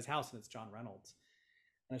up to this guy's house and it's John Reynolds.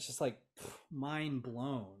 And it's just like mind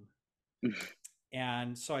blown.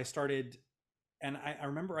 And so I started, and I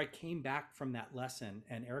remember I came back from that lesson,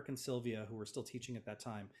 and Eric and Sylvia, who were still teaching at that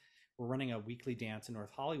time, were running a weekly dance in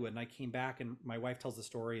North Hollywood. And I came back, and my wife tells the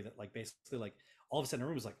story that like basically like all of a sudden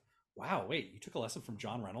everyone was like, wow, wait, you took a lesson from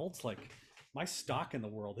John Reynolds? Like my stock in the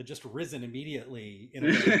world had just risen immediately in a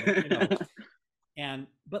way that, and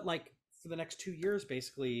but like for the next 2 years,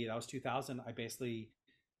 basically, that was 2000, I basically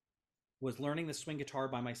was learning the swing guitar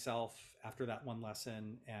by myself after that one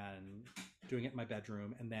lesson and doing it in my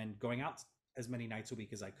bedroom, and then going out as many nights a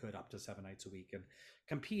week as I could, up to 7 nights a week, and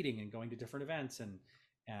competing and going to different events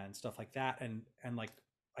and stuff like that. And like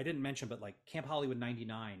I didn't mention, but like Camp Hollywood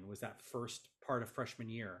 99 was that first part of freshman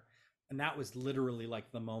year. And that was literally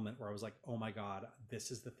like the moment where I was like, oh my God,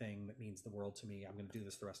 this is the thing that means the world to me. I'm going to do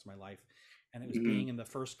this the rest of my life. And it was Mm. being in the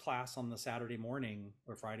first class on the Saturday morning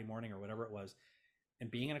or Friday morning or whatever it was,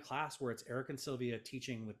 and being in a class where it's Eric and Sylvia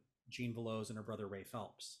teaching with Jean Veloz and her brother Ray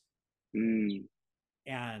Phelps, Mm.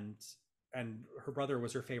 and her brother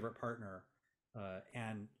was her favorite partner,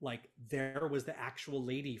 and like there was the actual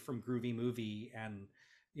lady from Groovy Movie, and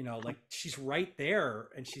like she's right there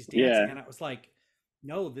and she's dancing, Yeah. and I was like,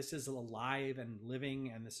 no, this is alive and living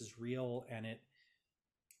and this is real. And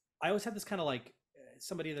I always had this kind of like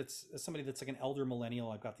somebody that's like an elder millennial.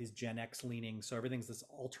 I've got these Gen X leanings, so everything's this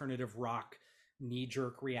alternative rock knee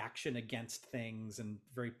jerk reaction against things and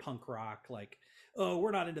very punk rock. Like, oh,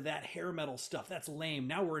 we're not into that hair metal stuff. That's lame.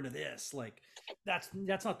 Now we're into this. Like,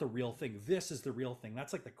 that's not the real thing. This is the real thing.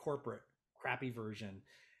 That's like the corporate crappy version.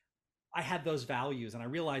 I had those values, and I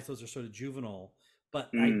realized those are sort of juvenile. But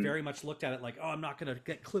I Mm. very much looked at it like, oh, I'm not going to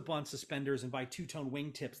get clip-on suspenders and buy two-tone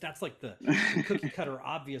wingtips. That's like the cookie cutter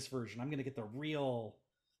obvious version. I'm going to get the real,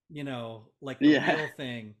 like the Yeah. real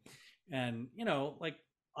thing. And like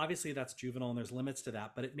obviously that's juvenile, and there's limits to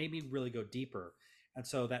that. But it made me really go deeper. And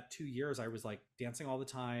so that 2 years, I was like dancing all the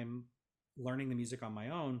time, learning the music on my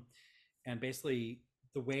own, and basically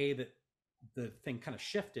the way that the thing kind of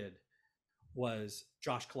shifted was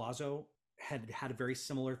Josh Colazzo had a very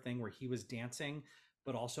similar thing where he was dancing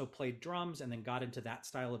but also played drums and then got into that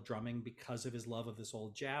style of drumming because of his love of this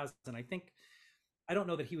old jazz. And I don't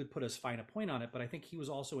know that he would put as fine a point on it, but I think he was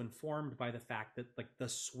also informed by the fact that like the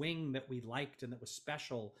swing that we liked and that was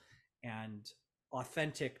special and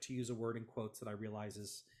authentic, to use a word in quotes that I realize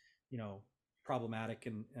is, problematic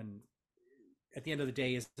and at the end of the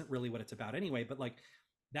day isn't really what it's about anyway, but like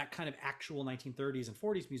that kind of actual 1930s and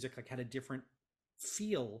 40s music like had a different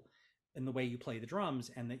feel in the way you play the drums,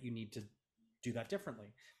 and that you need to do that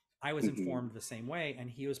differently. I was Hmm. informed the same way, and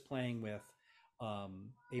he was playing with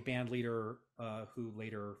a band leader who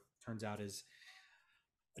later turns out is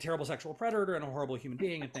a terrible sexual predator and a horrible human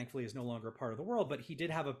being, and thankfully is no longer a part of the world. But he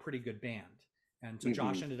did have a pretty good band, and so Hmm.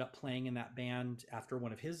 Josh ended up playing in that band after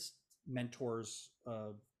one of his mentors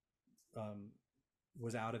um,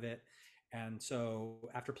 was out of it. And so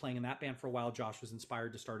after playing in that band for a while, Josh was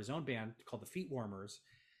inspired to start his own band called the Feet Warmers.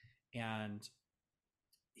 And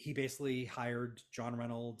he basically hired John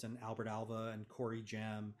Reynolds and Albert Alva and Corey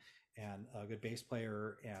Jem and a good bass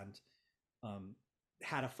player, and um,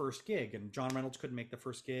 had a first gig. And John Reynolds couldn't make the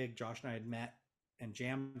first gig. Josh and I had met and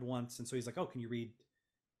jammed once. And so he's like, oh, can you read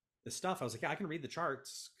the stuff? I was like, yeah, I can read the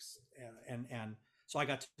charts. And so I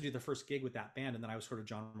got to do the first gig with that band. And then I was sort of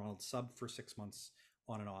John Reynolds sub for 6 months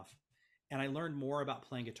on and off. And I learned more about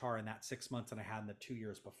playing guitar in that 6 months than I had in the 2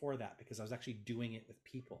 years before that, because I was actually doing it with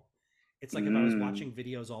people. It's like if I was Mm. watching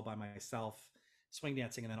videos all by myself, swing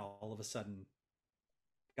dancing, and then all of a sudden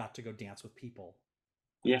got to go dance with people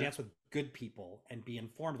and Yeah. dance with good people and be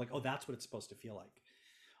informed, like, oh, that's what it's supposed to feel like.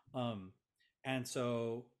 Um, and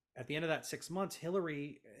so at the end of that 6 months,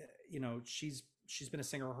 Hillary, she's been a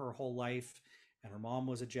singer her whole life, and her mom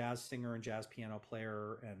was a jazz singer and jazz piano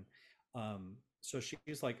player, and so she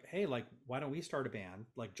was like, hey, like, why don't we start a band?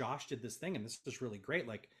 Like Josh did this thing, and this is really great.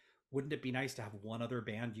 Like, wouldn't it be nice to have one other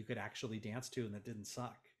band you could actually dance to and that didn't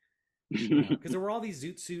suck? Because there were all these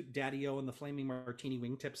Zoot Suit, Daddy O, and the Flaming Martini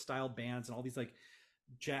Wingtip style bands, and all these like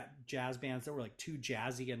jazz bands that were like too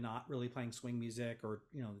jazzy and not really playing swing music, or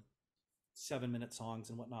 7-minute songs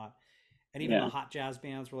and whatnot. And even the Yeah. hot jazz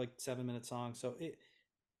bands were like 7-minute songs. So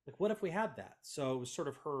like, what if we had that? So it was sort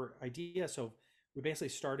of her idea. So we basically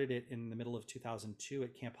started it in the middle of 2002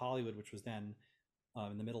 at Camp Hollywood, which was then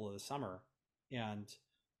in the middle of the summer. And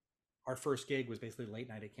our first gig was basically late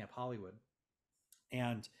night at Camp Hollywood.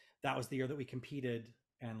 And that was the year that we competed.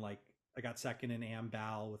 And like, I got second in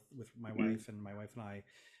AMBAL with my Hmm. wife, and my wife and I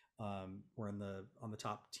were on the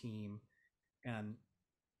top team. And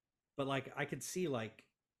but like I could see like,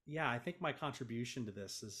 yeah, I think my contribution to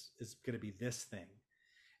this is going to be this thing.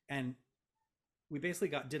 And we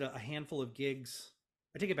basically did a handful of gigs.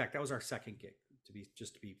 I take it back, that was our second gig. To be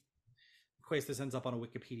in case this ends up on a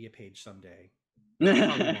Wikipedia page someday.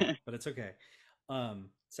 Probably won't, but it's okay.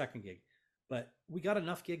 Second gig. But we got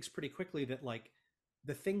enough gigs pretty quickly that like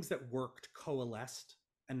the things that worked coalesced,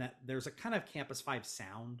 and that there's a kind of Campus 5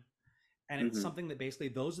 sound, and it's Hmm. something that basically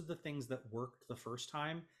those are the things that worked the first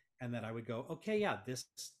time, and that I would go, okay, yeah, this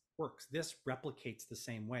works, this replicates the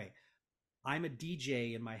same way. I'm a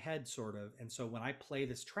DJ in my head, sort of, and so when I play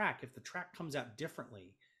this track, if the track comes out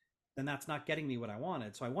differently, then that's not getting me what I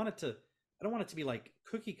wanted. So I don't want it to be like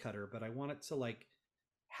cookie cutter, but I want it to like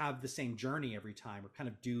have the same journey every time, or kind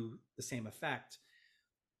of do the same effect,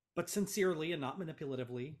 but sincerely and not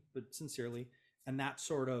manipulatively, but sincerely. And that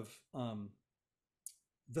sort of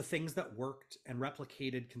the things that worked and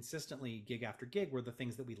replicated consistently gig after gig were the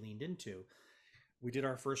things that we leaned into. We did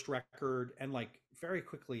our first record, and like very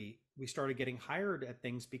quickly we started getting hired at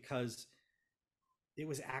things because it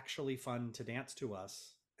was actually fun to dance to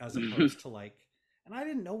us, as opposed to like, and I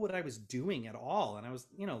didn't know what I was doing at all, and I was,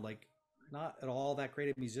 like, not at all that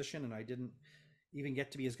great a musician, and I didn't even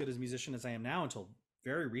get to be as good as a musician as I am now until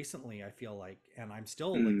very recently, I feel like. And I'm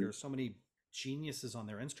still like, Mm. there's so many geniuses on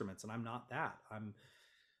their instruments, and I'm not that. I'm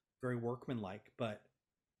very workmanlike. But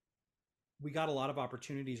we got a lot of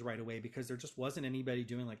opportunities right away because there just wasn't anybody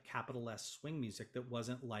doing like capital S swing music that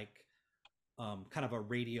wasn't like kind of a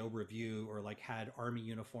radio review or like had army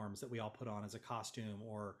uniforms that we all put on as a costume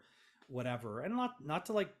or whatever. And not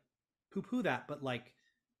to like poo poo that, but like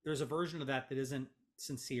there's a version of that that isn't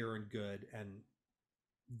sincere and good. And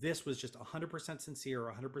this was just 100% sincere,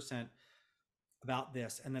 100% about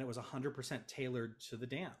this. And then it was 100% tailored to the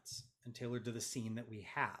dance and tailored to the scene that we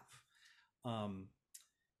have. Um,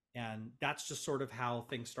 and that's just sort of how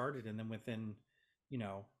things started. And then within, you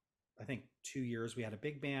know, I think 2 years we had a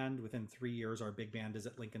big band. Within 3 years, our big band is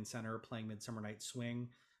at Lincoln Center playing Midsummer Night's Swing,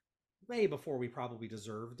 way before we probably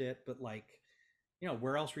deserved it. But like, you know,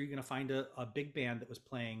 where else were you going to find a big band that was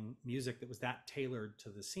playing music that was that tailored to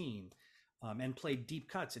the scene, and played deep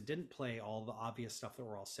cuts and didn't play all the obvious stuff that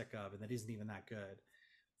we're all sick of and that isn't even that good.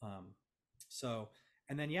 Um, so,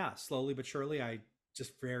 and then yeah, slowly but surely, I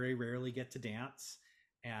just very rarely get to dance.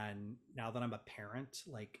 And now that I'm a parent,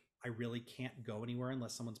 like I really can't go anywhere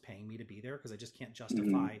unless someone's paying me to be there because I just can't Mhm.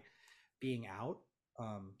 justify being out.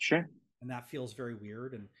 Um, Sure. and that feels very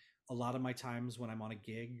weird. And a lot of my times when I'm on a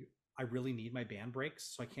gig, I really need my band breaks,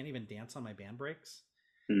 so I can't even dance on my band breaks.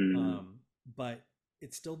 Mm. But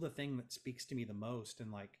it's still the thing that speaks to me the most.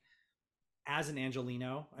 And like as an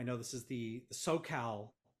Angelino, I know this is the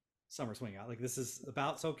SoCal summer swing out. Like this is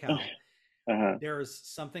about SoCal. Uh-huh. There's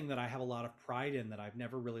something that I have a lot of pride in that I've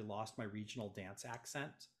never really lost my regional dance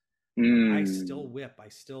accent. Like I still Mm. whip, I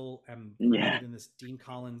still am Yeah. grounded in this Dean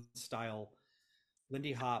Collins style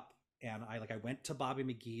Lindy Hop, and I went to Bobby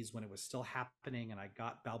McGee's when it was still happening, and I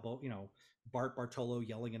got Balbo, Bart Bartolo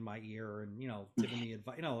yelling in my ear, and giving me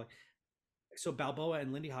advice, So Balboa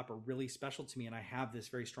and Lindy Hop are really special to me, and I have this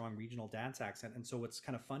very strong regional dance accent. And so what's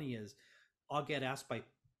kind of funny is I'll get asked by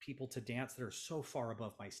people to dance that are so far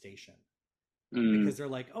above my station Mm. because they're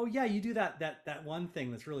like, "Oh yeah, you do that one thing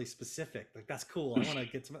that's really specific. Like that's cool. I want to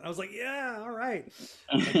get some." I was like, "Yeah, all right."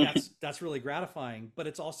 Like that's really gratifying, but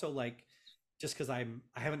it's also like just because I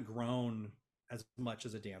haven't grown as much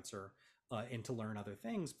as a dancer and to learn other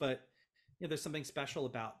things, but there's something special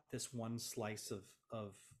about this one slice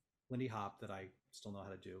of Lindy Hop that I still know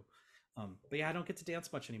how to do. But yeah, I don't get to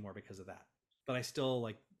dance much anymore because of that. But I still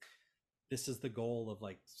like this is the goal of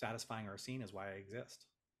like satisfying our scene is why I exist.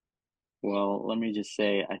 Well, let me just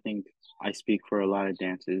say, I think I speak for a lot of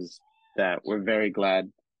dancers that we're very glad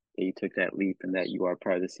that you took that leap and that you are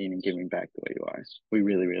part of the scene and giving back the way you are. We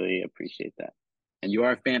really, really appreciate that. And you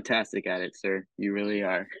are fantastic at it, sir. You really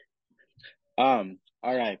are. All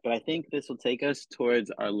right, but I think this will take us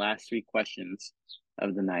towards our last three questions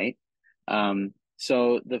of the night.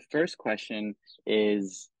 So the first question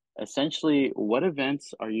is essentially, what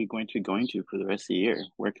events are you going to be going to for the rest of the year?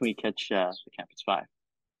 Where can we catch the Campus Five?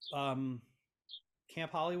 Um,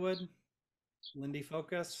 Camp Hollywood, Lindy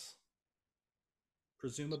Focus,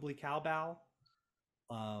 presumably Cowbell.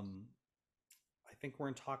 Um, I think we're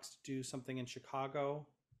in talks to do something in Chicago,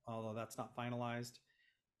 although that's not finalized.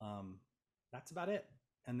 Um, that's about it.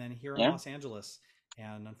 And then here in Yeah. Los Angeles,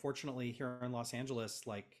 and unfortunately here in Los Angeles,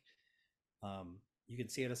 like you can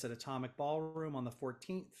see us at Atomic Ballroom on the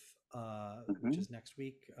 14th, which Hmm. is next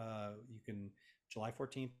week. You can July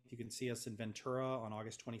 14th. You can see us in Ventura on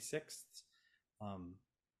August 26th. Um,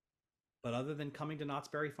 but other than coming to Knott's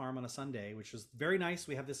Berry Farm on a Sunday, which is very nice,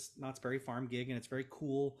 we have this Knott's Berry Farm gig, and it's very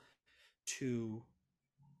cool to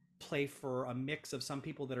play for a mix of some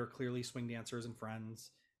people that are clearly swing dancers and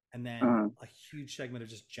friends, and then Uh, a huge segment of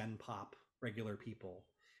just gen pop regular people.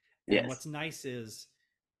 And yes. what's nice is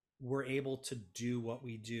we're able to do what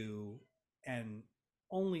we do and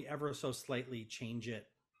only ever so slightly change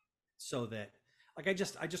it so that like I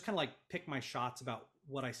just kind of like pick my shots about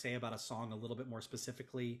what I say about a song a little bit more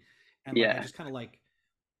specifically, and like I Yeah. just kind of like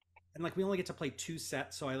and like we only get to play two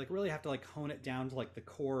sets, so I like really have to like hone it down to like the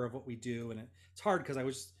core of what we do. And it's hard because I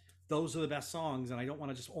was those are the best songs and I don't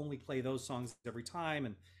want to just only play those songs every time.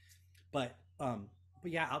 And but um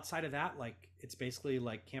but yeah, outside of that, like it's basically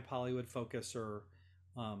like Camp Hollywood Focus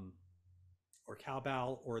um or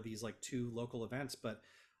Cowbell or these like two local events. But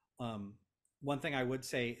um, one thing I would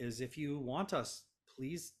say is if you want us,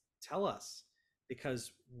 please tell us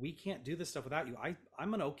because we can't do this stuff without you.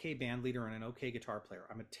 I'm an okay band leader and an okay guitar player.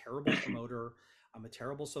 I'm a terrible promoter. I'm a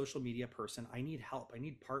terrible social media person. I need help. I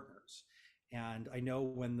need partners. And I know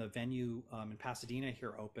when the venue in Pasadena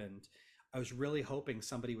here opened, I was really hoping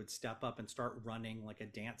somebody would step up and start running like a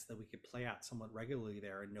dance that we could play at somewhat regularly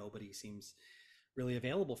there. And nobody seems really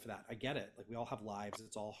available for that. I get it. Like we all have lives.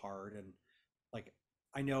 It's all hard. And like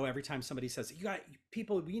I know every time somebody says, "You got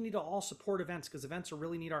people, we need to all support events because events are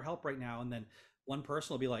really need our help right now." And then one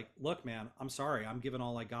person will be like, "Look, man, I'm sorry, I'm giving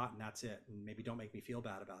all I got, and that's it. And maybe don't make me feel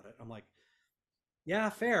bad about it." I'm like, Yeah,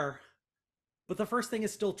 fair. But the first thing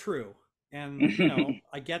is still true. And,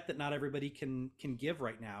 I get that not everybody can give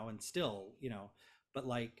right now and still, but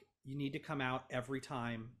like you need to come out every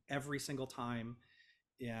time, every single time,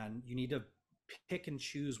 and you need to pick and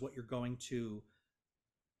choose what you're going to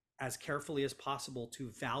as carefully as possible to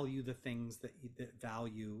value the things that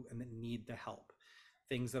value and that need the help.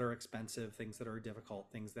 Things that are expensive, things that are difficult,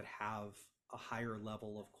 things that have a higher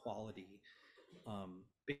level of quality,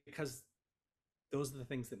 because those are the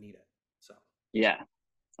things that need it. So Yeah,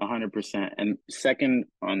 100%. And second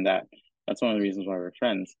on that, that's one of the reasons why we're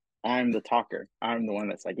friends. I'm the talker. I'm the one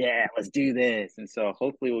that's like, yeah, let's do this. And so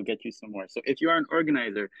hopefully we'll get you some more. So if you are an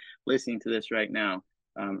organizer listening to this right now,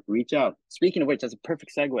 reach out. Speaking of which, that's a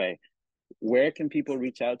perfect segue. Where can people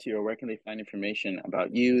reach out to you, or where can they find information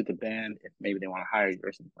about you, the band, if maybe they want to hire you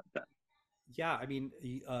or something like that? yeah, I mean,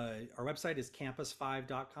 our website is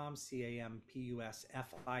campus5.com,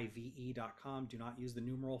 campusfive.com. Do not use the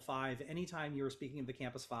numeral five. Anytime you're speaking of the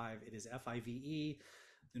Campus Five, it is FIVE.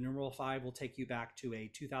 The numeral five will take you back to a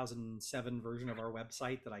 2007 version of our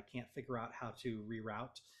website that I can't figure out how to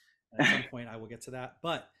reroute. And at some point, I will get to that.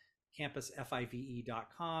 But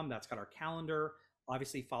campusfive.com, that's got our calendar.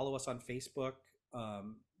 Obviously, follow us on Facebook.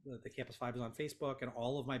 The Campus Five is on Facebook, and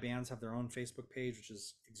all of my bands have their own Facebook page, which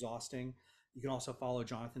is exhausting. You can also follow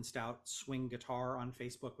Jonathan Stout Swing Guitar on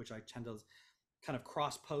Facebook, which I tend to kind of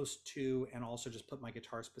cross post to and also just put my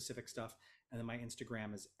guitar specific stuff. And then my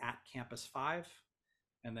Instagram is at Campus5.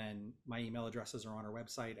 And then my email addresses are on our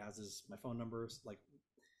website, as is my phone numbers. Like,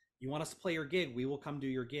 you want us to play your gig, we will come do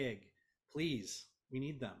your gig. Please, we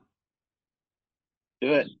need them.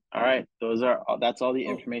 Do it. All right. That's all the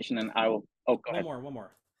Oh, information. And I will, oh, go one ahead. more, one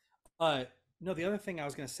more. Uh, no, the other thing I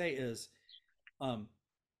was going to say is, um,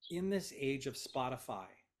 in this age of Spotify,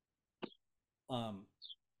 um,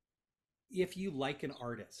 if you like an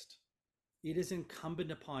artist, it is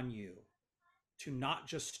incumbent upon you to not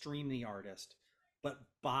just stream the artist, but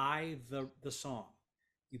buy the song.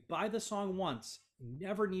 You buy the song once, you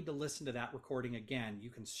never need to listen to that recording again. You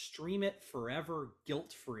can stream it forever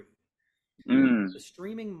guilt free. Mm, The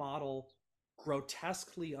streaming model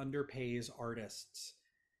grotesquely underpays artists,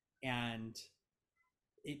 and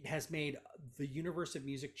it has made the universe of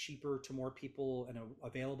music cheaper to more people and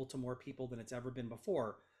available to more people than it's ever been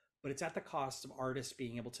before, but it's at the cost of artists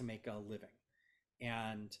being able to make a living.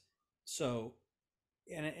 And so,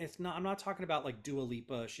 and it's not, I'm not talking about like Dua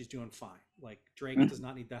Lipa, she's doing fine. Like Drake does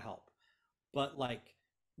not need the help. But like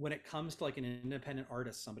when it comes to like an independent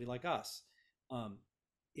artist, somebody like us, um,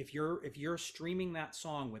 if you're streaming that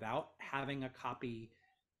song without having a copy,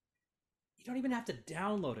 you don't even have to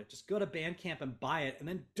download it. Just go to Bandcamp and buy it, and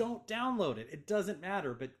then don't download it. It doesn't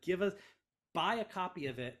matter. But buy a copy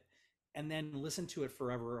of it, and then listen to it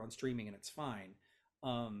forever on streaming, and it's fine.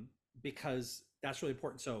 Um, because that's really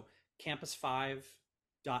important. So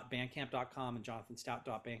campus5.bandcamp.com and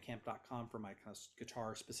jonathансtout.bandcamp.com for my kind of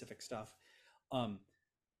guitar specific stuff. Um,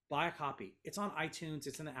 buy a copy. It's on iTunes.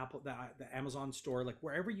 It's in the Amazon store, like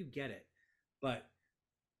wherever you get it. But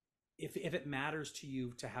if it matters to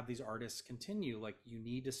you to have these artists continue, like you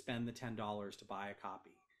need to spend the $10 to buy a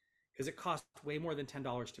copy, because it costs way more than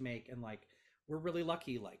 $10 to make. And like we're really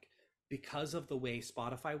lucky, like because of the way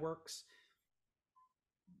Spotify works,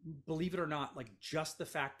 believe it or not, like just the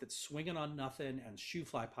fact that Swinging on Nothing and Shoe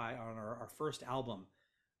Fly Pie on our first album,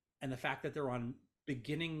 and the fact that they're on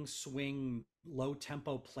beginning swing low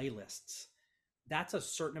tempo playlists, that's a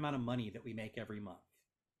certain amount of money that we make every month.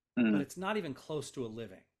 But mm, it's not even close to a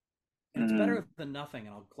living. And it's better mm, than nothing,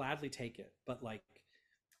 and I'll gladly take it. But like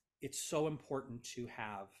it's so important to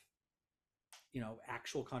have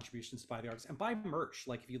actual contributions by the artists and buy merch.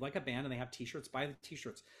 Like if you like a band and they have t-shirts, buy the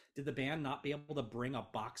t-shirts. Did the band not be able to bring a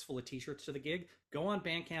box full of t-shirts to the gig? Go on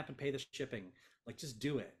Bandcamp and pay the shipping. Like just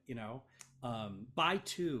do it. Buy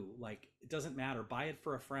two. Like it doesn't matter, buy it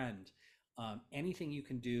for a friend. Anything you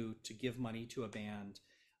can do to give money to a band.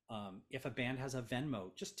 If a band has a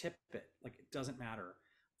Venmo, just tip it. Like it doesn't matter.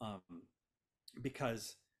 um,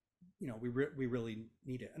 because we really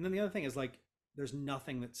need it. And then the other thing is like there's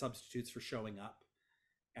nothing that substitutes for showing up.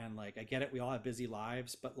 And like I get it, we all have busy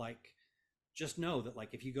lives, but like just know that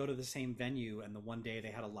like if you go to the same venue and the one day they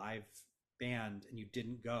had a live band and you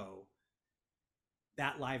didn't go,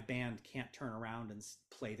 that live band can't turn around and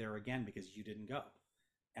play there again because you didn't go.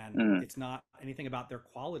 And mm. it's not anything about their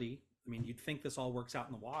quality. I mean, you'd think this all works out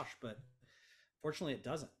in the wash, but fortunately it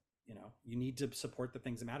doesn't. You need to support the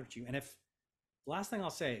things that matter to you. And if the last thing I'll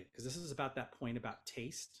say, because this is about that point about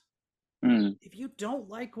taste, Mm, if you don't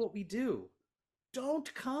like what we do,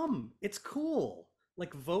 don't come. It's cool.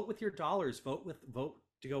 Like vote with your dollars. Vote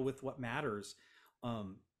to go with what matters.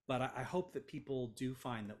 Um, But I hope that people do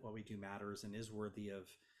find that what we do matters and is worthy of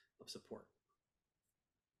support.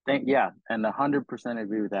 Yeah, and 100%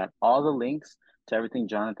 agree with that. All the links to everything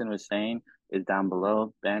Jonathan was saying is down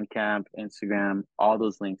below. Bandcamp, Instagram, all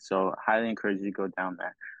those links. So highly encourage you to go down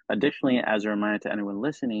there. Additionally, as a reminder to anyone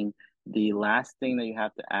listening, the last thing that you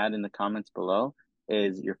have to add in the comments below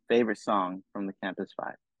is your favorite song from the Campus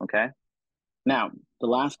Five. Okay. Now, the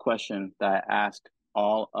last question that I ask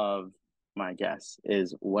all of my guests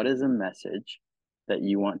is, what is a message that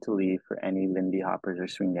you want to leave for any Lindy hoppers or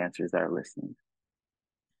swing dancers that are listening?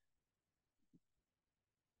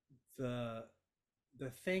 The the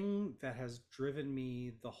thing that has driven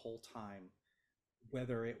me the whole time,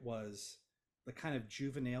 whether it was the kind of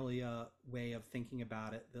juvenilia way of thinking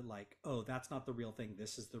about it, that like, oh, that's not the real thing,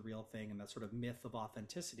 this is the real thing, and that sort of myth of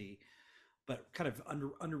authenticity, but kind of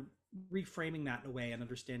under reframing that in a way and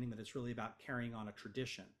understanding that it's really about carrying on a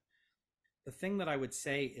tradition. The thing that I would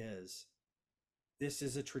say is, this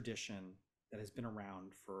is a tradition that has been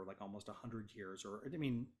around for like almost 100 years. Or I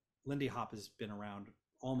mean, Lindy Hop has been around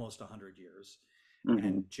almost 100 years, Mm-hmm.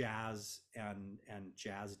 and jazz and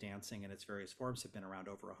jazz dancing in its various forms have been around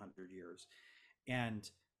over 100 years. And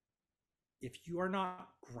if you are not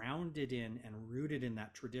grounded in and rooted in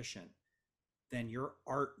that tradition, then your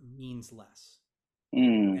art means less,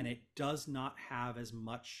 Mm, and it does not have as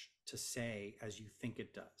much to say as you think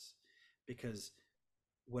it does, because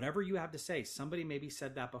whatever you have to say, somebody maybe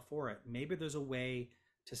said that before it. Maybe there's a way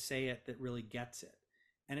to say it that really gets it.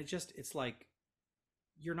 And it's like,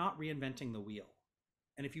 you're not reinventing the wheel.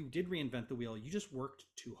 And if you did reinvent the wheel, you just worked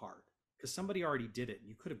too hard, because somebody already did it. And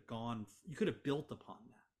you could have built upon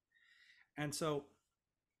that. And so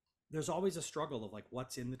there's always a struggle of like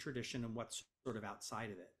what's in the tradition and what's sort of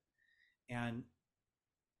outside of it. And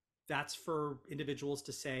that's for individuals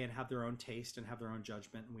to say and have their own taste and have their own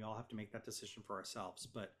judgment. And we all have to make that decision for ourselves.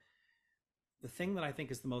 But the thing that I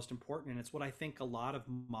think is the most important, and it's what I think a lot of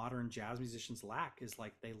modern jazz musicians lack, is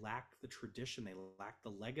like they lack the tradition, they lack the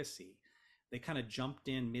legacy. They kind of jumped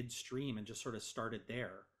in midstream and just sort of started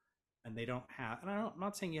there, and they don't have. And I'm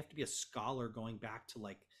not saying you have to be a scholar going back to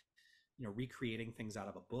like, recreating things out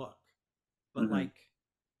of a book, but mm-hmm, like,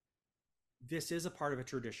 this is a part of a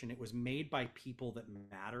tradition. It was made by people that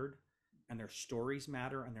mattered, and their stories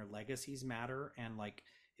matter, and their legacies matter. And like,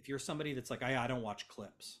 if you're somebody that's like, I don't watch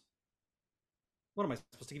clips, what am I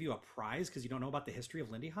supposed to give you a prize because you don't know about the history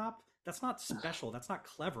of Lindy Hop? That's not special. That's not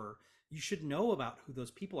clever. You should know about who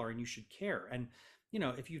those people are, and you should care. And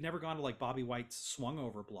if you've never gone to like Bobby White's Swung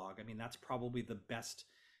Over blog, I mean, that's probably the best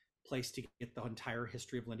place to get the entire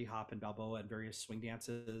history of Lindy Hop and Balboa and various swing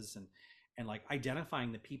dances, and like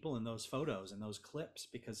identifying the people in those photos and those clips,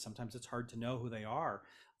 because sometimes it's hard to know who they are.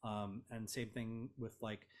 And same thing with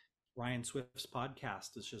like Ryan Swift's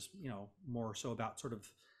podcast is just more so about sort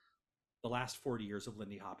of the last 40 years of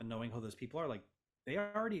Lindy Hop and knowing who those people are. Like, they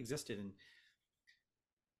already existed, and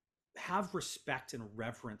have respect and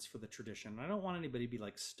reverence for the tradition. And I don't want anybody to be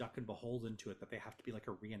like stuck and beholden to it, that they have to be like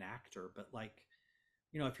a reenactor. But like,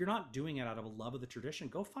 if you're not doing it out of a love of the tradition,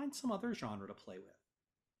 go find some other genre to play with.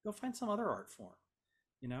 Go find some other art form.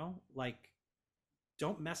 Like,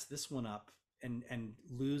 don't mess this one up and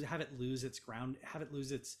have it lose its ground, have it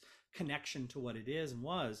lose its connection to what it is and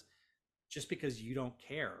was, just because you don't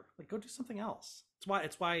care. Like, go do something else.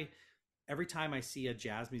 It's why every time I see a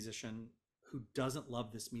jazz musician who doesn't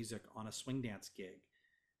love this music on a swing dance gig,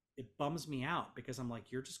 it bums me out, because I'm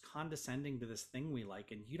like, you're just condescending to this thing we like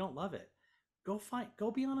and you don't love it. Go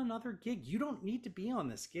be on another gig. You don't need to be on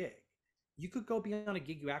this gig. You could go be on a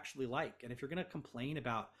gig you actually like. And if you're going to complain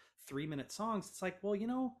about 3-minute songs, it's like, well,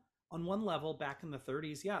 on one level, back in the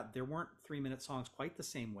 30s, yeah, there weren't 3-minute songs quite the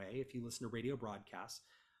same way if you listen to radio broadcasts.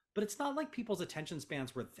 But it's not like people's attention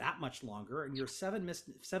spans were that much longer, and your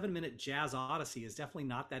 7-minute jazz odyssey is definitely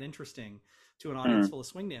not that interesting to an audience mm, full of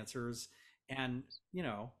swing dancers. And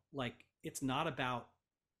like, it's not about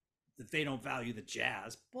that they don't value the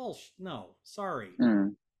jazz. Bullshit. No, sorry.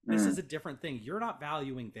 mm, This mm, is a different thing. You're not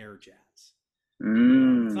valuing their jazz.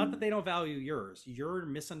 It's not that mm, they don't value yours. You're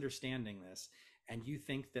misunderstanding this, and you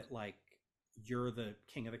think that like you're the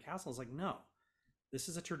king of the castle. It's like, no, this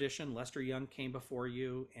is a tradition. Lester Young came before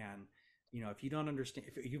you, and if you don't understand,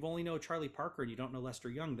 if you've only know Charlie Parker and you don't know Lester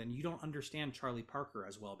Young, then you don't understand Charlie Parker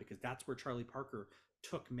as well, because that's where Charlie Parker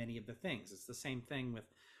took many of the things. It's the same thing with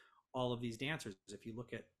all of these dancers. If you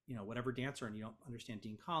look at whatever dancer and you don't understand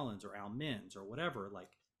Dean Collins or Al Minns or whatever, like,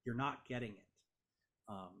 you're not getting it.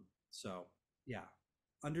 So yeah,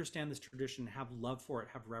 understand this tradition, have love for it,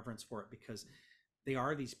 have reverence for it, because they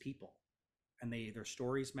are these people, and their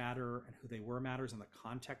stories matter, and who they were matters, and the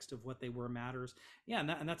context of what they were matters. Yeah,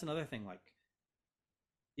 and that's another thing. Like,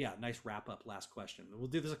 Yeah, nice wrap up. Last question. We'll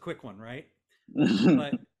do this a quick one, right? Mm-hmm.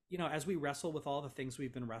 But as we wrestle with all the things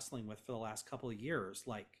we've been wrestling with for the last couple of years,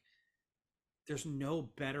 like there's no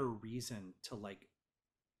better reason to like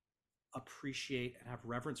appreciate and have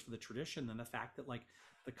reverence for the tradition than the fact that like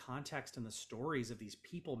the context and the stories of these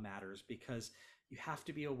people matters, because you have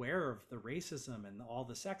to be aware of the racism and all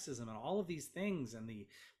the sexism and all of these things and the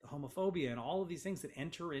homophobia and all of these things that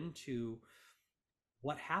enter into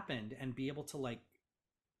what happened, and be able to like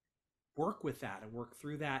work with that and work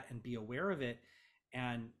through that and be aware of it.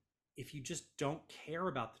 And if you just don't care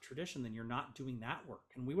about the tradition, then you're not doing that work.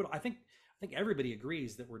 And we would, I think everybody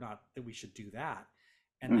agrees that we should do that.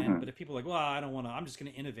 And then, but if people are like, well, I don't want to, I'm just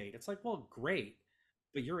going to innovate. It's like, well, great,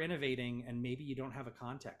 but you're innovating and maybe you don't have a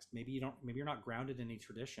context. Maybe you're not grounded in any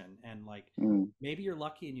tradition. And like, maybe you're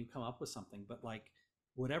lucky and you come up with something, but like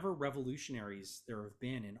whatever revolutionaries there have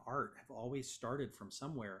been in art have always started from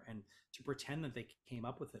somewhere. And to pretend that they came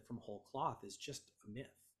up with it from whole cloth is just a myth.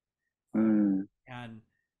 And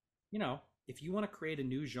if you want to create a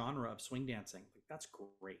new genre of swing dancing, like, that's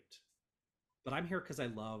great. But I'm here because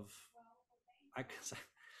I'm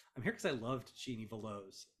here because I loved Jeannie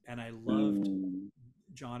Veloz, and I loved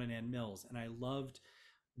John and Ann Mills, and I loved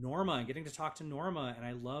Norma and getting to talk to Norma, and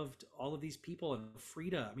I loved all of these people, and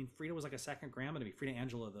Frida. I mean, Frida was like a second grandma to me. Frida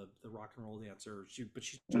Angela, the rock and roll dancer, but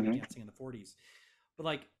she started dancing in the 40s. But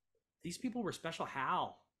like these people were special.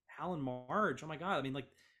 Hal and Marge. Oh my God. I mean, like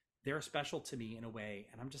they're special to me in a way.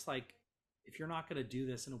 And I'm just like, if you're not going to do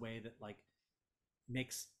this in a way that like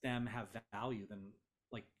makes them have value, then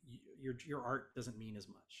like your art doesn't mean as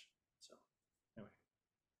much. So anyway,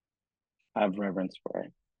 I have reverence for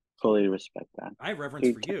it. Fully respect that. I have reverence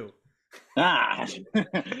for you. I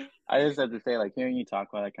just have to say, like, hearing you talk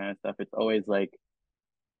about that kind of stuff, it's always like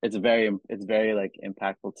it's very like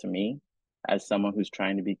impactful to me as someone who's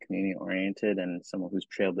trying to be community oriented and someone who's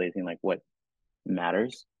trailblazing like what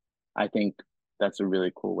matters. I think that's a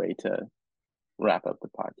really cool way to wrap up the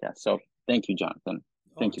podcast. So thank you, Jonathan.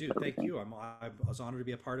 Thank you. Thank you. I was honored to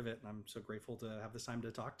be a part of it, and I'm so grateful to have this time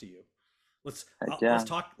to talk to you. Let's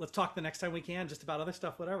talk the next time we can, just about other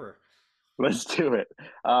stuff, whatever. Let's do it.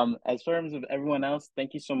 As terms of everyone else,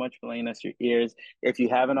 thank you so much for lending us your ears. If you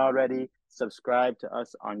haven't already, subscribe to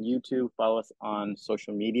us on YouTube, follow us on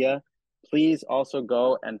social media. Please also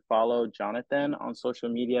go and follow Jonathan on social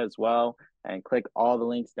media as well, and click all the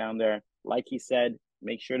links down there. Like he said,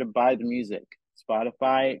 make sure to buy the music.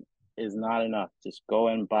 Spotify is not enough. Just go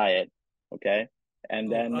and buy it. Okay.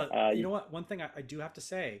 And then, you know what? One thing I do have to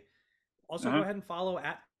say, also go ahead and follow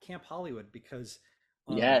at Camp Hollywood, because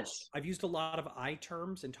yes, I've used a lot of I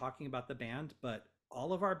terms in talking about the band, but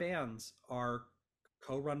all of our bands are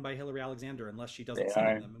co-run by Hillary Alexander, unless she doesn't sing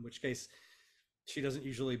in them, in which case she doesn't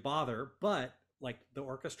usually bother. But like the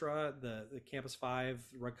orchestra, the Campus 5,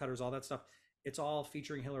 Rug Cutters, all that stuff, it's all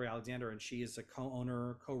featuring Hillary Alexander, and she is a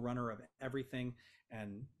co-owner, co-runner of everything.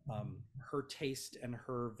 And her taste and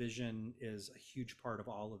her vision is a huge part of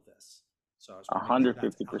all of this. So I was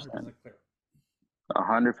 150%.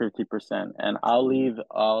 150%. And I'll leave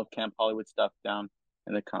all of Camp Hollywood stuff down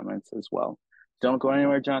in the comments as well. Don't go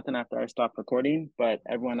anywhere, Jonathan, after I stop recording. But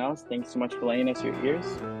everyone else, thanks so much for lending us your ears.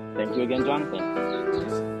 Thank you again, Jonathan.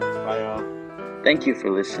 Bye, y'all. Thank you for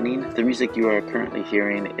listening. The music you are currently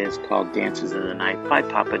hearing is called Dances in the Night by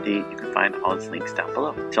Papa D. You can find all its links down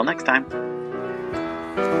below. Till next time.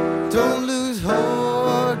 Don't lose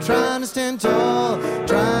hope, trying to stand tall,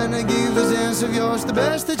 trying to give this dance of yours the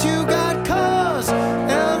best that you got, cause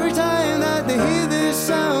every time that they hear this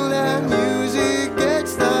sound, that music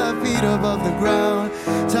gets their feet above the ground.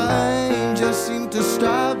 Time just seemed to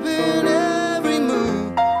stop in every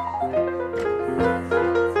move.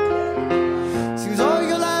 Seems all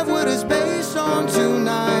your life what is based on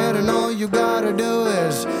tonight, and all you gotta do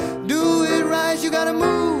is do it right. You gotta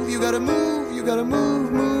move, you gotta move, you gotta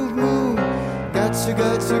move, move, move.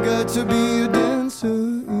 Got to be a